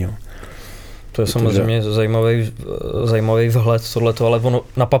poslední. No. To je samozřejmě zajímavý vhled tohleto, ale ono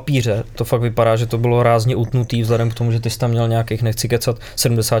na papíře to fakt vypadá, že to bylo rázně utnutý vzhledem k tomu, že ty jsi tam měl nějakých, nechci kecat,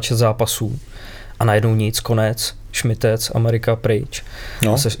 76 zápasů a najednou nic, konec, Šmitec, Amerika pryč,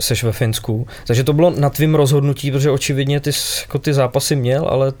 no. Seš ve Finsku. Takže to bylo na tvým rozhodnutí, protože očividně ty jako ty zápasy měl,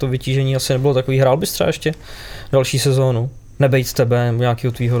 ale to vytížení asi nebylo takový. Hrál bys třeba ještě další sezónu? Nebejt z tebe nebo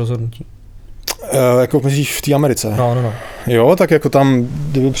nějakého tvýho rozhodnutí? Jako myslíš v té Americe? No. Jo, tak jako tam,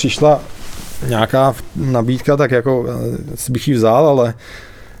 kdyby přišla nějaká nabídka, tak jako bych ji vzal,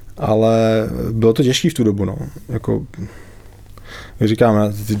 ale bylo to těžký v tu dobu, no. Jako, jak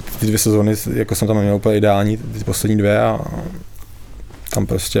říkám, ty 2 sezóny, jako jsem tam neměl úplně ideální, ty poslední 2 a tam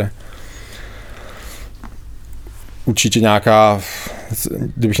prostě určitě nějaká,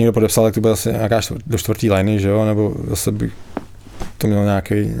 kdybych někdo podepsal, tak to byla asi nějaká do 4. liney, že jo, nebo zase by to měl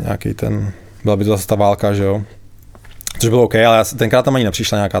nějaký ten, byla by to zase ta válka, že jo. Což bylo OK, ale tenkrát tam ani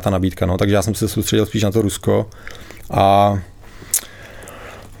nepřišla nějaká ta nabídka, no, takže já jsem se soustředil spíš na to Rusko a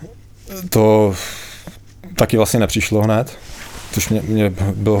to taky vlastně nepřišlo hned, což mě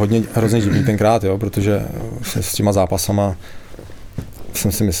bylo hrozně divný tenkrát, jo, protože s těma zápasama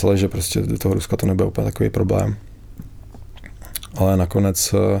jsem si myslel, že prostě do toho Ruska to nebude úplně takový problém. Ale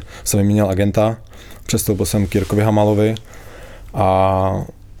nakonec jsem vyměnil agenta, přestoupil jsem k Jirkovi Hamalovi a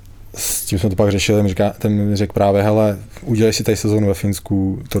s tím jsme to pak řešili, ten mi řekl právě, hele, udělej si tady sezónu ve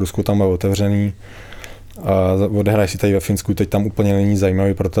Finsku, to Rusko tam bude otevřený, odehraj si tady ve Finsku, teď tam úplně není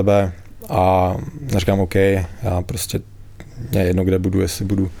zajímavý pro tebe a říkám OK, já prostě, mě jedno, kde budu, jestli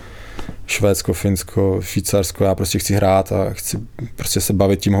budu Švédsko, Finsko, Švýcarsko, já prostě chci hrát a chci prostě se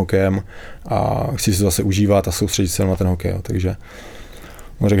bavit tím hokejem a chci si to zase užívat a soustředit se na ten hokej, takže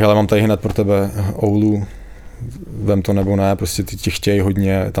on řekl, hele, mám tady hned pro tebe Oulu, vem to nebo ne, prostě ty tě chtějí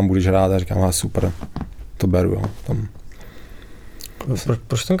hodně, tam budeš hrát a říkám, super, to beru, jo, tam.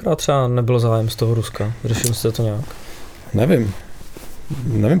 Proč tenkrát třeba nebyl zájem z toho Ruska? Řešil jste to nějak?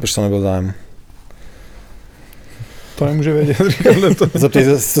 Nevím, proč tam nebyl zájem. To nemůže vědět, říkám to. Zeptej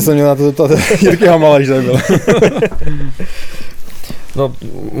se, co jsem měl na to zeptat Jirky Hamala, když tady byl. No,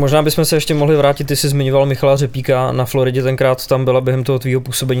 možná bychom se ještě mohli vrátit, ty jsi zmiňoval Michala Řepíka, na Floridě tenkrát tam byla během toho tvýho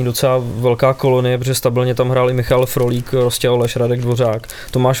působení docela velká kolonie, protože stabilně tam hráli Michal Frolík, Rostě Oleš, Radek Dvořák,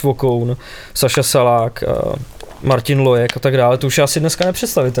 Tomáš Vokoun, Saša Salák, Martin Lojek a tak dále, to už je asi dneska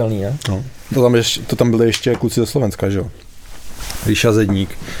nepředstavitelný, ne? No, to tam byli ještě kluci ze Slovenska, že jo? Ríša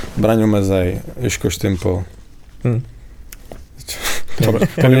Zedník, Braňo Mezej, Ježko Štympo.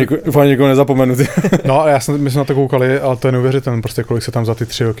 Doufám, někoho nezapomenu. No a my jsme na to koukali, ale to je neuvěřitelné, prostě kolik se tam za ty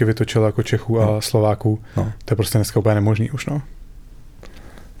 3 roky vytočilo jako Čechů a Slováků. No. To je prostě dneska úplně nemožný už, no.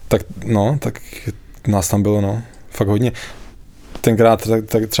 Tak nás tam bylo, no, fakt hodně. Tenkrát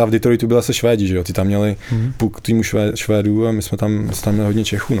tak třeba v Detroitu byla se Švédi, že jo, ty tam měli půl týmu Švédů a my jsme tam měli hodně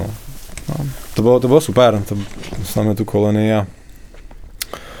Čechů, no. To bylo super, to jsme měli tu kolonii a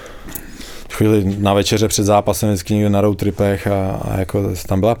chodili na večeře před zápasem vždycky někde na road tripech a jako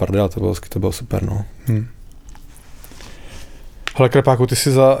tam byla prdel, to bylo super, no. Hele Krepáku, ty jsi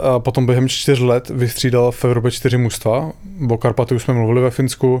potom během 4 let vystřídal v Evropě 4 mužstva, o Karpaty už jsme mluvili ve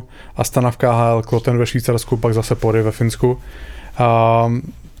Finsku, Astana v KHL, Kloten ve Švýcarsku, pak zase Pory ve Finsku.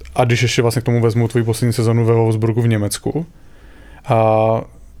 A když ještě vlastně k tomu vezmu tvoji poslední sezonu ve Wolfsburgu v Německu,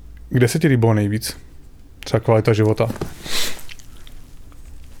 kde se ti líbilo nejvíc? Třeba kvalita života?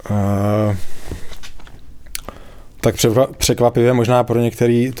 Tak překvapivě možná pro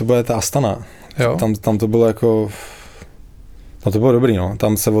některý to bude ta Astana. Jo? Tam to bylo jako... No to bylo dobrý, no.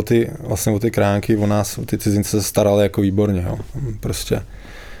 Tam se o ty kránky, o nás, o ty cizince se starali jako výborně, jo. Prostě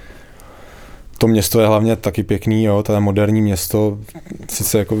to město je hlavně taky pěkný, jo, to je moderní město,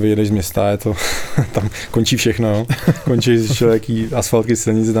 sice jako vyjedeš z města, je to, tam končí všechno, jo. Končí všelijaký asfaltky,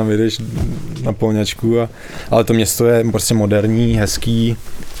 silnice, tam vyjedeš na polňačku, ale to město je prostě moderní, hezký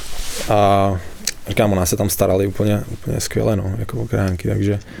a říkám, o nás se tam starali úplně skvěle, no, jako o kránky,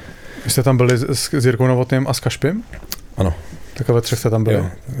 takže... Vy jste tam byli s Jirkou Novotným a s Kašpim? Ano. Tak ve 3 jste tam byli? Jo,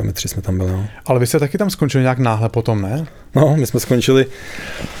 my 3 jsme tam byli, no. Ale vy jste taky tam skončili nějak náhle potom, ne? No, my jsme skončili,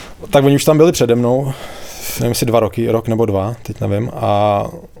 tak oni už tam byli přede mnou, nevím jestli 2 roky, rok nebo 2, teď nevím, a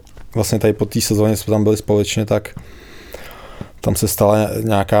vlastně tady po té sezóně jsme tam byli společně, tak tam se stala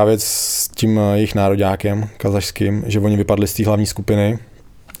nějaká věc s tím jejich nároďákem kazašským, že oni vypadli z té hlavní skupiny.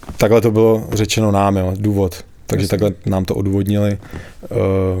 Takhle to bylo řečeno nám, jo, důvod, takže takhle nám to odůvodnili.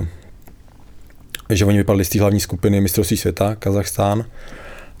 Že oni vypadli z té hlavní skupiny mistrovství světa, Kazachstán,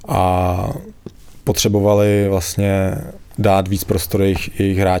 a potřebovali vlastně dát víc prostoru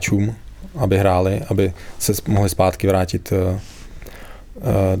jejich hráčům, aby hráli, aby se mohli zpátky vrátit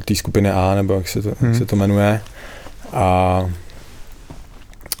do té skupiny A, nebo jak se to jmenuje. A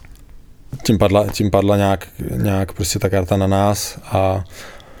tím padla nějak prostě ta karta na nás a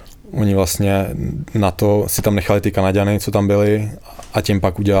oni vlastně na to si tam nechali ty Kanaďany, co tam byli, a tím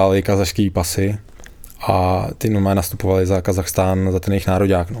pak udělali kazašský pasy a ty normálně nastupovali za Kazachstán, za ten jejich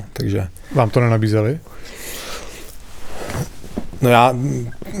nároďák, no, takže... Vám to nenabízeli? No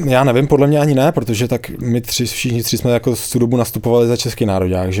já nevím, podle mě ani ne, protože tak my všichni 3 jsme jako v tu dobu nastupovali za český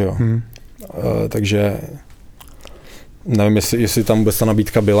nároďák, že jo. Takže nevím, jestli tam vůbec ta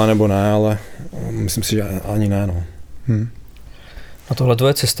nabídka byla nebo ne, ale myslím si, že ani ne, no. A tohle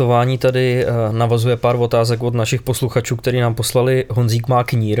tvoje cestování tady navazuje pár otázek od našich posluchačů, který nám poslali. Honzík má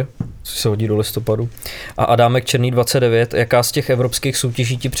knír, což se hodí do listopadu, a Adámek Černý 29. Jaká z těch evropských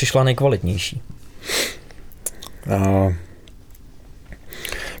soutěží ti přišla nejkvalitnější?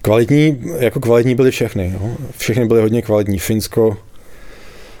 Kvalitní byly všechny, jo. Všechny byly hodně kvalitní. Finsko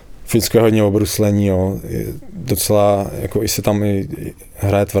je hodně obruslení, jo. Docela, jako i se tam i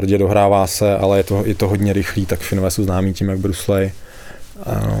hraje tvrdě, dohrává se, ale je to hodně rychlý, tak Finové jsou známí tím, jak bruslej.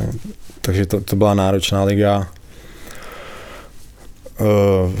 Takže to byla náročná liga.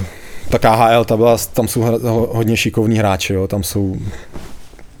 Ta KHL, tam jsou hodně šikovní hráči, jo. Tam jsou,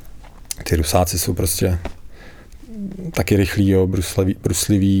 ty Rusáci jsou prostě taky rychlí, jo,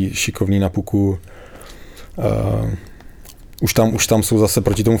 brusliví, šikovní na puku. Už tam jsou zase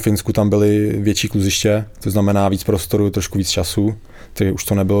proti tomu Finsku, tam byly větší kluziště, to znamená víc prostoru, trošku víc času, takže už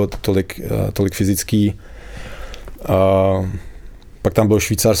to nebylo tolik fyzický. Pak tam bylo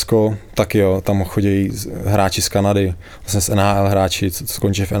Švýcarsko, taky jo, tam chodí hráči z Kanady, vlastně z NHL hráči, co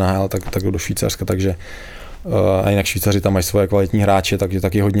skončí v NHL, tak do Švýcarska, takže a jinak Švýcaři tam mají svoje kvalitní hráče, takže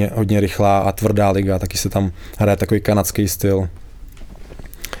taky hodně rychlá a tvrdá liga, taky se tam hraje takový kanadský styl.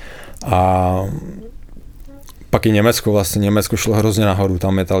 A pak i Německo šlo hrozně nahoru,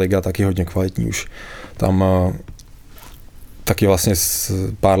 tam je ta liga taky hodně kvalitní už. Tam taky vlastně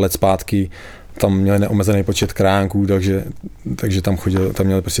pár let zpátky tam měli neomezený počet kránků, takže tam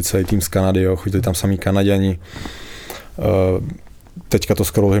měli prostě celý tým z Kanady, jo, chodili tam samý Kanaďani. Teďka to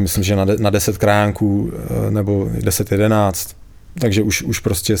scrolluji, myslím, že na 10 krajánků nebo 10-11. Takže už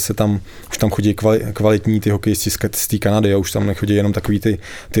prostě už tam chodí kvalitní ty hokejisti z té Kanady, a už tam nechodí jenom takový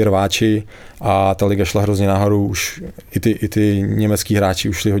ty rváči, a ta liga šla hrozně nahoru, už i ty německý hráči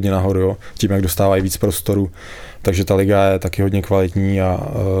už šli hodně nahoru, jo, tím, jak dostávají víc prostoru, takže ta liga je taky hodně kvalitní a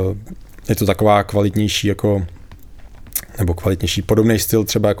je to taková kvalitnější nebo kvalitnější, podobný styl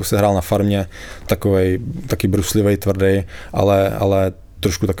třeba jako se hrál na Farmě, taky bruslivý, tvrdý, ale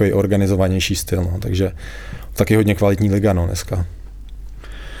trošku takový organizovanější styl, no, takže taky hodně kvalitní liga, no, dneska.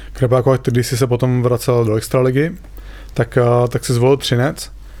 Krepáko, když jsi se potom vracel do extraligy, tak si zvolil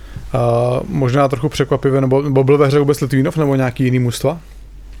Třinec. Možná trochu překvapivě, nebo byl ve hře vůbec Litvínov nebo nějaký jiný mužstva?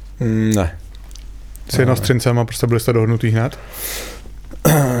 Ne. Jsi jednal s Třincem a prostě byli jste dohodnutý hned?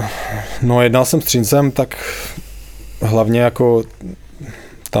 No, jednal jsem s Třincem, tak hlavně jako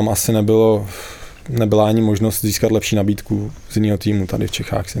tam asi nebyla ani možnost získat lepší nabídku z jiného týmu tady v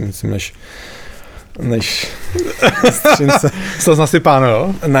Čechách, si myslím, než Třince. Jsi nasypáno,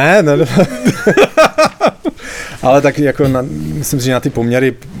 jo? Ne. Ale tak jako myslím si, že na ty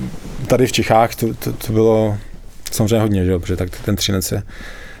poměry tady v Čechách to bylo samozřejmě hodně, že jo, protože tak ten Třinec je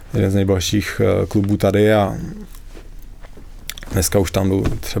jeden z nejbližších klubů tady a dneska už tam byl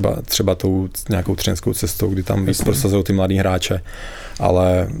třeba tou nějakou třinskou cestou, kdy tam víc prosazují ty mladý hráče,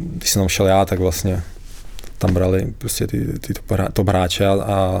 ale když jsem tam šel já, tak vlastně tam brali prostě ty top hráče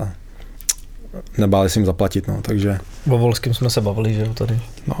a nebáli si jim zaplatit, no, takže... O Volským jsme se bavili, že jo, tady.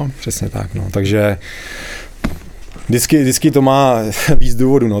 No, přesně tak, no, takže vždycky to má víc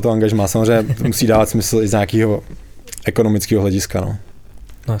důvodů, no, to angažmá, samozřejmě musí dávat smysl i z nějakého ekonomického hlediska, no.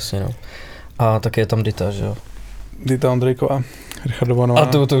 No, jasně, no. A taky je tam Dita, že jo? Dita Ondrejková, Richardova Nová.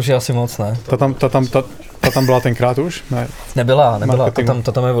 A to už je asi moc, ne? Ta tam byla tenkrát už? Ne. Nebyla.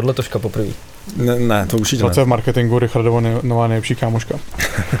 Ta tam je od letoška poprvé. Ne, to určitě ne. V marketingu Richardova Nová nejlepší kámoška.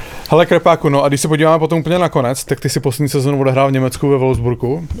 Hele, Krepáku, no a když se podíváme potom úplně na konec, tak ty si poslední sezonu odehrál v Německu ve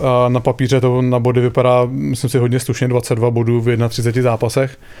Wolfsburgu. Na papíře to na body vypadá, myslím si, hodně slušně, 22 bodů v 31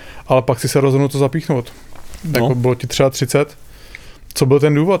 zápasech, ale pak si se rozhodnul to zapíchnout. No. Jako bylo ti třeba 30. Co byl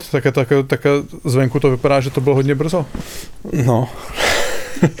ten důvod? Také zvenku to vypadá, že to bylo hodně brzo. No,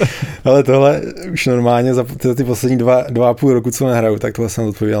 ale tohle už normálně za ty poslední 2,5 roku, co nehraju, tak tohle jsem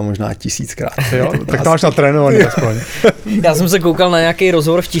odpověděl možná 1000krát. Jo, tak to máš natrénovaný aspoň. Já jsem se koukal na nějaký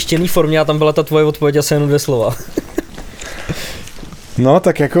rozhovor v tištěný formě a tam byla ta tvoje odpověď asi jen 2 slova. No,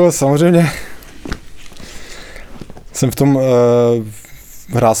 tak jako samozřejmě jsem v tom,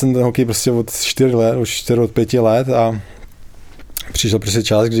 hrál jsem ten hokej prostě od 5 let a přišel prostě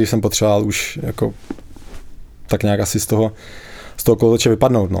čas, když jsem potřeboval už jako tak nějak asi z toho kolotoče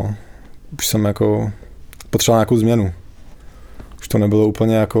vypadnout, no. Už jsem jako potřeboval nějakou změnu. Už to nebylo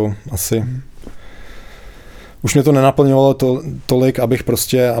úplně jako asi... Už mě to nenaplňovalo tolik, abych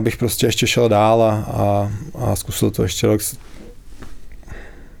prostě ještě šel dál a zkusil to ještě rok.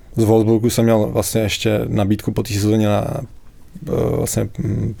 Z Wolfsburgu jsem měl vlastně ještě nabídku po té sezóně vlastně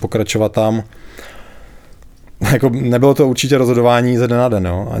pokračovat tam. Jako nebylo to určitě rozhodování ze dne na den,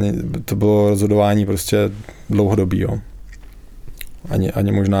 jo. Ani to bylo rozhodování prostě dlouhodobý, jo.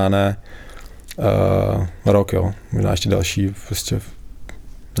 Ani možná ne rok, jo. Možná ještě další prostě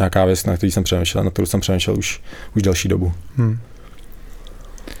nějaká věc, na kterou jsem přemýšlel už delší dobu.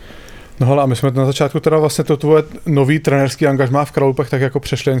 No hele, a my jsme na začátku teda vlastně to tvoje nový trenérský angažmá v Kralupech tak jako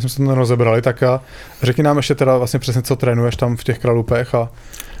přešli, ani jsme se to nerozebrali, tak a řekni nám ještě teda vlastně přesně, co trénuješ tam v těch Kralupech a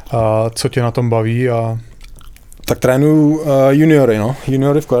co tě na tom baví a... Tak trénuju juniory, no.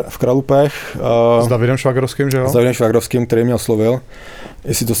 Juniory v Kralupech. S Davidem Švagrovským, že jo? S Davidem Švagrovským, který mě oslovil,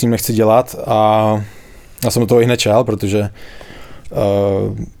 jestli to s ním nechci dělat, a já jsem do toho i hned čel, protože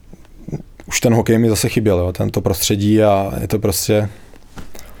už ten hokej mi zase chyběl, jo, tento prostředí, a je to prostě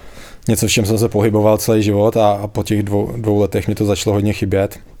něco, v čem jsem se pohyboval celý život, a po těch dvou letech mi to začalo hodně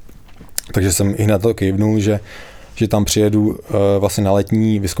chybět. Takže jsem i hned to kývnul, že tam přijedu vlastně na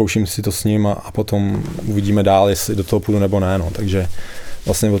letní, vyzkouším si to s ním a potom uvidíme dál, jestli do toho půjdu nebo ne. No. Takže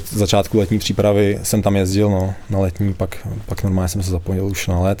vlastně od začátku letní přípravy jsem tam jezdil, no, na letní, pak normálně jsem se zapojil už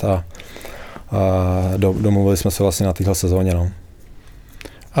na let a domluvili jsme se vlastně na téhle sezóně. No.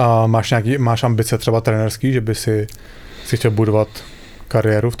 A máš ambice třeba trenérský, že by si chtěl budovat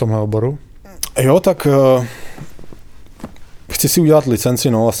kariéru v tomhle oboru? Jo, tak chci si udělat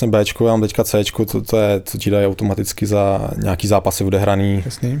licenci, no, vlastně Bčko, já mám teďka Cčko, to ti dají automaticky za nějaký zápasy odehraný.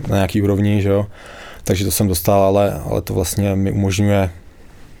 Jasný. Na nějaký úrovni, že jo. Takže to jsem dostal, ale to vlastně mi umožňuje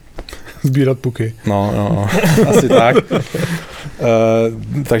sbírat puky. No, asi tak.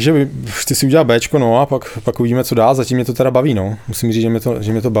 Takže chci si udělat Bčko, no, a pak uvidíme, co dál. Zatím mě to teda baví, no. Musím říct,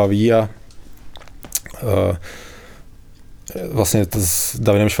 že mě to baví a vlastně s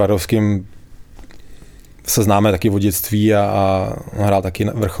Davidem Švádovským se známe taky od dětství a hrál taky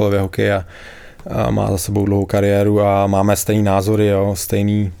vrcholově hokej a má za sebou dlouhou kariéru a máme stejný názory, jo,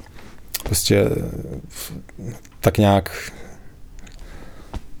 stejný prostě tak nějak,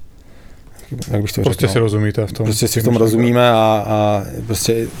 jak bych to prostě řekl, si rozumíte v tom. Prostě si v tom rozumíme a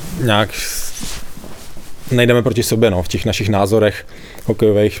prostě nějak nejdeme proti sobě, no, v těch našich názorech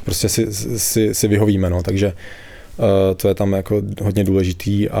hokejových prostě si vyhovíme, no, takže to je tam jako hodně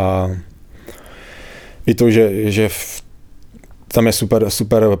důležitý a i to, že tam je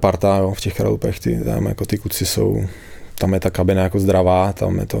super parta, jo, v těch Kralupech, tam jako ty kluci jsou, tam je ta kabina jako zdravá,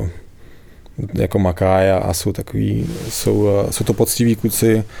 tam je to jako makají a jsou takový, jsou to poctiví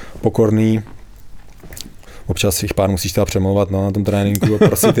kluci, pokorný. Občas jich pár musíš teda přemlouvat, no, na tom tréninku a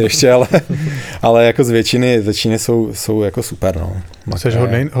prosit ještě, ale jako z většiny jsou jako super, no. Jsi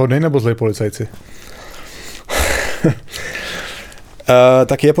hodnej nebo zlej policajci?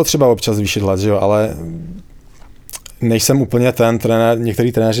 Tak je potřeba občas zvýšit hlad, že jo, ale nejsem úplně ten trenér,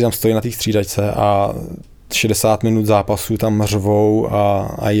 některý trenéři tam stojí na té střídačce a 60 minut zápasu tam řvou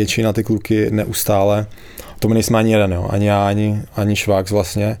a ječí na ty kluky neustále. To my nejsme ani jeden, jo, ani já, ani Šváks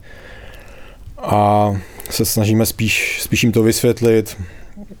vlastně. A se snažíme spíš jim to vysvětlit,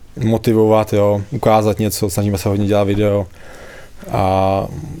 motivovat, jo, ukázat něco, snažíme se hodně dělat video. A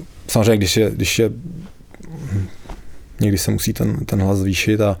samozřejmě, když je někdy se musí ten hlas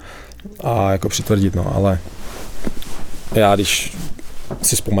zvýšit a jako přitvrdit, no, ale já když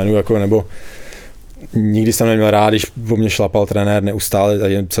si vzpomenu, jako, nebo nikdy jsem neměl rád, když po mně šlapal trenér neustále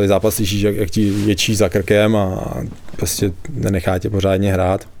a celý zápas slyšíš, jak ti ječí za krkem a prostě nenechá tě pořádně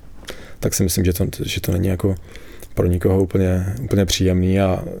hrát, tak si myslím, že to není jako pro nikoho úplně příjemný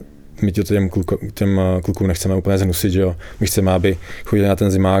a my těm klukům nechceme úplně zhnusit, že jo. My chceme, aby chodili na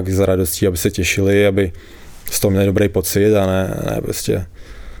ten zimák za radostí, aby se těšili, aby z toho měli dobrý pocit a ne prostě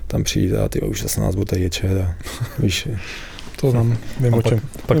tam přijít a ty už zase nás bude ječet a víš. To znám, vím o čem.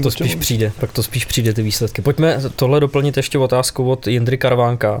 Pak to spíš přijde ty výsledky. Pojďme tohle doplnit ještě otázkou od Jindry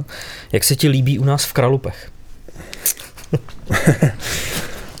Karvánka. Jak se ti líbí u nás v Kralupech?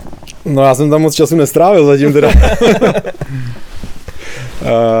 No já jsem tam moc času nestrávil zatím teda.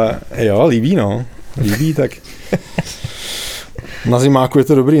 Jo, líbí, no. Líbí, tak na zimáku je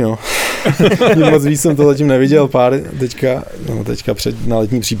to dobrý, no. Moc víc jsem to zatím neviděl, teďka na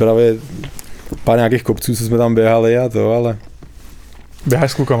letní přípravě pár nějakých kopců, co jsme tam běhali a to, ale...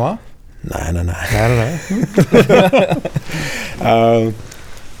 Běháš s klukama? Ne.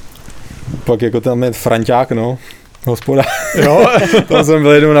 Pak jako tam je Franťák, no, hospoda. Jo. Tam jsem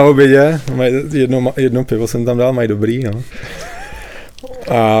byl jednou na obědě, jedno pivo jsem tam dal, mají dobrý, no.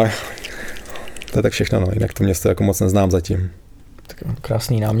 A to je tak všechno, no, jinak to město jako moc neznám zatím. Tak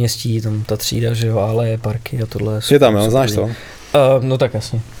krásný náměstí, tam ta třída, že jo, ale parky a tohle. Je tam, jo, znáš to? No tak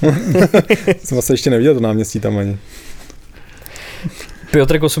jasně. Jsem vlastně ještě neviděl to náměstí tam ani.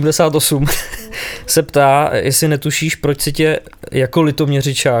 Piotrek 88 se ptá, jestli netušíš, proč si tě jako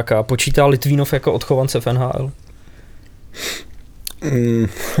Litoměřičáka počítá Litvínov jako odchovance v NHL?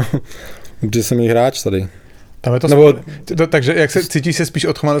 Protože jsem jí hráč tady. Tam je to takže jak se cítíš se spíš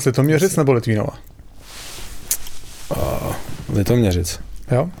odchovanec Litoměřic nebo Litvínova? Litoměřic.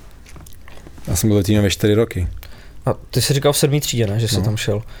 Jo? Já jsem byl Litvínově 4 roky. A ty jsi říkal v 7. třídě, ne, že jsi tam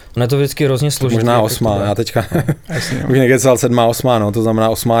šel. Ono je to vždycky hrozně složitý. Možná 8, já teďka už nekecal 7, 8, no, to znamená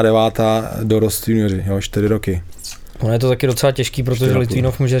 8, 9 dorost junioři, jo, 4 roky. Ono je to taky docela těžký, protože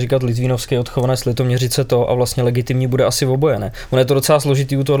Litvínov může říkat Litvínovský odchovanec, Litoměřice to a vlastně legitimní bude asi oboje, ne? Ono je to docela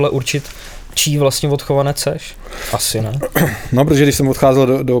složitý u tohle určit, čí vlastně odchovanec seš? Asi ne. No, protože když jsem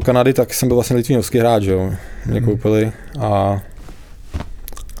odcházel do Kanady, tak jsem byl vlastně litvínovský hráč, jo. Mě koupili a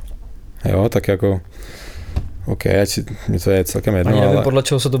jo, tak jako OK, mě to je celkem jedno, ani nevím, ale... podle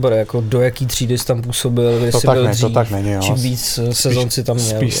čeho se to bere, jako do jaký třídy jsi tam působil, jestli byl dřív, to tak není, jo. čím víc sezon si tam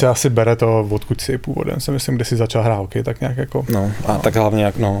měl. Spíš se asi bere to, odkud jsi původem, si myslím, kde jsi začal hrát hokej, tak nějak jako... No, a tak hlavně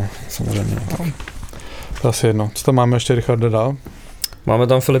jak, no, samozřejmě. No. To asi jedno. Co tam máme ještě, Richarde, dál? Máme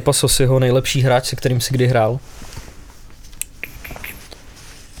tam Filipa Sosiho, nejlepší hráč, se kterým jsi kdy hrál.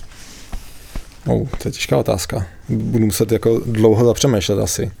 To je těžká otázka. Budu muset jako dlouho zapřemýšlet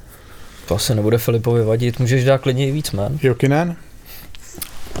asi. To asi nebude Filipovi vadit, můžeš dát klidně i víc, man. Jokinen,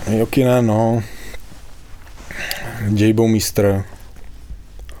 no. J. Bouwmeester.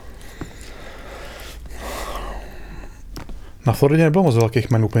 Na Floridě nebylo moc velkých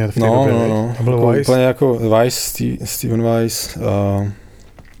jmen úplně v té době, no. To byl jako Weiss. Úplně jako Weiss, Steven Weiss.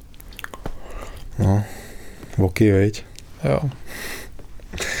 No, Voky, veď. Jo.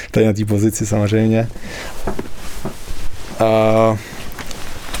 Tady na té pozici samozřejmě.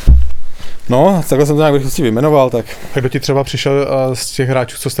 No, takhle jsem to nějak rychlosti vyjmenoval, tak. Tak kdo ti třeba přišel z těch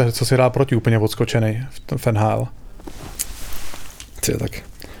hráčů, co si hrál proti, úplně odskočený v NHL? Tak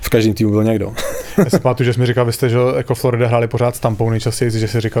v každém týmu byl někdo. Já si pamatuju, že jsi mi říkal, vy jste, že jako Florida hráli pořád s Tampou nejčastěji, že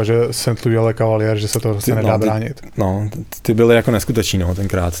jsi říkal, že St. Louis ale Cavalier, že se to vlastně nedá bránit. Ty byly jako neskuteční, no,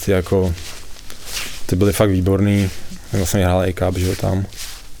 tenkrát. Ty byly fakt výborný. Vlastně hrál A-Cup, že jo, tam.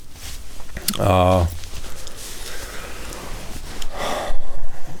 A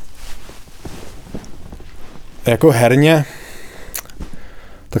jako herně,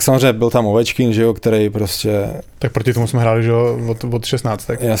 tak samozřejmě byl tam Ovečkin, že jo, který prostě. Tak proti tomu jsme hráli, že jo, od 16.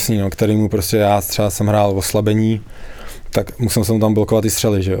 Tak. Jasný, no, který mu prostě, já třeba jsem hrál v oslabení, tak musel jsem tam blokovat ty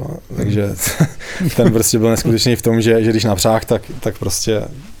střely, že jo. Takže ten prostě byl neskutečný v tom, že když napřáh, tak prostě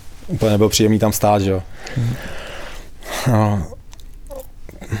úplně nebyl příjemný tam stát, že jo. No.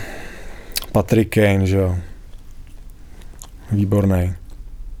 Patrick Kane, že jo. Výborný.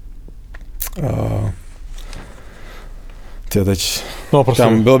 Teď no, prostě.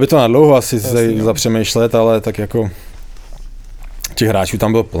 Tam bylo by to na dlouho asi zapřemýšlet, ale tak jako těch hráčů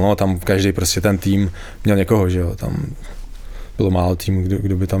tam bylo plno, tam každý prostě ten tým měl někoho, že jo, tam bylo málo týmů,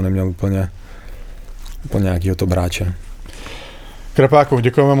 kdo by tam neměl úplně nějakýho to bráče. Krepáku,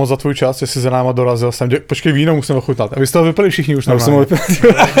 děkujeme moc za tvůj čas, že jsi za náma dorazil sem. Počkej, víno musím ochutnat. A vy jste to vypili všichni už normálně.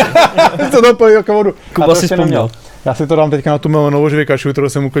 Vy jste to vypili jako vodu. Kuba si vzpomněl. Já si to dám teďka na tu melonovou žvikačku, kterou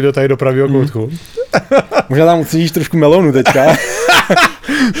jsem uklidil tady do pravýho koutku. Možná tam ucítíš trošku melonu teďka.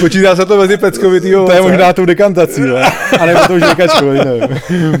 Počítá se to mezi peckovitýho. To je možná tou dekantací, ne? A nebo tou žvikačkou, nevím.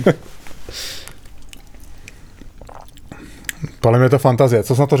 Podle mě je to fantazie.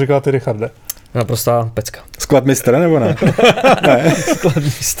 Co jsi na to říkal ty, Richarde? Naprostá pecka. Skladmistr, nebo ne? Ne.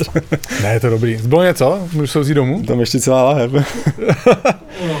 Skladmistr. Ne, je to dobrý. Zbylo něco? Můžu se vzít domů? Tam ještě celá lahev.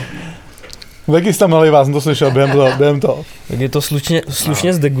 Jaký jsi tam nalivá, jsem to slyšel během toho. Tak je to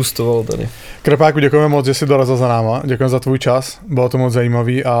slušně zdegustoval tady. Krepáku, děkujeme moc, že jsi dorazil za náma. Děkujeme za tvůj čas. Bylo to moc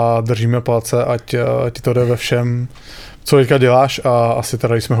zajímavý a držíme palce, ať ti to jde ve všem, co teďka děláš, a asi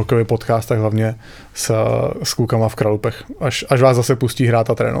teda, když jsme hokejový podcast, tak hlavně s klukama v Kralupech, až vás zase pustí hrát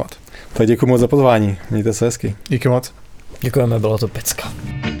a trénovat. Tak děkuji moc za pozvání, mějte se hezky. Díky moc. Děkujeme, byla to pecka.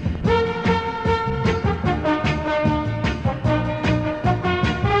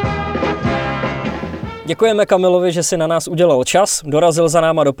 Děkujeme Kamilovi, že si na nás udělal čas, dorazil za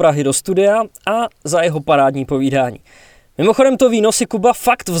náma do Prahy do studia a za jeho parádní povídání. Mimochodem to víno si Kuba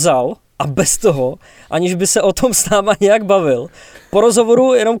fakt vzal a bez toho, aniž by se o tom s náma nějak bavil. Po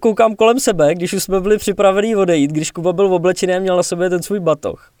rozhovoru jenom koukám kolem sebe, když už jsme byli připravení odejít, když Kuba byl oblečený a měl na sobě ten svůj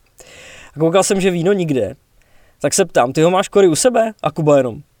batoh. A koukal jsem, že víno nikde. Tak se ptám, ty ho máš kory u sebe? A Kuba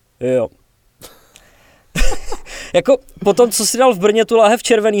jenom, jo. Jako po tom, co si dal v Brně tu láhev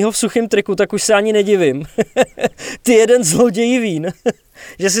červenýho v suchým triku, tak už se ani nedivím. Ty jeden zloděj vín,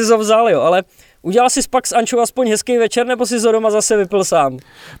 že jsi ho vzal, jo, ale udělal jsi pak s Ančou aspoň hezký večer, nebo si ho doma zase vypil sám?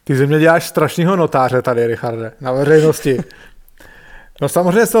 Ty ze mě děláš strašnýho notáře tady, Richarde, na veřejnosti. No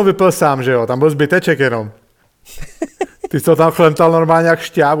samozřejmě jsem ho vypil sám, že jo, tam byl zbyteček jenom. Ty jsi to tam chlemtal normálně jak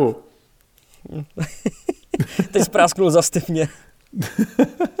šťávu. Teď sprásknul zastupně.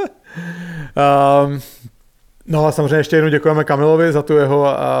 No a samozřejmě ještě jednou děkujeme Kamilovi za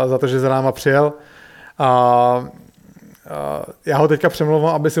to, že za náma přijel. Já ho teďka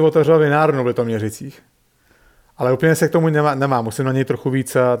přemlouvám, aby si otevřel vinárnu v Litoměřicích. Ale úplně se k tomu nemám, musím na něj trochu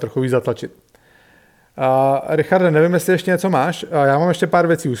víc zatlačit. Richarde, nevím, jestli ještě něco máš. Já mám ještě pár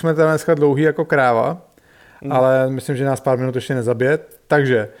věcí, už jsme teda dneska dlouhý jako kráva, ale myslím, že nás pár minut ještě nezabije.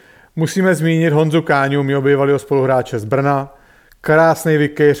 Takže musíme zmínit Honzu Káňu, mýho bývalého spoluhráče z Brna. Krásný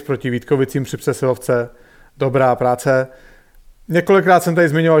vykyř proti Vítkovicím při přesilovce. Dobrá práce. Několikrát jsem tady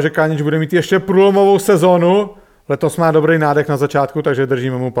zmiňoval, že Kánič bude mít ještě průlomovou sezónu. Letos má dobrý nádech na začátku, takže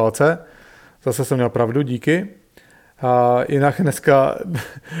držíme mu palce. Zase jsem měl pravdu, díky. Jinak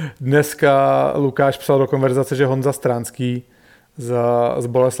dneska Lukáš psal do konverzace, že Honza Stránský z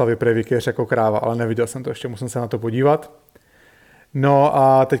Boleslavy prý vykyř jako kráva, ale neviděl jsem to ještě, musím se na to podívat. No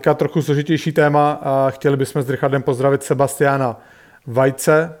a teďka trochu složitější téma. Chtěli bychom s Richardem pozdravit Sebastiana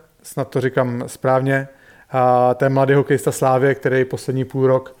Vajce, snad to říkám správně. To je mladý hokejista Slávě, který poslední půl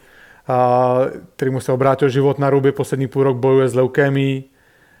rok, který mu se obrátil život na ruby, poslední půl rok bojuje s leukémií.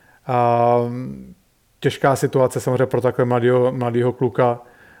 Těžká situace samozřejmě pro takhle mladýho kluka.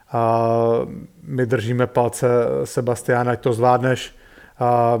 My držíme palce, Sebastiana, ať to zvládneš.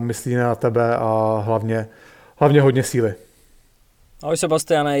 Myslíme na tebe a hlavně hodně síly. Ahoj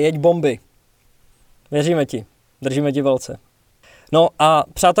Sebastiane, jeď bomby. Věříme ti, držíme ti palce. No a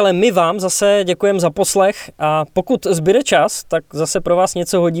přátelé, my vám zase děkujeme za poslech a pokud zbyde čas, tak zase pro vás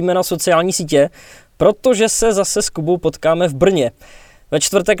něco hodíme na sociální sítě, protože se zase s Kubou potkáme v Brně. Ve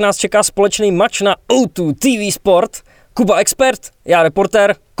čtvrtek nás čeká společný mač na O2 TV Sport. Kuba expert, já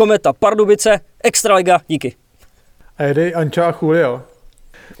reportér, Kometa Pardubice, Extraliga, díky. A jedej Anča a Julio.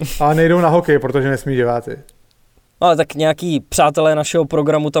 A nejdou na hokej, protože nesmí diváci. Ale tak nějaký přátelé našeho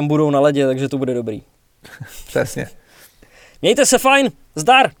programu tam budou na ledě, takže to bude dobrý. Přesně. Mějte se fajn,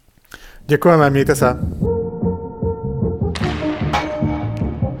 zdar! Děkujeme, mějte se.